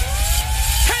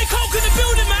 Hey, Cole, in the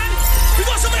building, man. We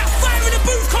got some of that fire in the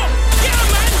booth, Cole. Get him,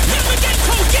 man. Get him again,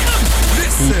 Cole. Get him.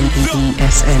 Listen,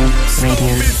 ESN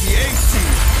Radio.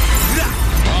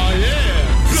 Oh yeah.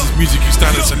 This is music you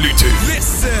stand and salute to.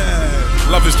 Listen.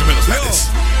 Love instrumentals like this.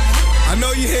 I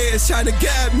know you haters trying to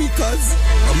get at me, cause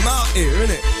I'm out here,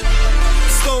 innit?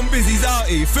 Stone Busy's out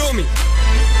here, you feel me?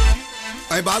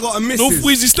 Hey, but I got a missus. North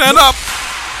Weezy, stand up.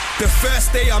 The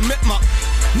first day I met my,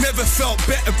 never felt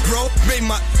better, bro. Made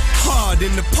my hard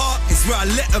in the park is where I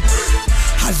let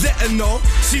her know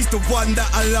she's the one that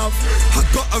I love. I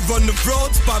got her on the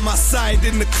roads by my side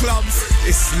in the clubs.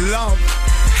 It's love,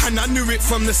 and I knew it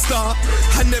from the start.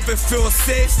 I never feel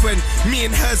safe when me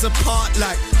and her's apart.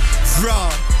 Like,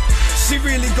 bruh, she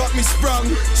really got me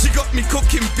sprung. She got me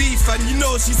cooking beef and you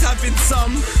know she's having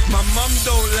some. My mum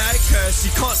don't like her, she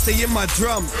can't stay in my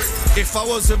drum. If I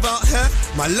was without her,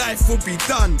 my life would be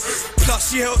done.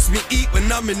 Plus she helps me eat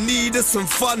when I'm in need of some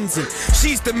funds. And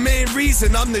she's the main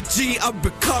reason I'm the G I've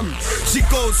become. She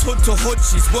goes hood to hood,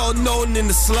 she's well known in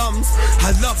the slums.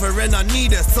 I love her and I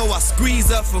need her, so I squeeze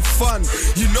her for fun.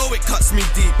 You know it cuts me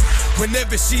deep.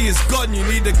 Whenever she is gone, you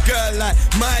need a girl like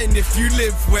mine if you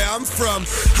live where I'm from.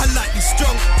 I like you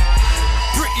strong,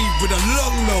 pretty with a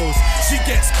long nose. She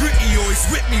gets gritty, always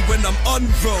with me when I'm on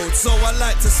road. So I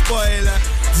like to spoil her,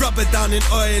 rub her down in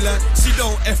oil her. She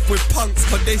don't F with punks,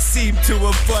 but they seem to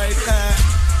avoid her.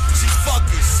 She's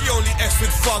fuggy, she only F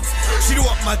with fucks. She don't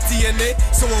want my DNA,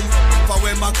 so if I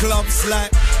wear my gloves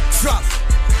like trust.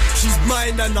 She's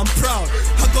mine and I'm proud.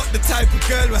 I got the type of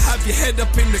girl who'll have your head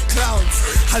up in the clouds.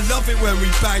 I love it when we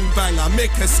bang bang, I make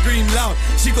her scream loud.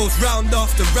 She goes round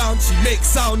after round, she makes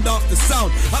sound after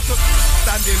sound. I put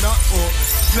standing up or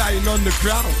flying on the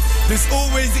ground. There's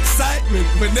always excitement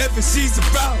whenever she's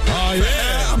around. Oh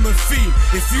yeah, I'm a fiend,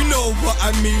 if you know what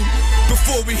I mean.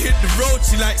 Before we hit the road,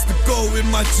 she likes to go in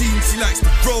my jeans. She likes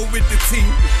to roll with the team.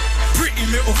 Pretty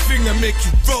little finger make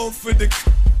you roll for the...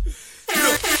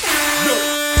 Look.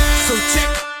 So check.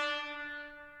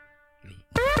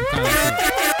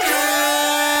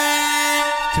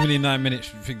 Too many 9 minutes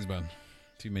things, man.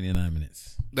 Too many 9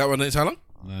 minutes. That one is how long?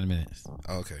 9 minutes.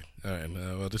 Oh, okay. All right.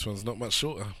 Well, this one's not much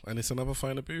shorter. And it's another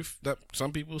Find a Booth that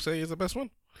some people say is the best one.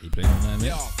 He played 9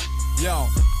 minutes. Yo.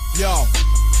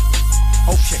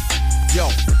 Okay. Yo.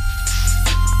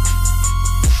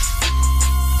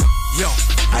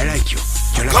 I like you.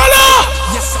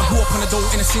 Yes, I grew up on a dole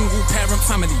in a single parent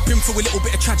family. Been through a little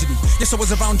bit of tragedy. Yes, I was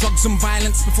around drugs and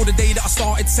violence before the day that I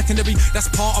started secondary.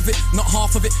 That's part of it, not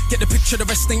half of it. Get the picture, the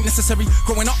rest ain't necessary.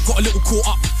 Growing up, got a little caught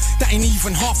up. That ain't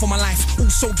even half of my life.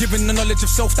 Also given the knowledge of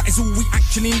self, that is all we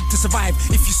actually need to survive.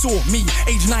 If you saw me,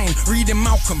 age 9, reading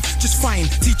Malcolm, just fine.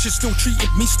 Teachers still treated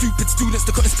me stupid. Students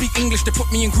that couldn't speak English, they put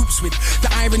me in groups with.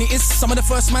 The irony is, some of the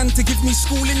first man to give me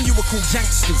schooling, you were called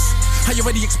youngsters. I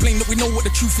already explained that we know what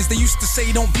the truth is. They used to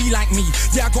say don't be like me.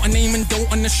 Yeah, I got a name and dough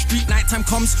on the street. Nighttime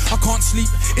comes, I can't sleep.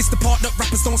 It's the part that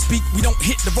rappers don't speak. We don't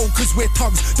hit the road cause we're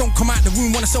thugs. Don't come out the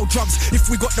room, wanna sell drugs. If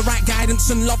we got the right guidance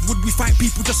and love, would we fight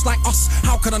people just like us?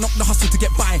 How could I knock the hustle to get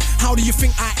by? How do you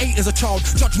think I ate as a child?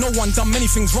 Judge no one, done many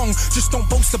things wrong. Just don't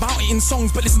boast about it in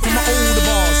songs, but listen to my older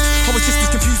bars. I was just as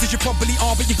confused as you probably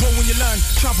are, but you grow when you learn.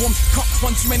 Travel on cut,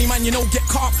 one too many man, you know, get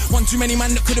caught up. One too many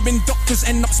man that could have been doctors,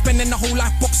 end up spending the whole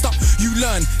life boxed up. You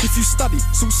learn if you study,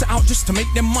 so set out just to to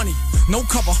make them money. No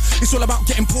cover, it's all about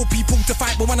getting poor people to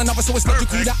fight with one another. So it's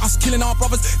logical that us killing our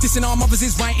brothers, dissing our mothers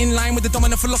is right in line with the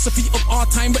dominant philosophy of our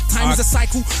time. But time is a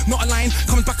cycle, not a line.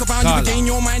 Comes back around, you regain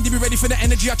your mind. You be ready for the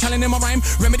energy I challenge in my rhyme.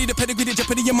 Remedy the pedigree, the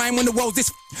jeopardy your mind when the world's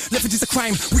this. Leverage is a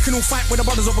crime. We can all fight with our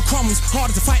brothers over crumbs.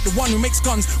 Harder to fight the one who makes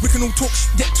guns. We can all talk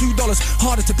get $2.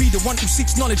 Harder to be the one who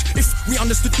seeks knowledge. If we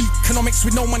understood economics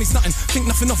with no money's nothing, think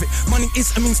nothing of it. Money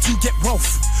is a means to get wealth,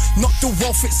 not the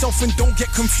wealth itself. And don't get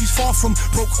confused, far from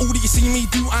broke. All that you see me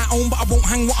do I own, but I won't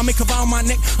hang what I make around my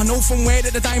neck. I know from where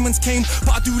that the diamonds came,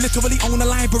 but I do literally own a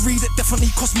library that definitely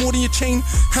costs more than your chain.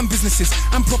 And businesses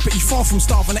and property, far from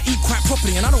starving. I eat quite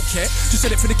properly and I don't care. Just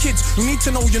said it for the kids who need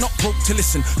to know you're not broke to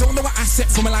listen. Don't know an asset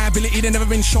from a liability. They've never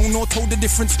been shown or told the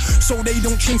difference, so they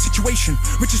don't change situation.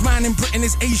 Richest man in Britain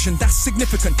is Asian, that's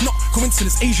significant, not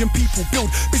coincidence. Asian people build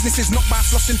businesses not by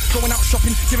flossing, going out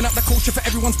shopping, giving up the culture for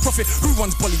everyone's profit. Who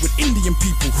runs Bollywood? Indian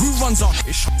people. Who runs our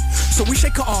ish? So we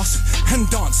shake our ass and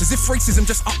dance as if racism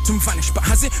just upped and vanished. But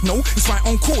has it? No, it's right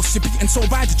on course. You're beaten so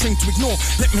bad you're trained to ignore.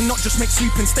 Let me not just make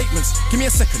sweeping statements. Give me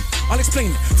a second, I'll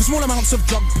explain it. For small amounts of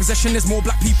drug possession, there's more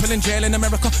black people in jail in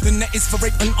America than there is for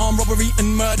rape and armed robbery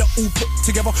and murder all put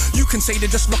together. You can say they're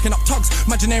just locking up thugs.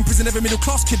 Imagine they're in prison, every middle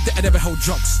class kid that had ever held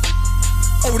drugs.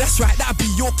 Oh, that's right, that'd be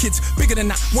your kids. Bigger than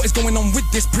that, what is going on with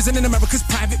this? Prison in America's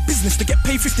private business. They get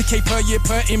paid 50k per year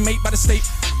per inmate by the state.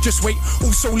 Just wait,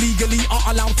 also legally are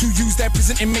allowed to use their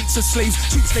prison inmates as slaves.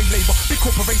 Cheap slave labor, big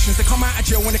corporations, they come out of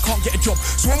jail when they can't get a job.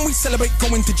 So when we celebrate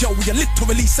going to jail, we are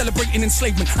literally celebrating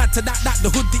enslavement. Add to that,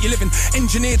 the hood that you live in,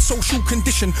 engineered social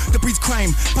condition that breeds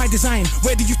crime by design.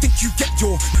 Where do you think you get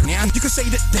your man? You can say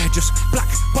that they're just black,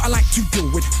 but I like to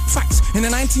deal with facts. In the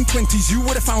 1920s, you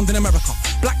would have found in America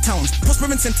black towns, prospering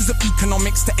centers of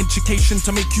economics to education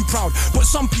to make you proud. But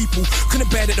some people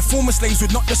couldn't bear that the former slaves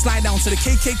would not just lie down to the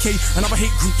KKK and other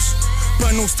hate groups.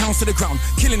 Burn those towns to the ground,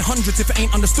 killing hundreds if it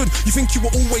ain't understood. You think you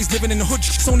were always living in the hood?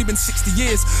 It's only been 60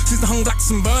 years since the hung blacks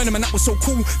and burned them, and that was so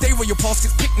cool. They were your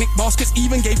baskets, picnic baskets,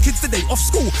 even gave kids the day off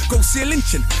school. Go see a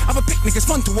lynching, have a picnic, it's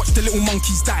fun to watch the little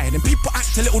monkeys die. And people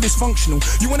act a little dysfunctional.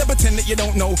 You wanna pretend that you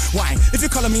don't know why. If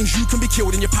your colour means you can be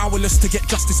killed and you're powerless to get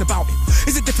justice about it,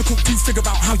 is it difficult to figure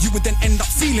out how you would then end up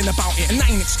feeling about it? And that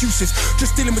ain't excuses,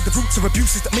 just dealing with the roots of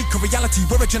abuses that make a reality.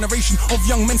 We're a generation of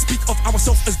young men speak of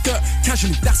ourselves as dirt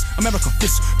casually. That's America,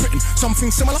 this Britain.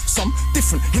 Something similar, some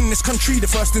different. In this country,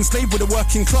 the first enslaved were the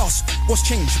working class. What's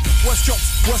changed? Worse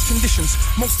jobs, worse conditions,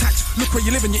 most tax. Look where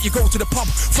you live and yet you go to the pub.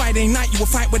 Friday night you will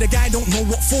fight with a guy, don't know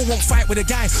what for, won't fight with a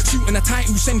guy. Suit and a tie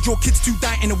who send your kids to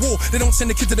die in a war. They don't send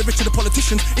the kids to the rich or the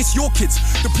politicians, it's your kids.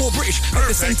 The poor British get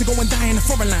the same to go and die in a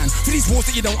foreign land for these wars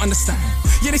that you don't understand.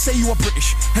 Yeah, they say you are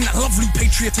British and that lovely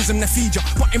patriotism they feed you,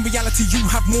 but in reality you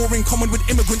have more in common with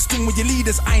immigrants than with your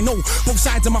leaders. I know both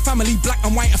sides of my family, black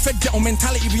and white, are fed ghetto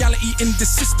mentality. Reality in this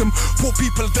system, poor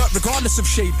people are dirt regardless of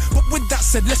shade. But with that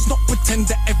said, let's not pretend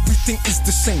that everything is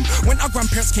the same. When our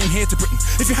grandparents came here to Britain,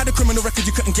 if you had a criminal record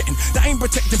you couldn't get in. That ain't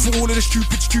protected from all of the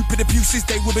stupid abuses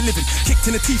they will be living. Kicked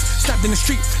in the teeth, stabbed in the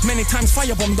street, many times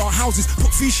firebombed our houses,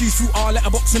 put feces through our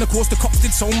letterbox, and of course the cops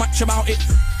did so much about it.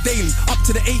 Daily, up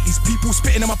to the 80s, people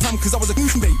spitting in my palm cause I was a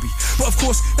baby. But of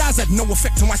course, that has had no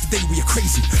effect on why today we are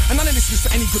crazy. And none of this was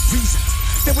for any good reason.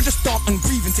 They were just dark and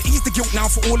grieving to ease the guilt now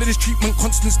for all of this treatment.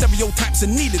 Constant stereotypes are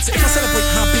needed. So if I celebrate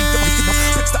how big that we get,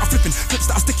 clips that are flipping, clips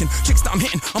that are sticking, chicks that I'm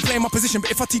hitting, I'm playing my position. But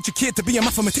if I teach a kid to be a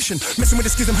mathematician, messing with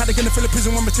the schism, how they gonna fill a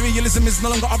prison when materialism is no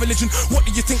longer our religion? What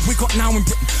do you think we got now in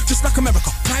Britain? Just like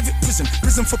America, private prison,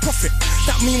 prison for profit.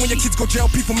 That mean when your kids go jail,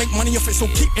 people make money off it. So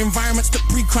keep environments that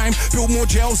breed crime, build more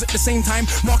jails at the same time.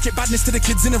 Market badness to the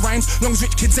kids in the rhymes. Long as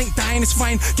rich kids ain't dying, it's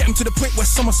fine. Get them to the point where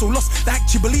some are so lost they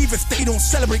actually believe if they don't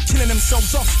celebrate killing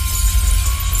themselves off.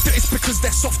 That it's because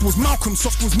they're soft. Was Malcolm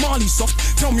soft? Was Marley soft?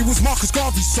 Tell me, was Marcus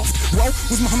Garvey soft? Well,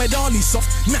 was Muhammad Ali soft?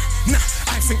 Nah,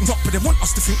 I think not, but they want us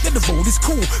to think that the road is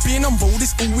cool. Being on road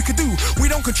is all we could do. We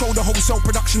don't control the wholesale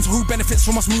production, so who benefits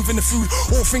from us moving the food?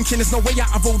 Or thinking there's no way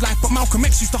out of road life, but Malcolm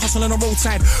X used to hustle on the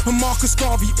roadside. And Marcus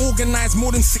Garvey organised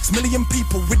more than 6 million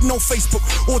people with no Facebook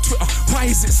or Twitter. Why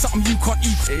is it something you can't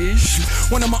eat?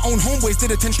 One of my own homeboys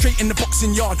did a 10 straight in the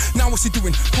boxing yard. Now what's he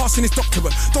doing? Passing his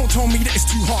doctorate. Don't tell me that it's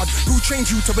too hard. Who trained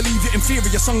you to believe you're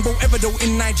inferior? Sungbo Evido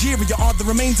in Nigeria are the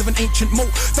remains of an ancient moat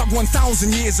dug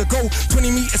 1,000 years ago. 20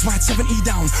 meters ride 7E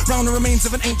down, round the remains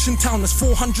of an ancient town. There's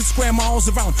 400 square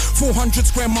miles around, 400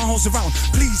 square miles around.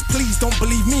 Please, please don't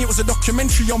believe me, it was a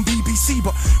documentary on BBC,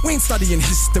 but we ain't studying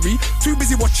history, too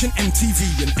busy watching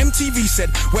MTV. And MTV said,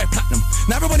 wear platinum.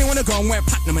 Now everybody wanna go and wear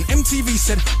platinum. And MTV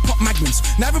said, pop magnums.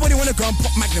 Now everybody wanna go and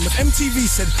pop magnum. If MTV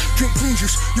said, drink prune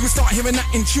juice, you will start hearing that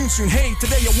in tune soon. Hey,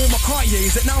 today I wore my Cartier,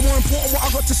 is it now more important what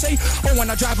I got to say? Oh, and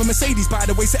I drive a Mercedes, by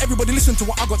the way, so everybody listen to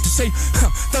what I got to say.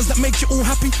 Does that make you all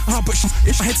happy? But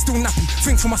my head's still nappy.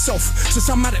 Think for myself, so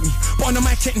some mad at me, but on the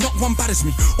mic ain't not one bad as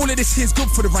me. All of this here's good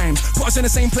for the rhymes, put us in the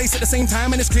same place at the same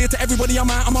time, and it's clear to everybody I'm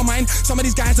out of my mind. Some of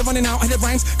these guys are running out of their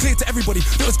rhymes, clear to everybody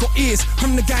that has got ears.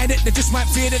 I'm the guy that they just might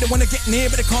fear, that they wanna get near,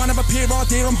 but they can't have a peer. Oh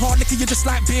dear, I'm hard liquor, you just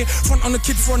like beer. Front on the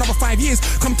kid for another 5 years.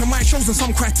 Come to my shows and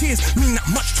some cry tears mean that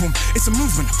much to them. It's a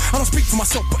movement. I don't speak for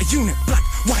myself, but a unit. Black,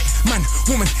 white, man,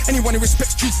 woman, anyone who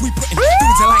respects truth we put in.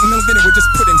 Dudes are like milk dinner, we're just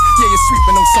pudding. Yeah, you're sweet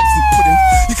but no substance pudding.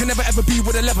 You can never ever be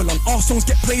with a level on. Our songs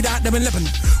get played out there in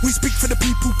Lebanon. We speak for the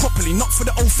people properly, not for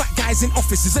the old fat guys in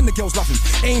offices and the girls loving.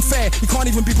 It ain't fair, you can't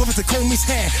even be bothered to comb his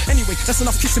hair. Anyway, that's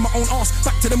enough kissing my own ass.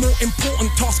 Back to the more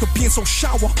important task of being so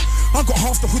shower. I got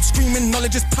half the hood screaming,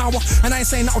 knowledge is power. And I ain't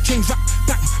saying that'll change rap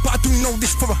back, but I do know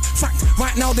this for a fact.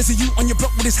 Right now there's a youth on your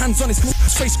block with his hands on his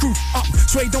face screwed up.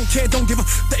 So he don't care, don't give a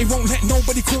that he won't let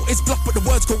nobody call his bluff, but the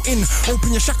words go in.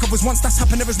 Open your shackles, once that's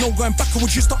happened there is no going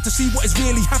backwards. You start to see what is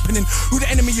really happening, who the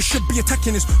enemy you should be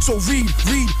attacking is. So read,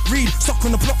 stuck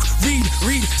on the block, read,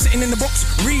 sitting in the box,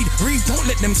 read, don't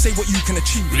let them say what you can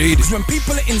achieve. Because when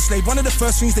people are enslaved, one of the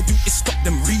first things they do is stop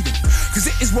them reading. Because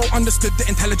it is well understood that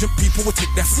intelligent people will take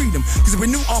their freedom. Because if we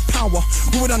knew our power,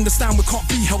 we would understand we can't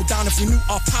be held down. If we knew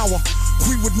our power,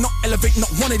 we would not elevate not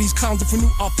one of these clowns. If we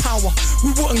knew our power,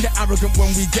 we wouldn't get arrogant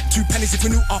when we get 2 pennies. If we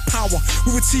knew our power,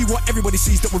 we would see what everybody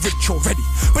sees, that we're rich already.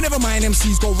 But never mind,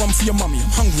 MCs go run for your mummy.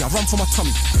 I'm hungry, I run for my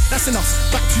tummy. That's enough,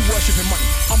 back to worshipping money.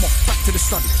 I'm off, back to the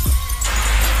study.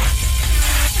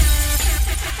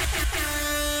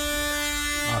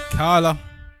 Carla.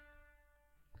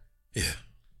 Yeah.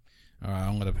 Alright,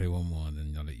 I'm gonna play one more and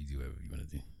then I'll let you do whatever you wanna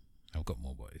do. I've got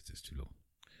more, but it's just too long.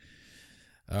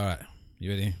 Alright,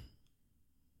 you ready?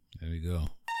 There we go.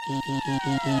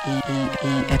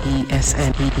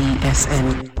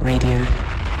 ESN Radio.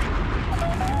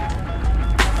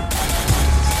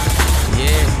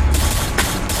 Yeah.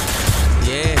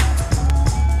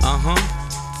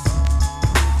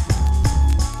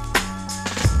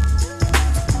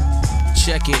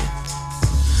 Check it.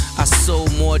 I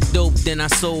sold more dope than I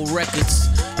sold records.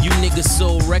 You niggas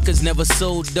sold records, never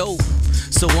sold dope.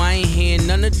 So I ain't hearing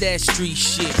none of that street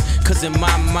shit. Cause in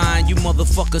my mind, you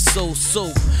motherfuckers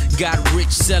so. Got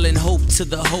rich selling hope to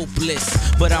the hopeless.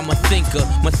 But I'm a thinker,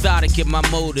 methodic in my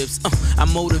motives. I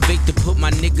motivate to put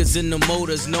my niggas in the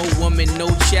motors. No woman,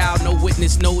 no child, no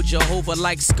witness, no Jehovah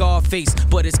like Scarface.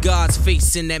 But it's God's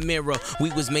face in that mirror. We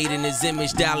was made in his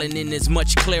image, dialing in is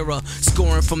much clearer.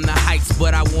 Scoring from the heights,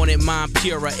 but I wanted mine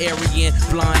purer. Aryan,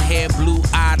 blonde hair, blue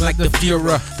eyed like the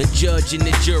Führer. The judge and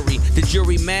the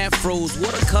jury mad froze.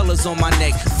 Watercolors on my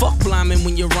neck. Fuck bliming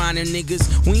when you're rhyming, niggas.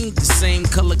 We ain't the same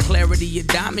color clarity you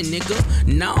diamond, nigga.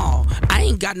 Nah, I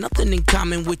ain't got nothing in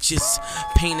common with yous.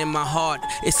 Pain in my heart,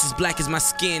 it's as black as my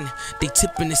skin. They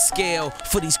tipping the scale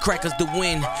for these crackers to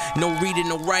win. No reading,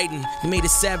 no writing, made a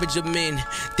savage of men.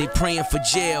 They praying for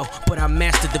jail, but I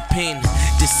mastered the pen.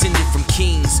 Descended from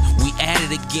kings, we at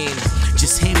it again.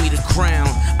 Just hand me the crown,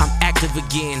 I'm active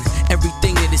again.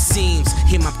 Everything that it seems,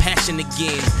 hear my passion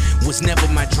again. Was never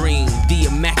my dream, the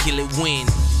immaculate win.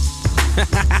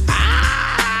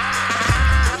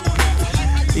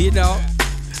 You know.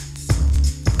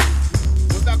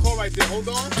 What's that called right there? Hold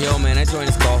on? Yo, man, that joint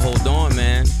is called Hold On,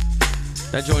 man.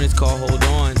 That joint is called Hold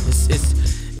On.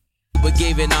 But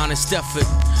gave it honest effort.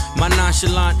 My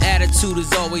nonchalant attitude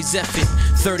is always effort.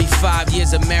 35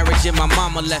 years of marriage and my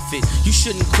mama left it. You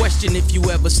shouldn't question if you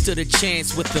ever stood a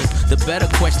chance with them. The better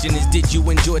question is, did you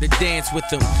enjoy the dance with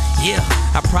them? Yeah,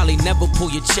 I probably never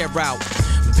pull your chair out.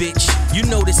 Bitch, you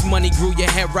know this money grew your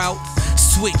hair out.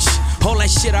 Switch, all that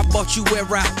shit I bought you wear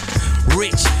out.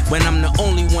 Rich, when I'm the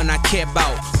only one I care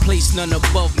about. Place none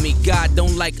above me, God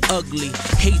don't like ugly.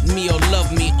 Hate me or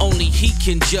love me, only he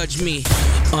can judge me.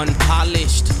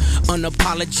 Unpolished,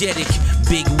 unapologetic.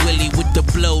 Big Willie with the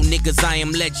blow, niggas I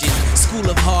am legend. School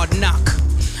of hard knock,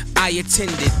 I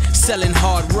attended. Selling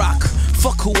hard rock,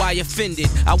 fuck who I offended.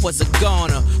 I was a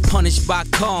goner, punished by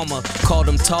karma. Called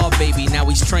him Tall Baby, now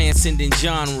he's transcending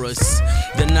genres.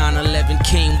 The 9/11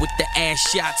 came with the ass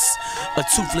shots. A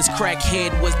toothless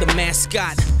crackhead was the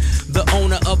mascot. The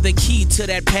owner of the key to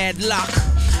that padlock.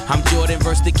 I'm Jordan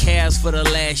versus the Cavs for the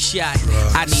last shot.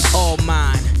 I need all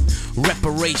mine.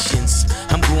 Reparations.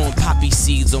 I'm growing poppy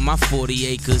seeds on my 40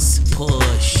 acres.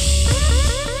 Push.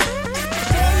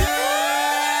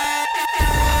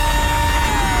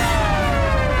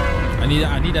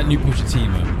 I need that new Pusha T,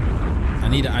 man. I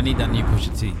need that new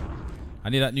Pusha T. I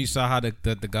need that new Saha,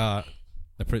 the guy,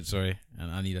 the Prince, sorry,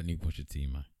 and I need that new Pusha T,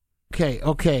 man.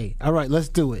 Okay. All right, let's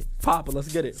do it. Papa,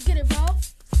 let's get it. Let's get it, bro.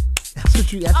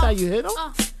 That's how you hit him?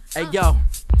 Hey, yo.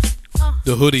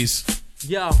 The hoodies.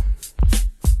 Yo.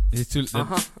 It's too.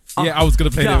 Yeah, I was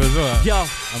gonna play them as well. Yo,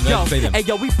 I'm gonna play them. Hey,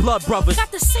 yo, we blood brothers.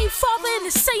 Got the same father and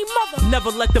the same mother. Never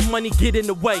let the money get in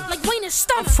the way. Like Wayne and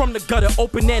Stunner. I'm from the gutter,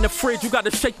 open and the fridge. You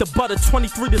gotta shake the butter.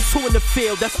 23-2 in the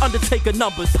field. That's Undertaker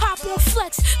numbers. Pop on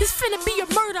flex. This finna be a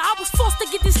murder. I was forced to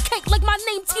get this cake like my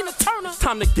name Tina Turner. It's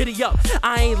time to giddy up.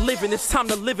 I ain't living. It's time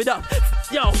to live it up.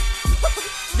 Yo.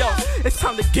 Yo, it's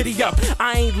time to giddy up.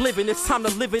 I ain't living, it's time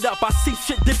to live it up. I see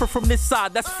shit different from this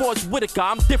side, that's Forrest Whitaker.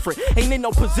 I'm different, ain't in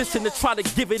no position to try to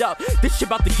give it up. This shit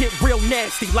about to get real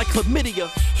nasty, like chlamydia.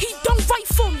 He don't write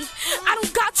for me. I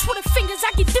don't got Twitter fingers,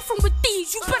 I get different with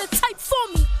these. You better type for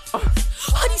me.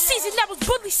 Hoodie season, that was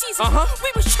bully season.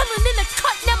 We was chillin' in the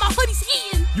cut, now my hoodie's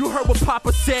eating. You heard what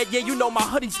Papa said, yeah, you know my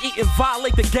hoodie's eating.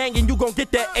 Violate the gang and you gon'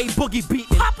 get that A boogie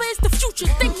beaten. Papa is the future,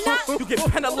 think not. You get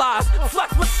penalized.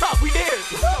 Flex, what's up? We there.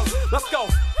 Let's go.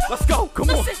 Let's go. Come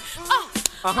Listen,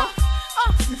 on.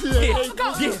 Yeah,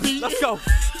 let's go.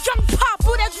 Young Pop,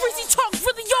 all that greasy talk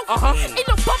really over. Ain't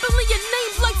no bubbly in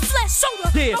name like Flash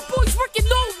Soda. Yeah. My boys working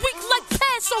all week like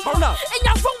Passover. Hold up. And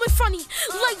y'all rolling funny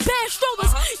like bad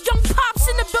strollers. Young Pops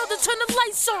in the building, turn the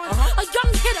lights on. A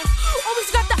young hitter, always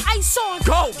got the ice on.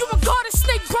 Go. You a garden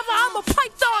snake, brother, I'm a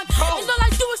python. And all I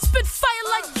do is spit fire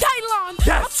like Dylon.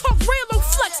 Yes. I talk real on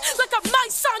flex like I'm my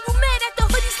son. You mad at the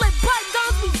hoodies like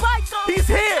bygones, we bygones. He's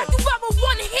here. You ever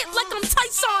one hit like I'm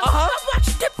Tyson. I watch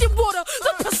dipped in water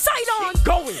like Poseidon. Keep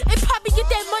going. And Poppy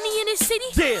get that money in his city.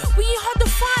 Yeah. We ain't hard to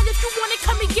find if you want it,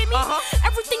 come and get me.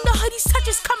 Everything the hoodies touch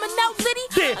is coming out litty.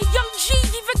 Yeah. A young G,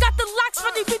 even got the locks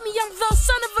running with me. I'm the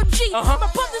son of a G. My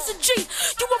brother's a G.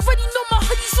 You already know my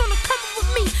hoodies on the coming with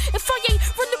me. If I ain't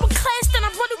running with class, then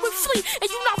I'm running with Flea. And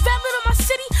you not valid in my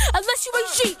city unless you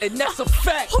ain't G. And that's a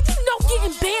fact. Who you know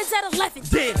getting bands at 11?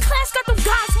 Yeah. Class got them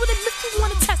guys with him if you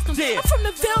wanna test them. Yeah. I'm from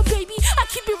the Ville, baby. I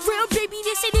keep it real, baby.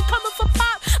 They say they coming for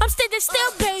pop. I'm standing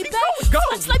still, baby. Go.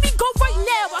 Flex, let me go right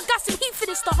now. I got some heat for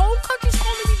this. The whole country's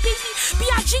calling me baby.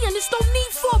 B.I.G. and there's no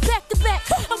need for a back-to-back.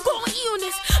 I'm going E on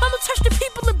this. I'ma touch the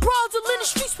people in broads and in the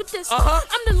streets with this.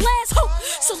 I'm the last hope,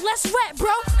 so let's rap,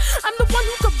 bro. I'm the one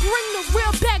who can bring the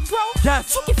real back, bro.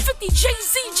 Yes. 250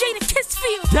 Jay-Z, Jada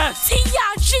Kissfield. Yes.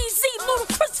 T.I. G.Z,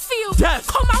 Ludacris Field. Yes.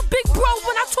 Call my big bro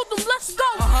when I told them let's go.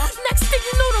 Next thing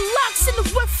you know, the locks in the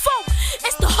whip phone.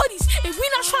 It's the hoodies, and we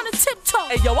not trying to tiptoe.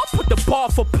 Hey, yo, I put the bar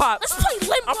for Pop. Let's play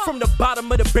limbo. I'm from the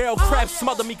bottom of the barrel, crab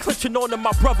smother me, clenching on to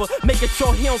my brother, making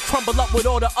sure he don't crumble up with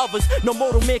all the others. No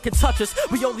mortal man can touch us.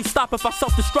 We only stop if I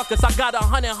self-destruct us. I got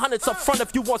 100 hundreds up front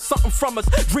if you want something from us.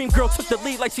 Dream girl took the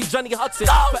lead like she Johnny Hudson.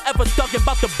 Forever thugging,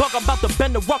 about to bug, I'm about to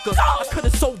bend the rucker. I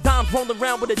could've sold dimes, rolling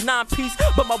around with a 9-piece,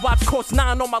 but my watch costs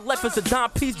 9 on my left is a dime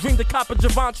piece. Dream the cop of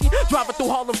Givenchy, driving through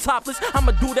Harlem topless.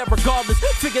 I'ma do that regardless.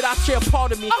 Figured I'd share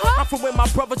part of me. I'm from where my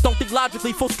brothers don't think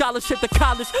logically. Full scholarship to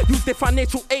college, use their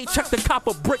financial aid, check the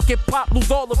copper brick, get pop,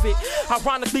 lose all of it.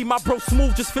 Ironically, my bro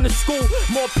Smooth just finished school.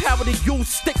 More power to you,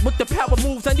 stick with the power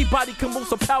moves. Anybody can move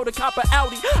some power to cop a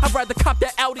Audi. I'd rather cop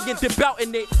that Audi and dip out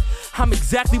in it. I'm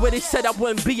exactly where they said I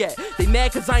wouldn't be at. They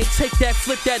mad cause I ain't take that,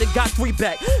 flip that, and got 3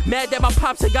 back. Mad that my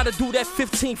pops ain't gotta do that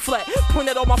 15 flat. Point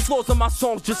at all my flaws on my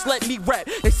songs, just let me rap.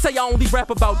 They say I only rap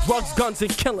about drugs, guns,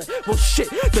 and killing. Well shit,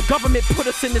 the government put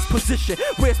us in this position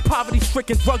where it's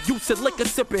poverty-stricken, drug use and liquor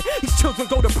sipping. These children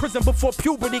go to prison before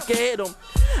puberty can hit them.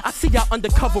 I see y'all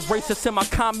undercover racists in my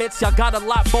comments. Y'all got a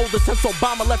lot bolder since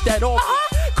Obama left that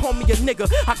office. Call me a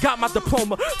nigga, I got my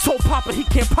diploma. Told Papa he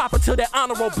can't pop it till that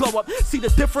honor roll blow up. See the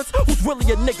difference? Who's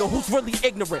really a nigga? Who's really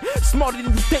ignorant? Smarter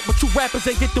than you think, but you rappers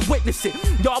ain't get to witness it.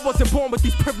 Yo, I wasn't born with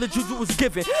these privileges you was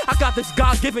given. I got this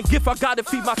God-given gift I gotta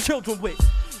feed my children with.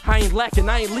 I ain't lacking,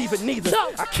 I ain't leaving neither.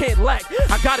 I can't lack,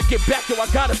 I gotta get back, yo, I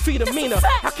gotta feed Amina.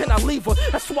 How can I leave her?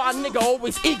 That's why a nigga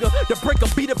always eager to break or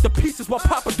beat up the pieces while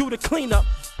Papa do the cleanup.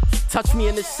 Touch me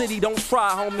in this city, don't try,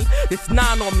 homie. It's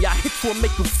 9 on me, I hit you and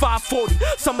make you 540.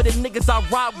 Some of the niggas I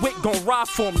ride with gon' ride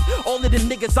for me. All of the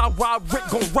niggas I ride with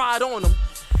gon' ride on them.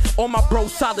 All my bro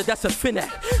solid, that's a finna.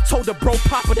 Told the bro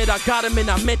Papa that I got him and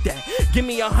I meant that. Give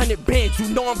me 100 bands, you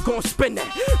know I'm gon' spend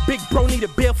that. Big bro need a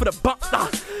bill for the bump.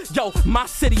 Yo, my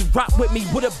city rock with me,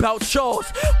 what about yours?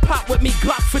 Pop with me,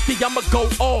 Glock 50, I'ma go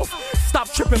off. Stop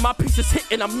tripping, my pieces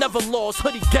hitting, I'm never lost.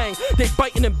 Hoodie gang, they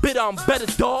biting and bitter, I'm better,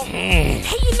 dog. Hey,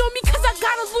 you know me cause I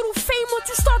got a little fame once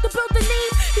you start to build the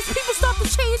name. These people start to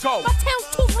change. My town's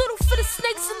too little for the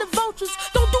snakes and the vultures.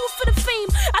 Don't do it for the fame.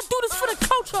 I do this for the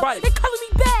culture. They calling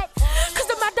me bad because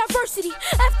of my diversity.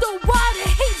 After a while, the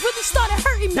hate really started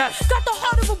hurting me. Got the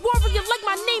heart of a warrior like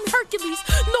my name Hercules.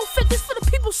 No fitness for the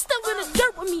people still in the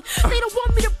dirt with me. They don't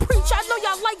want me to preach. I know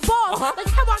y'all like bars.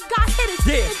 Like how I got hitters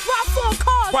and drive 4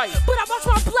 cars. But I watch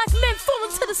my black men fall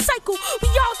into the cycle. We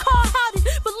all call hearted,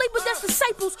 but labeled as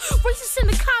disciples. Racists in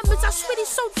the comments, I swear they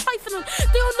so trifling.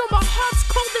 They don't know my heart's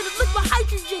colder than liquid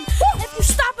hydrogen. If you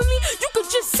stopping me, you could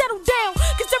just settle down.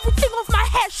 Cause everything off my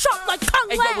head sharp like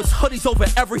tongue Hey, yo, it's hoodies over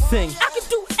everything. I can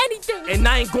do anything. And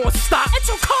I ain't gonna stop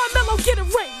until Carmelo get a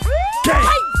ring. Gang.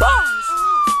 Right bars.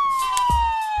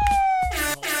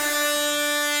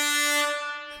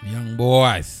 Young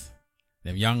boys.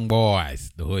 Them young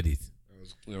boys. The hoodies.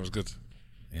 That was good.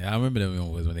 Yeah, I remember them young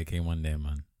boys when they came one day,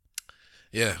 man.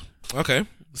 Yeah. Okay.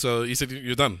 So you said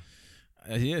you're done?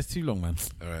 Yeah, it's too long, man.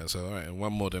 All right. And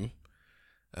one more then.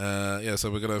 Yeah,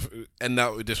 so we're going to end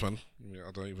out with this one.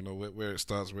 I don't even know where it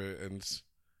starts, where it ends.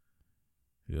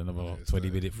 You don't know about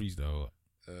 20-minute freestyle?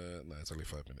 No, it's only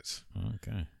 5 minutes.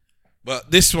 Okay.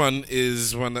 But this one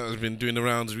is one that has been doing the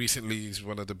rounds recently. It's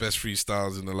one of the best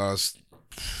freestyles in the last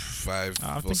 5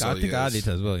 or so years. I think I did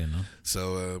as well, you know.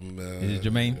 So, is it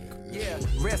Jermaine? Yeah,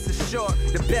 rest assured,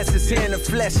 the best is here in the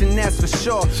flesh, and that's for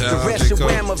sure. Shout The rest should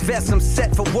wear my vest, I'm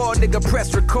set for war, nigga,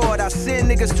 press record. I send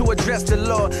niggas to address the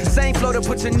Lord. Same flow to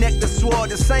put your neck to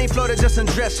sword, the same flow to just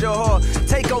undress your whore.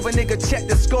 Take over, nigga, check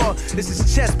the score. This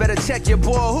is chess, better check your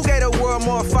boy. Who gave the world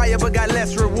more fire but got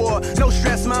less reward? No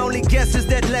stress, my only guess is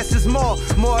that less is more.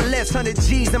 More or less, 100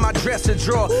 G's in my dresser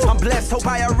drawer. I'm blessed, hope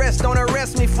I arrest, don't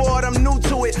arrest me for it, I'm new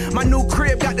to it. My new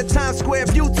crib got the Times Square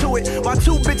view to it. While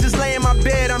 2 bitches lay in my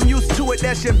bed, I'm used to it.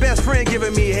 That's your best friend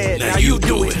giving me head. Now you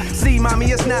do it. See, mommy,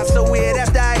 it's not so weird.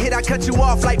 After I hit, I cut you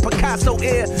off like Picasso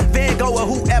ear, Van Gogh or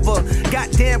whoever.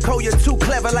 Goddamn, Cole, you're too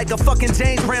clever. Like a fucking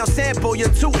James Brown sample,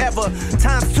 you're too ever.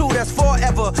 Times 2, that's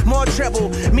forever. More treble,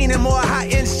 meaning more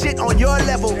high-end shit on your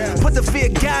level. Put the fear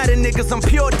God in niggas, I'm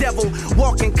pure devil.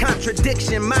 Walking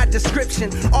contradiction, my description.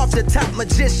 Off the top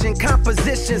magician,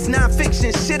 compositions,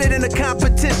 non-fiction. Shit it in the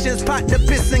competitions. Pot the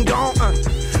piss and gone,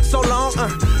 so long,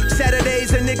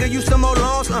 Saturdays a nigga used to mow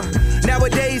lawns,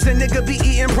 Nowadays a nigga be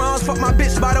eating prawns. Fuck my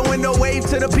bitch by the window, wave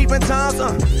to the peeping toms,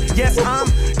 Yes, I'm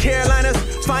Carolina's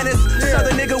finest,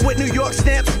 Southern nigga with New York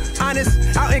stamps.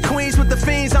 Honest, out in Queens with the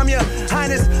fiends, I'm your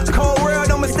highness. Cold world,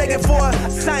 don't mistake it for a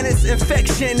sinus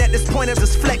infection. At this point, I'm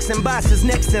just flexing. Boss is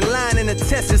next in line, and the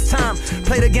test is time.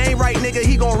 Play the game right, nigga,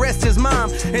 he gon' rest his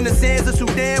mom. In the sands of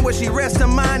Sudan, where she rests her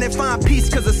mind and find peace,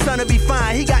 cause the sun'll be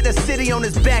fine. He got the city on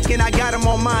his back, and I got him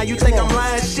on mine. You think I'm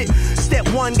lying? Shit. Step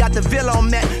 1, got the villa on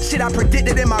that. Shit I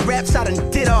predicted in my raps, I done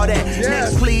did all that.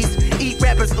 Next, please. Eat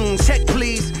rappers, check,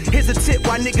 please. Here's a tip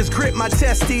why niggas grip my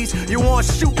testes. You want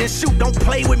shoot, then shoot, don't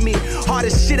play with me.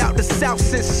 Hardest shit out the South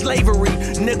since slavery,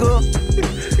 nigga.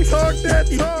 Talk that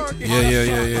talk.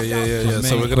 Yeah.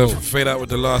 So we're gonna fade out with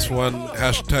the last one.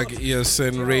 Hashtag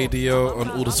ESN Radio on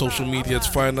all the social medias.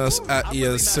 Find us at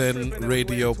ESN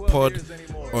Radio Pod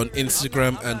on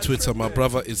Instagram and Twitter. My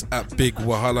brother is at Big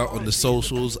Wahala on the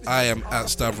socials. I am at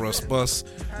Stavros Bus.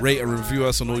 Rate and review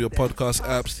us on all your podcast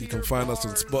apps. You can find us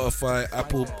on Spotify,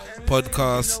 Apple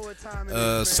Podcasts,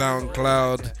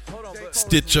 SoundCloud,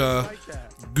 Stitcher,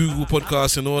 Google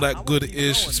Podcasts, and all that good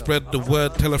ish. Spread the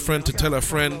word. Tell a friend to tell a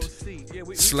friend.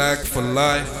 Slag for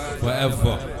life.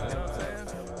 Forever.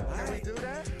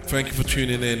 Thank you for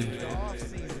tuning in.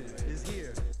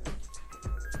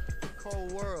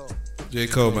 J.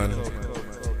 Cole, man.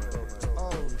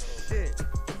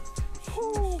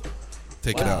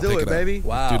 Take it out. Do it, baby.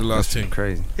 Wow. Do the last thing.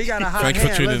 Crazy. He got a hot Thank you for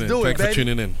hand. tuning Let's in. do it, Thank you for baby.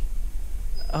 tuning in.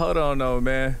 Hold on, though,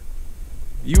 man.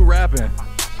 You rapping.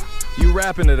 You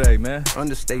rapping today, man.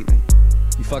 Understatement.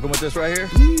 You fucking with this right here?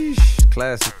 Yeesh.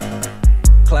 Classic.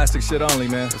 Classic shit only,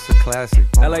 man. It's a classic.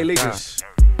 Oh LA Leakers.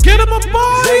 Get him a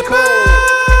ball. J.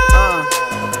 Cole.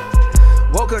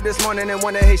 Woke up this morning and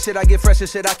wonder, hey, shit, I get fresh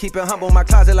as shit, I keep it humble. My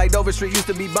closet like Dover Street used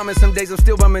to be bumming. Some days I'm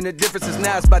still bumming, the difference is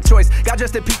now it's by choice. Got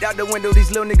just to peek out the window,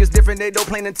 these little niggas different. They don't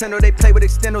play Nintendo, they play with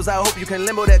extendos. I hope you can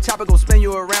limbo, that chopper gon' spin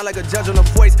you around like a judge on a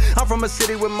voice. I'm from a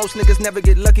city where most niggas never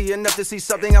get lucky enough to see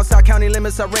something outside county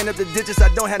limits. I ran up the ditches,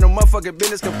 I don't have no motherfucking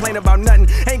business, complain about nothing.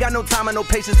 Ain't got no time and no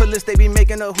patience for lists they be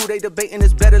making of who they debating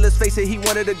is better. Let's face it, he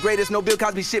one of the greatest, no Bill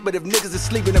Cosby shit, but if niggas is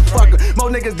sleeping, then fuck 'em.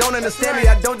 Most niggas don't understand me,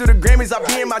 I don't do the Grammys, I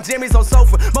be in my jammies on sofa.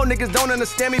 Most niggas niggas don't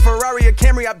understand me. Ferrari or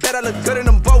Camry, I bet I look good in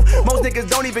them both. Most niggas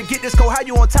don't even get this cold. How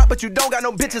you on top, but you don't got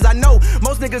no bitches, I know.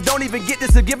 Most niggas don't even get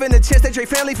this. To giving a chance, they trade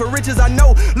family for riches, I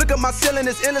know. Look at my ceiling,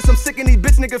 it's endless. I'm sick of these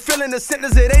bitch niggas feeling the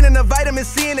sentence. It ain't in the vitamin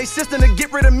C and they system to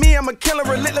get rid of me. I'm a killer,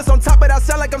 relentless on top, but I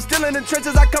sound like I'm still in the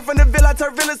trenches. I come from the villa, I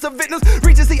turn villains to victims.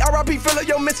 Regency, RIP, fill up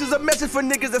your mentions. A message for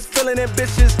niggas that's feeling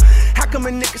ambitious. How come a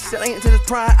nigga still ain't to this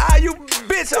prime? Ah, you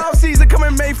bitch, all season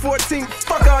coming May 14th.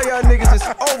 Fuck all y'all niggas,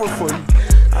 it's over for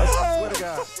you. I swear to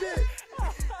God.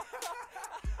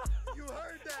 You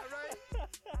heard that, right?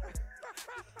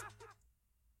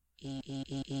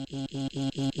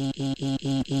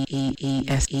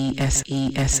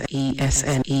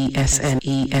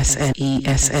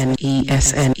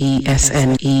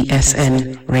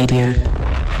 ESN Radio.